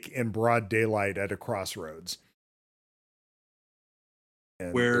awake in broad daylight at a crossroads.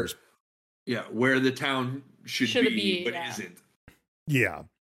 And where the town should be, but isn't. Yeah.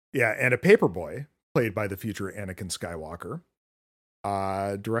 Yeah. And a paperboy, played by the future Anakin Skywalker,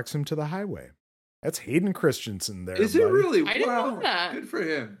 directs him to the highway. That's Hayden Christensen there. Is it really? I didn't know that. Good for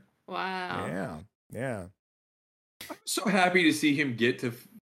him. Wow. Yeah. I'm so happy to see him get to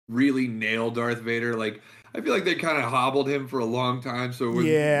really nail Darth Vader. Like, I feel like they kind of hobbled him for a long time. So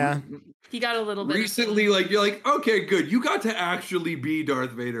he got a little bit recently. Like, you're like, okay, good. You got to actually be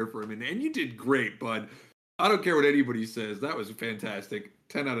Darth Vader for a minute, and you did great, bud. I don't care what anybody says. That was fantastic.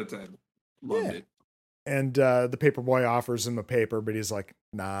 10 out of 10. Loved it. And the paperboy offers him a paper, but he's like,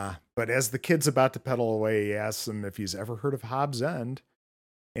 nah. But as the kid's about to pedal away, he asks him if he's ever heard of Hobbs End.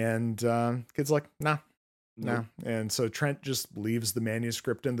 And kid's like, nah. No. And so Trent just leaves the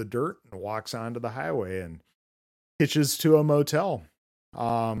manuscript in the dirt and walks onto the highway and hitches to a motel.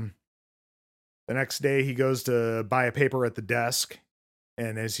 The next day he goes to buy a paper at the desk.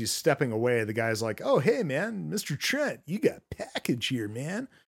 And as he's stepping away, the guy's like, oh, hey, man, Mr. Trent, you got a package here, man.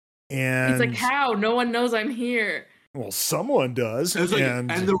 And he's like, how? No one knows I'm here. Well, someone does. And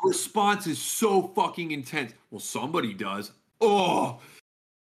the response is so fucking intense. Well, somebody does. Oh,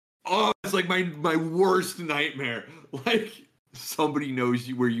 it's like my worst nightmare. Like, somebody knows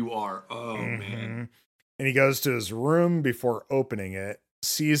you where you are. Oh, man. And he goes to his room before opening it,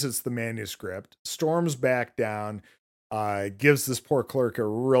 sees it's the manuscript, storms back down, gives this poor clerk a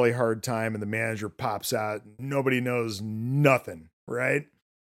really hard time, and the manager pops out. Nobody knows nothing, right?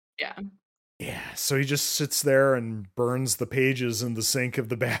 Yeah. So he just sits there and burns the pages in the sink of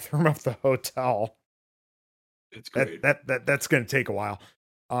the bathroom of the hotel. It's great. That's going to take a while.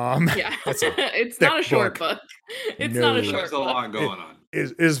 It's not a short book. It's not a short book. There's a lot going on.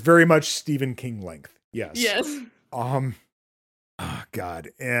 It is very much Stephen King length. Yes. Oh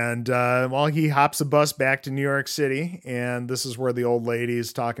God. And he hops a bus back to New York City, and this is where the old lady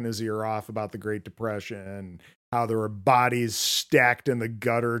is talking his ear off about the Great Depression, how there were bodies stacked in the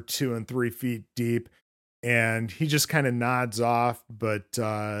gutter 2 and 3 feet deep. And he just kind of nods off, but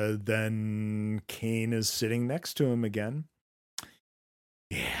then Kane is sitting next to him again.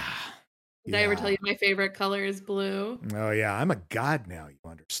 Yeah. Did I ever tell you my favorite color is blue? Oh yeah, I'm a god now. You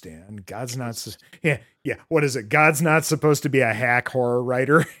understand? God's not. Yeah. What is it? God's not supposed to be a hack horror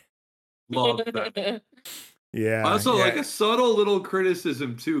writer. Love that. Yeah. Also, like a subtle little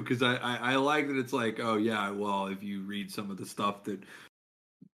criticism too, because I like that it's like, oh yeah, well, if you read some of the stuff that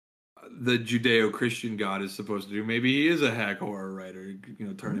the Judeo-Christian God is supposed to do, maybe he is a hack horror writer,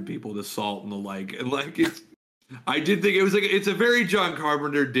 turning people to salt and the like, and like it's. I did think it was like it's a very John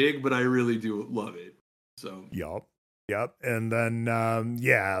Carpenter dig, but I really do love it. So Yep. And then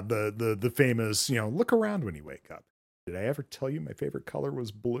the famous, look around when you wake up. Did I ever tell you my favorite color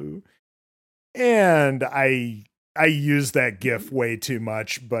was blue? And I use that GIF way too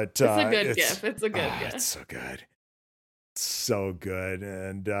much, but it's a good GIF. It's a good GIF. It's so good. So good.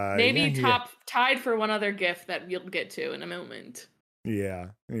 And maybe tied for one other GIF that we'll get to in a moment. Yeah.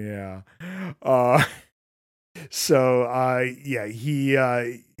 So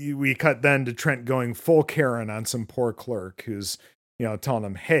we cut then to Trent going full Karen on some poor clerk who's, telling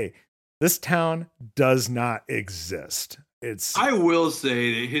him, hey, this town does not exist. I will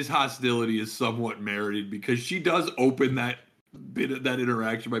say that his hostility is somewhat merited because she does open that bit of that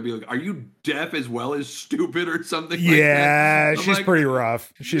interaction by being like, are you deaf as well as stupid or something like that? Yeah, she's like, pretty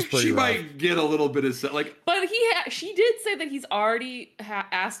rough. She might get a little bit of but she did say that he's already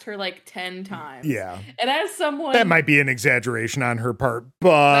asked her like 10 times. Yeah. And as someone that might be an exaggeration on her part,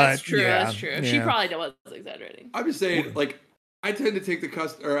 but that's true. Yeah, that's true. Yeah. She probably was exaggerating. I'm just saying, like, I tend to take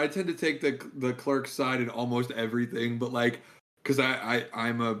the clerk's side in almost everything, but like, because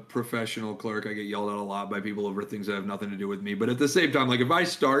I'm a professional clerk, I get yelled at a lot by people over things that have nothing to do with me. But at the same time, like, if I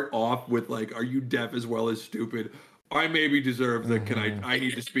start off with like, "Are you deaf as well as stupid?" I maybe deserve that. I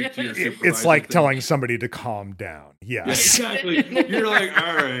need to speak to your supervisor. It's like telling somebody to calm down. Yes, yeah, exactly. You're like,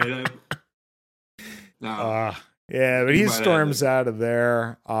 all right. But he storms out of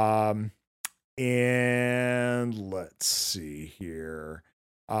there. And let's see here.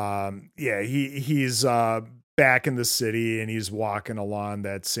 He's back in the city, and he's walking along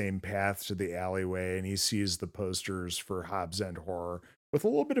that same path to the alleyway, and he sees the posters for Hobbs End Horror with a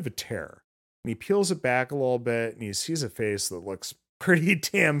little bit of a tear. And he peels it back a little bit and he sees a face that looks pretty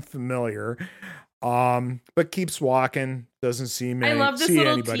damn familiar. But keeps walking, doesn't see I love this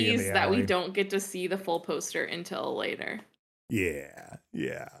little anybody in tease the that alley. we don't get to see the full poster until later. Yeah.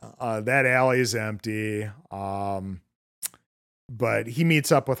 That alley is empty. But he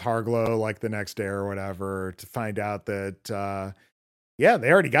meets up with Harglow like the next day or whatever to find out that,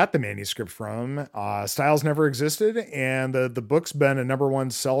 they already got the manuscript from him. Styles never existed, and the book's been a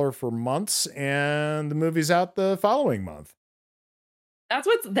 #1 seller for months, and the movie's out the following month. I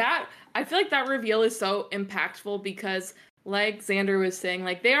feel like that reveal is so impactful because, like Xander was saying,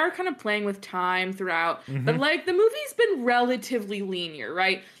 like they are kind of playing with time throughout, but like the movie's been relatively linear,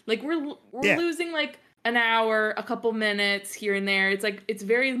 right? Like we're losing like an hour, a couple minutes here and there. It's like it's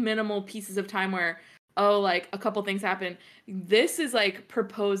very minimal pieces of time where like a couple things happen. This is like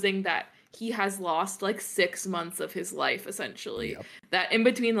proposing that he has lost like 6 months of his life essentially. Yep. That in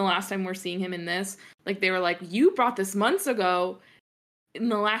between the last time we're seeing him in this, like they were like, you brought this months ago in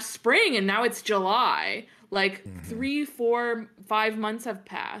the last spring and now it's July. Like 3, 4, 5 months have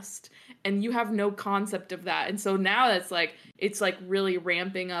passed and you have no concept of that. And so now that's like, it's like really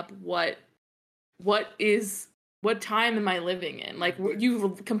ramping up what time am I living in? Like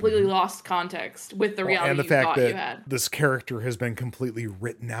you've completely lost context with the reality and the you fact thought that you had. This character has been completely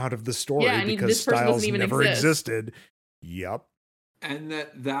written out of the story because this person Styles doesn't even never exist. existed. Yep. And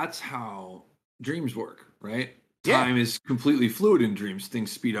that's how dreams work, right? Yeah. Time is completely fluid in dreams.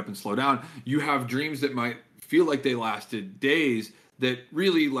 Things speed up and slow down. You have dreams that might feel like they lasted days that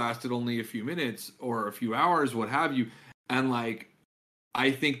really lasted only a few minutes or a few hours, what have you. And like, I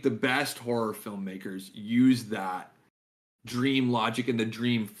think the best horror filmmakers use that dream logic and the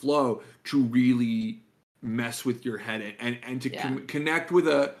dream flow to really mess with your head and to connect with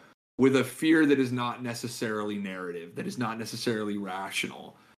a fear that is not necessarily narrative, that is not necessarily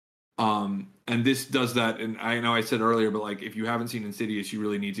rational. And this does that. And I know I said earlier, but like, if you haven't seen Insidious, you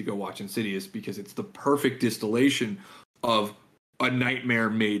really need to go watch Insidious because it's the perfect distillation of a nightmare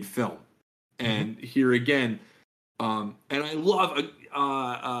made film. And here again, and I love,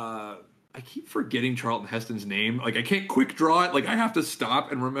 I keep forgetting Charlton Heston's name. Like I can't quick draw it. Like I have to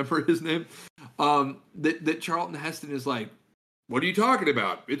stop and remember his name. That Charlton Heston is like, what are you talking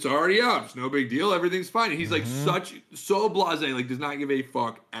about? It's already out. It's no big deal. Everything's fine. And he's like so blasé, like does not give a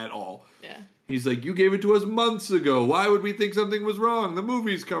fuck at all. Yeah. He's like, you gave it to us months ago. Why would we think something was wrong? The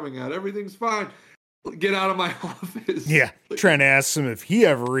movie's coming out. Everything's fine. Get out of my office. Yeah. Trent asks him if he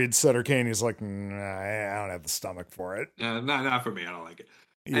ever reads Sutter Kane. He's like, nah, I don't have the stomach for it. Not for me. I don't like it.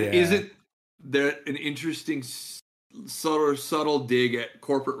 Yeah. And isn't there an interesting subtle dig at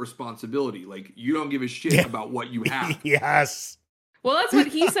corporate responsibility? Like you don't give a shit about what you have. Yes. Well, that's what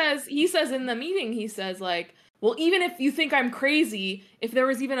he says. He says in the meeting, he says like, well, even if you think I'm crazy, if there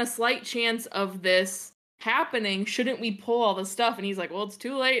was even a slight chance of this happening, shouldn't we pull all the stuff? And he's like, well, it's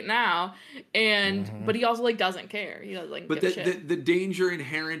too late now. And but he also like doesn't care. He doesn't like but give a shit. The danger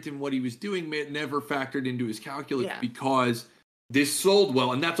inherent in what he was doing never factored into his calculus because this sold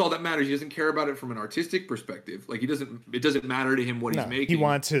well, and that's all that matters. He doesn't care about it from an artistic perspective. Like it doesn't matter to him what he's making. He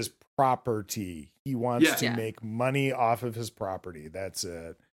wants his property. He wants to make money off of his property. That's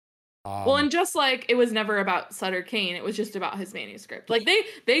it. Well, and just like it was never about Sutter Kane, it was just about his manuscript. Like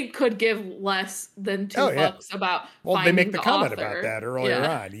they could give less than two fucks about. Well, they make the comment about that earlier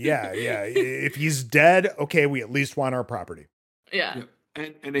on. Yeah. If he's dead, okay, we at least want our property. Yeah.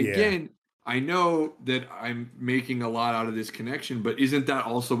 And again, I know that I'm making a lot out of this connection, but isn't that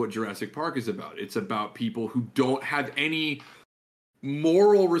also what Jurassic Park is about? It's about people who don't have any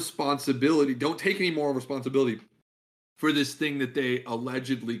moral responsibility, don't take any moral responsibility for this thing that they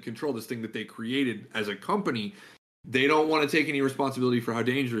allegedly control, this thing that they created as a company. They don't want to take any responsibility for how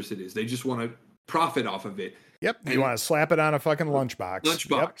dangerous it is. They just want to profit off of it. Yep. You want to slap it on a fucking lunchbox.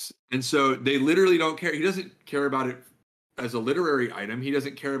 Yep. And so they literally don't care. He doesn't care about it as a literary item. He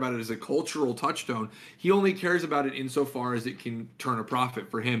doesn't care about it as a cultural touchstone. He only cares about it insofar as it can turn a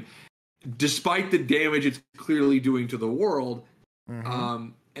profit for him, despite the damage it's clearly doing to the world.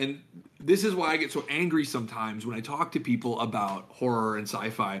 And this is why I get so angry sometimes when I talk to people about horror and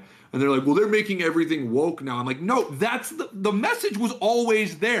sci-fi, and they're like, well, they're making everything woke now. I'm like, no, that's the message was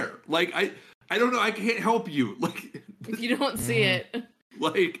always there. Like, I don't know. I can't help you. Like, if you don't see it,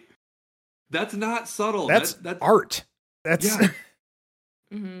 like, that's not subtle. That's art. That's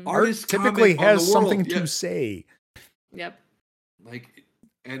art typically has something to say. Yep. Like,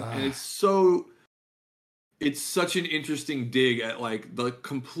 and it's such an interesting dig at like the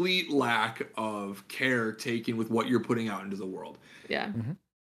complete lack of care taken with what you're putting out into the world. Yeah.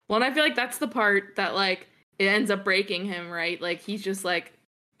 Well, and I feel like that's the part that like it ends up breaking him, right? Like he's just like,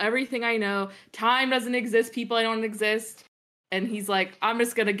 everything I know, time doesn't exist, people I don't exist. And he's like, I'm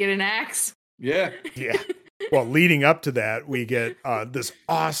just gonna get an axe. Yeah. Yeah. Well, leading up to that, we get this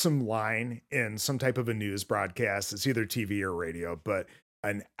awesome line in some type of a news broadcast. It's either TV or radio, but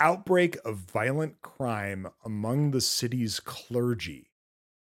an outbreak of violent crime among the city's clergy.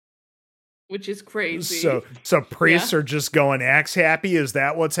 Which is crazy. So priests are just going axe happy. Is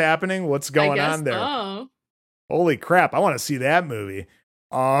that what's happening? What's going on there? So. Holy crap. I want to see that movie.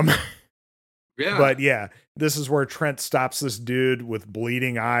 Yeah. But yeah, this is where Trent stops this dude with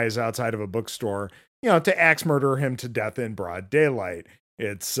bleeding eyes outside of a bookstore, to axe murder him to death in broad daylight.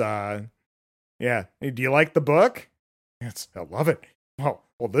 It's, yeah. Hey, do you like the book? I love it.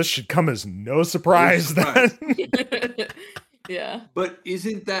 Well, this should come as no surprise then. Yeah. But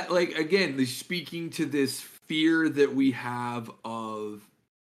isn't that, like, again, speaking to this fear that we have of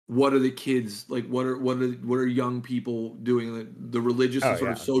what are the kids, like, what are young people doing, the religious and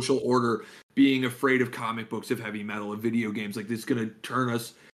sort of social order being afraid of comic books, of heavy metal, of video games, like this is going to turn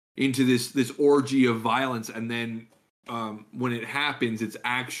us into this orgy of violence. And then when it happens, it's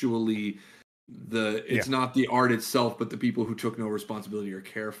actually not the art itself, but the people who took no responsibility or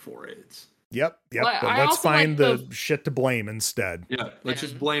care for it. Yep. Well, but let's find the shit to blame instead. Yeah. Let's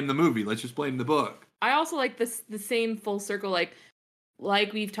just blame the movie. Let's just blame the book. I also like the same full circle,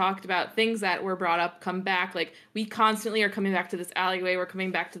 like we've talked about, things that were brought up come back. Like we constantly are coming back to this alleyway. We're coming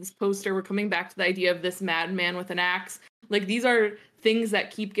back to this poster. We're coming back to the idea of this madman with an axe. Like these are things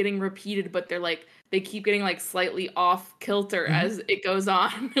that keep getting repeated, but they keep getting like slightly off kilter as it goes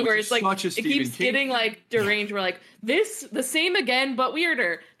on. Where it's like it keeps getting like deranged. We're like the same again, but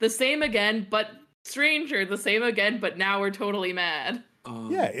weirder. The same again, but stranger. The same again, but now we're totally mad.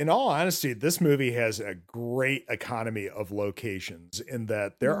 Yeah, in all honesty, this movie has a great economy of locations in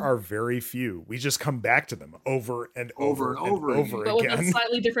that there are very few. We just come back to them over and over again. But with a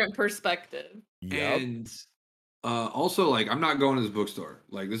slightly different perspective. Yep. And also, like, I'm not going to this bookstore.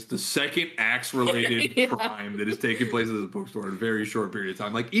 Like, this is the second axe-related crime that has taken place at this bookstore in a very short period of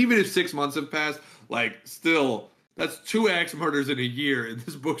time. Like, even if 6 months have passed, like, still... That's 2 axe murders in a year in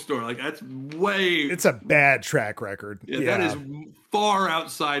this bookstore. Like, that's It's a bad track record. Yeah, that is far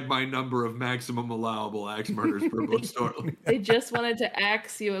outside my number of maximum allowable axe murders per bookstore. They just wanted to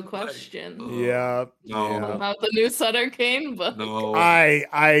axe you a question. No. About the new Sutter Kane book. No.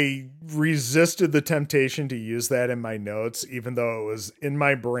 I resisted the temptation to use that in my notes, even though it was in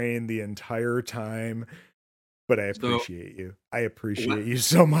my brain the entire time. But I appreciate you. I appreciate you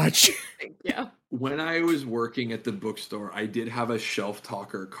so much. Yeah. When I was working at the bookstore, I did have a shelf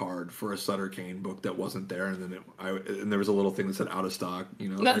talker card for a Sutter Kane book that wasn't there, and then and there was a little thing that said out of stock.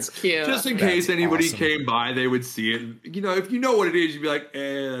 That's cute. Just in case anybody came by, they would see it. And, if you know what it is, you'd be like,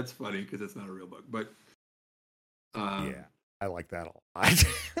 that's funny because it's not a real book. But yeah, I like that a lot.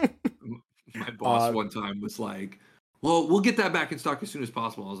 My boss one time was like, "Well, we'll get that back in stock as soon as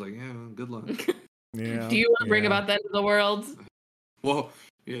possible." I was like, "Yeah, good luck." Yeah. Do you want to bring about that into the world? Well,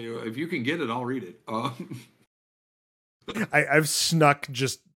 yeah, if you can get it, I'll read it. I've snuck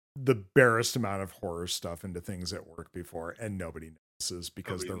just the barest amount of horror stuff into things at work before, and nobody notices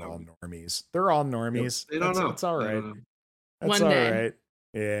because they're all normies. They're all normies. They don't know. It's all right. That's all right.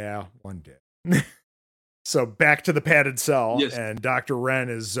 Yeah, one day. So back to the padded cell, and Dr. Wren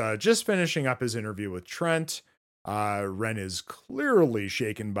is just finishing up his interview with Trent. Wren is clearly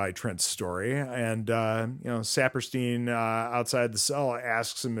shaken by Trent's story, and Saperstein outside the cell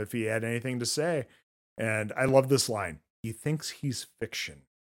asks him if he had anything to say, and I love this line. He thinks he's fiction.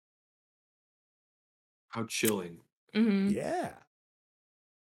 How chilling. Mm-hmm. Yeah,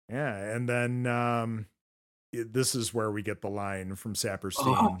 and then this is where we get the line from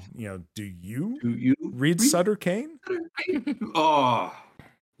Saperstein. Do you read Sutter Kane?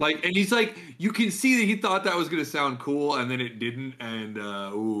 Like, and he's like, you can see that he thought that was going to sound cool, and then it didn't. And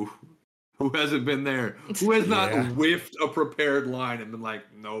who hasn't been there? Who has not whiffed a prepared line and been like,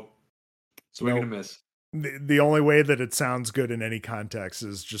 nope, swing and a miss? The only way that it sounds good in any context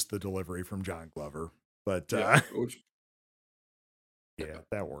is just the delivery from John Glover. But that works.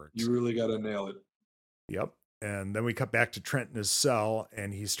 You really got to nail it. Yep. And then we cut back to Trent in his cell,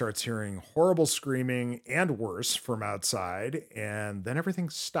 and he starts hearing horrible screaming and worse from outside. And then everything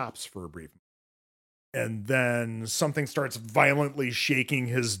stops for a brief moment. And then something starts violently shaking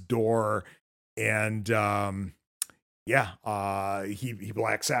his door. And he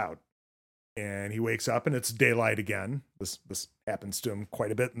blacks out. And he wakes up, and it's daylight again. This happens to him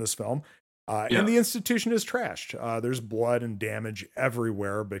quite a bit in this film. And the institution is trashed. There's blood and damage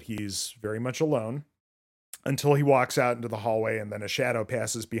everywhere, but he's very much alone. Until he walks out into the hallway, and then a shadow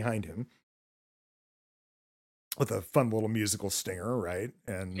passes behind him. with a fun little musical stinger, right?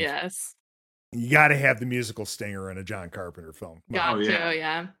 And Yes. you got to have the musical stinger in a John Carpenter film. Got to,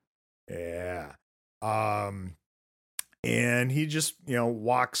 yeah. yeah. Yeah. And he just,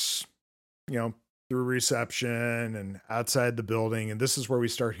 walks, through reception and outside the building. And this is where we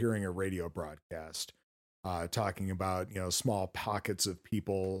start hearing a radio broadcast talking about, small pockets of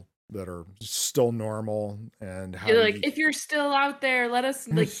people that are still normal and how You're like, if you're still out there, let us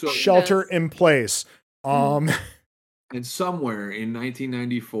like shelter in place. And somewhere in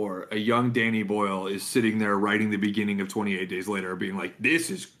 1994, a young Danny Boyle is sitting there writing the beginning of 28 Days Later, being like, this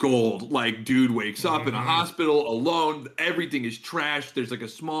is gold. Like, dude wakes up in a hospital alone. Everything is trashed. There's like a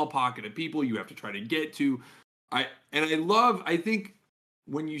small pocket of people you have to try to get to. I think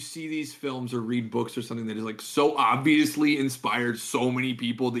when you see these films or read books or something that is like so obviously inspired so many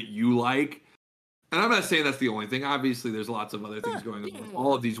people that you like, and I'm not saying that's the only thing. Obviously, there's lots of other things going on with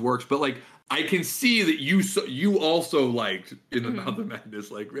all of these works, but like I can see that you also liked In the Mouth of Madness.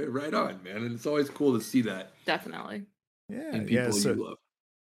 Like right on, man. And it's always cool to see that. Definitely. Yeah, in people you love.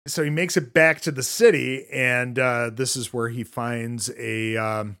 So he makes it back to the city, and this is where he finds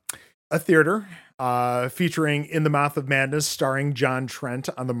a theater featuring In the Mouth of Madness, starring John Trent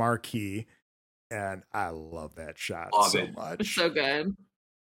on the marquee, and I love that shot much. It's so good.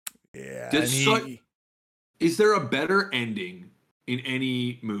 Yeah. Is there a better ending in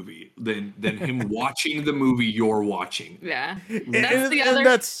any movie than him watching the movie you're watching? Yeah, that's the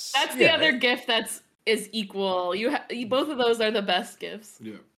other gift is equal. Both of those are the best gifts.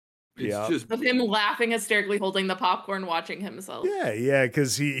 Yeah, it's just of him laughing hysterically, holding the popcorn, watching himself. Yeah,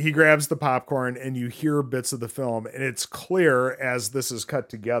 because he grabs the popcorn and you hear bits of the film, and it's clear as this is cut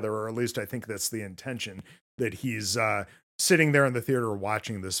together, or at least I think that's the intention, that he's sitting there in the theater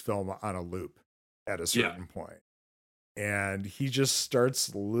watching this film on a loop at a certain point. And he just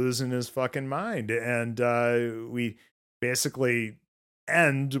starts losing his fucking mind. And we basically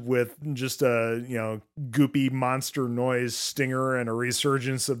end with just a, goopy monster noise stinger and a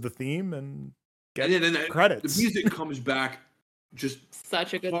resurgence of the theme and get credits. The music comes back just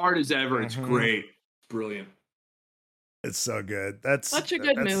such a good hard as ever. It's great. Brilliant. It's so good. That's such a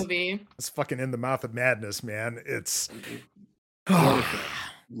good movie. It's fucking In the Mouth of Madness, man. It's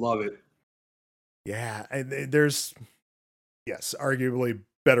love it. Yeah, and there's arguably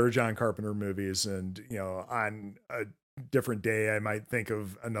better John Carpenter movies, and on a different day I might think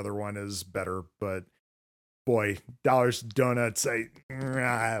of another one as better, but boy, Dollars to Donuts,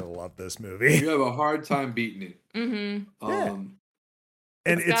 I love this movie. You have a hard time beating it. And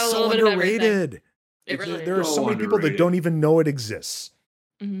it's so underrated. There are so many people that don't even know it exists.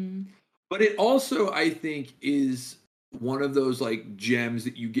 But it also, I think, is one of those like gems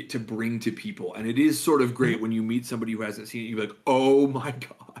that you get to bring to people, and it is sort of great when you meet somebody who hasn't seen it. You're like, oh my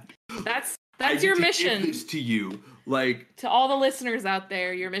god, that's your mission. Give this to you, like to all the listeners out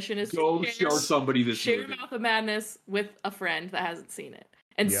there. Your mission is to show somebody this. Share movie. Mouth of Madness with a friend that hasn't seen it,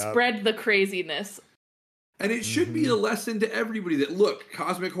 and spread the craziness. And it should be a lesson to everybody that, look,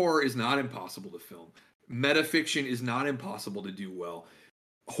 cosmic horror is not impossible to film. Metafiction is not impossible to do well.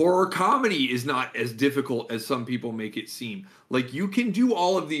 Horror comedy is not as difficult as some people make it seem. Like, you can do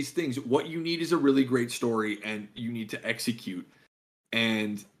all of these things. What you need is a really great story, and you need to execute.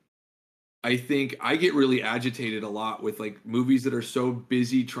 And I think I get really agitated a lot with like movies that are so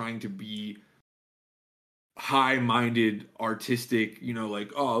busy trying to be high-minded, artistic,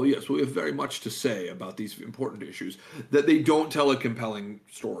 like, oh yes, we have very much to say about these important issues, that they don't tell a compelling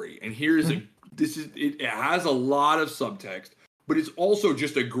story. And here's it has a lot of subtext, but it's also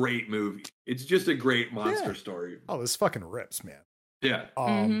just a great movie. It's just a great monster story. Oh, this fucking rips, man. Yeah.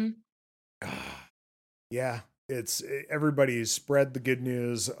 Yeah. It's everybody spread the good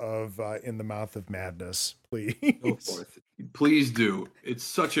news of In the Mouth of Madness, please. Go forth. Please do. It's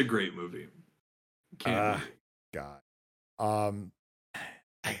such a great movie. God. I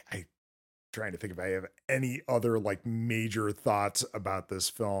trying to think if I have any other like major thoughts about this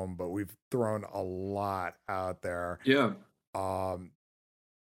film, but we've thrown a lot out there. Yeah. Y'all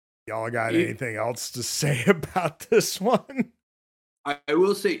got anything else to say about this one? I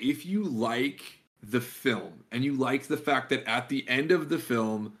will say, if you like the film and you like the fact that at the end of the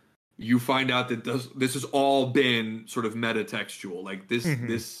film you find out that this has all been sort of metatextual, like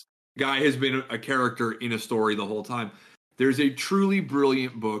this guy has been a character in a story the whole time. There's a truly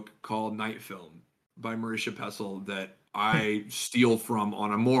brilliant book called Night Film by Marisha Pessl that I steal from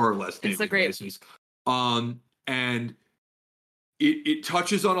on a more or less daily basis. And it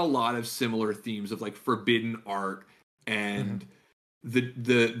touches on a lot of similar themes of like forbidden art and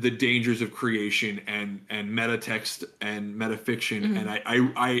the dangers of creation and metatext and metafiction. And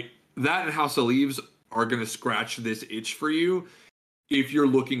I that and House of Leaves are going to scratch this itch for you if you're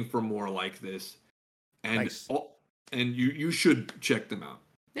looking for more like this. And Nice. and you should check them out.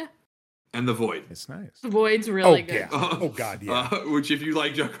 Yeah. And The Void. It's nice. The Void's really good. Yeah. Oh God, yeah. Which if you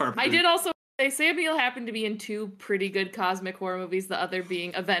like John Carpenter. I did also say Sam Neill happened to be in 2 pretty good cosmic horror movies, the other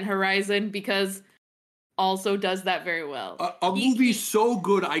being Event Horizon, because also does that very well. A movie so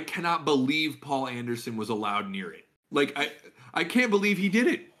good, I cannot believe Paul Anderson was allowed near it. Like, I can't believe he did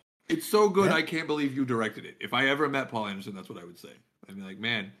it. It's so good, Yeah. I can't believe you directed it. If I ever met Paul Anderson, that's what I would say. I'd be like,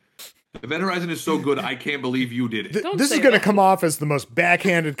 man, Event Horizon is so good, I can't believe you did it. Don't This is say going to that. come off as the most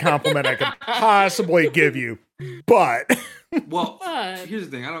backhanded compliment I could possibly give you, but Well, But- here's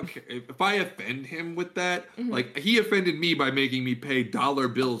the thing. I don't care. If I offend him with that, Mhm. like, he offended me by making me pay dollar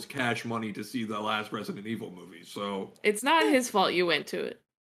bills cash money to see the last Resident Evil movie. So It's not his fault you went to it.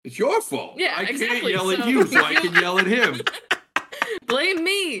 it's your fault. Yeah, I can't exactly, yell at so- you, so I can yell at him. Blame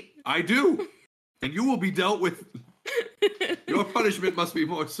me. I do. And you will be dealt with. Your punishment must be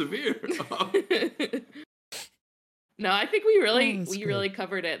more severe. No, I think we Oh, that's good. really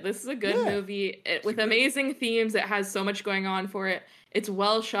covered it. This is a good Yeah. movie with amazing themes. It has so much going on for it. It's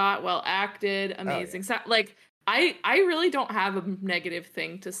well shot, well acted, amazing. Like I really don't have a negative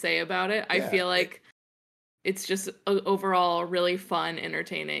thing to say about it. I Yeah, feel like it's just overall a really fun,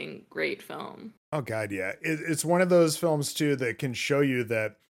 entertaining, great film. oh God, yeah. It's one of those films too that can show you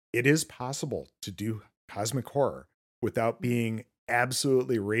that it is possible to do cosmic horror without being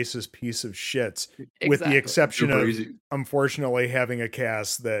absolutely racist piece of shits, with the Exactly. exception Super of, easy. unfortunately, having a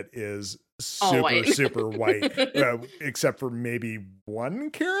cast that is All super, white. super white, except for maybe one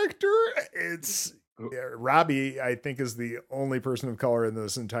character. It's Robbie, I think, is the only person of color in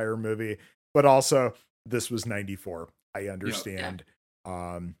this entire movie, but also this was 94. I understand. This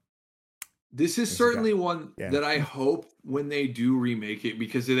is This is certainly one yeah. that I hope when they do remake it,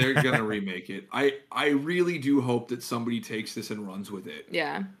 because they're gonna remake it. I really do hope that somebody takes this and runs with it.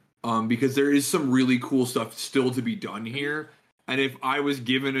 Yeah. Because there is some really cool stuff still to be done here. And if I was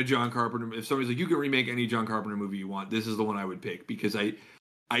given a John Carpenter, if somebody's like, you can remake any John Carpenter movie you want, this is the one I would pick, because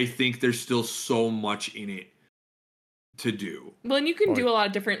I think there's still so much in it to do Well, and you can Oh, do a lot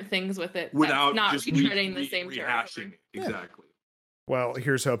of different things with it without not just retreading the same rehashing territory. it. Yeah. Exactly. Well,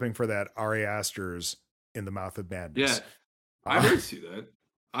 here's hoping for that Ari Aster's In the Mouth of Madness. Yeah, I would see that.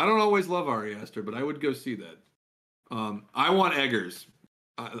 I don't always love Ari Aster, but I would go see that. I want Eggers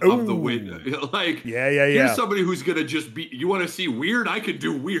of the Wit. Ooh. Like, Yeah, yeah, here's yeah. somebody who's gonna just be. You want to see weird? I could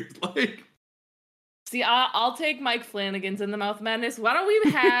do weird. Like, See, I'll take Mike Flanagan's In the Mouth of Madness. Why don't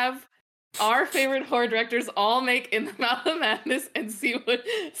we have our favorite horror directors all make In the Mouth of Madness and see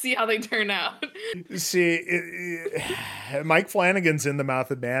how they turn out? See, Mike Flanagan's In the Mouth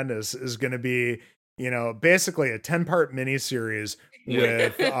of Madness is going to be, basically a 10-part miniseries Yeah.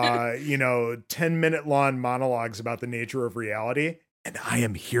 with, 10-minute long monologues about the nature of reality. And I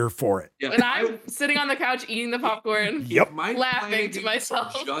am here for it. yeah, And I'm sitting on the couch eating the popcorn. Yep. Mike laughing to Flanagan,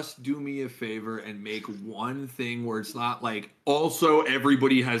 myself. Just do me a favor and make one thing where it's not like also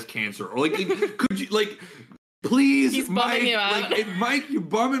everybody has cancer, or like could you like please He's Mike, bumming you out. like, Mike,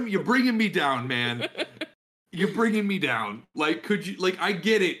 you're bringing me down, man. You're bringing me down. Like, could you like I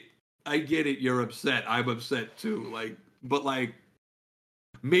get it. You're upset. I'm upset too. Like, but like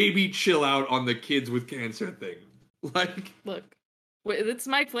maybe chill out on the kids with cancer thing. Like, Look, it's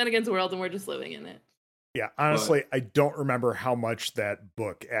Mike Flanagan's world and we're just living in it. Yeah, honestly, I don't remember how much that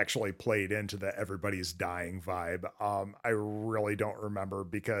book actually played into the everybody's dying vibe. I really don't remember,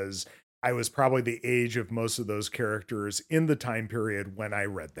 because I was probably the age of most of those characters in the time period when I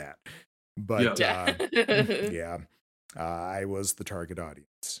read that. But Yeah. I was the target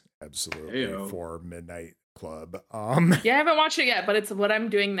audience, absolutely, Heyo. for Midnight Club. Yeah, I haven't watched it yet, but it's what I'm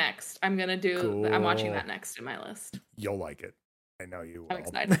doing next. I'm watching Cool. that next in my list. You'll like it. I know you will. I'm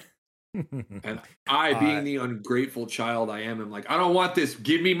excited. and I, being the ungrateful child I am like, I don't want this.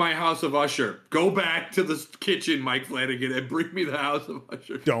 Give me my House of Usher. Go back to the kitchen, Mike Flanagan, and bring me the House of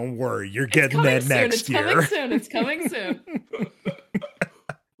Usher. Don't worry, you're It's getting coming that soon. next It's year. coming soon. It's coming soon.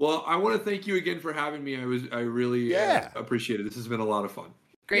 Well, I want to thank you again for having me. I really appreciate it. This has been a lot of fun.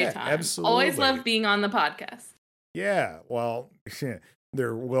 Great Yeah, time. absolutely. Always love being on the podcast. Yeah, well,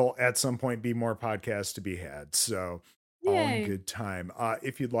 there will at some point be more podcasts to be had. So all in Yay. good time.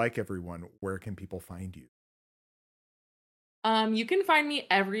 If you'd like, everyone, where can people find you? You can find me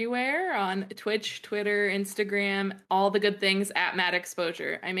everywhere on Twitch, Twitter, Instagram, all the good things at Mad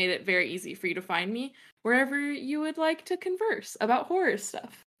Exposure. I made it very easy for you to find me wherever you would like to converse about horror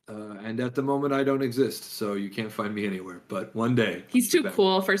stuff. And at the moment, I don't exist, so you can't find me anywhere. But one day, He's too Bad.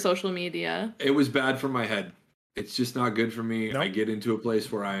 cool for social media. It was bad for my head. It's just not good for me. Nope. I get into a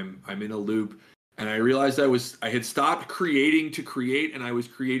place where I'm in a loop, And I realized I had stopped creating to create, and I was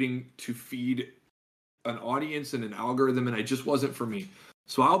creating to feed an audience and an algorithm, and it just wasn't for me.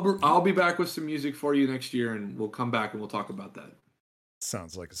 So I'll be back with some music for you next year, and we'll come back and we'll talk about that.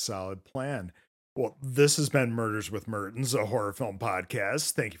 Sounds like a solid plan. Well, this has been Murders with Mertens, a horror film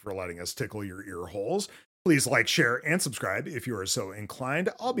podcast. Thank you for letting us tickle your ear holes. Please like, share, and subscribe if you are so inclined.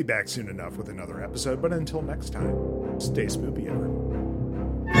 I'll be back soon enough with another episode, but until next time, stay spoopy, everyone.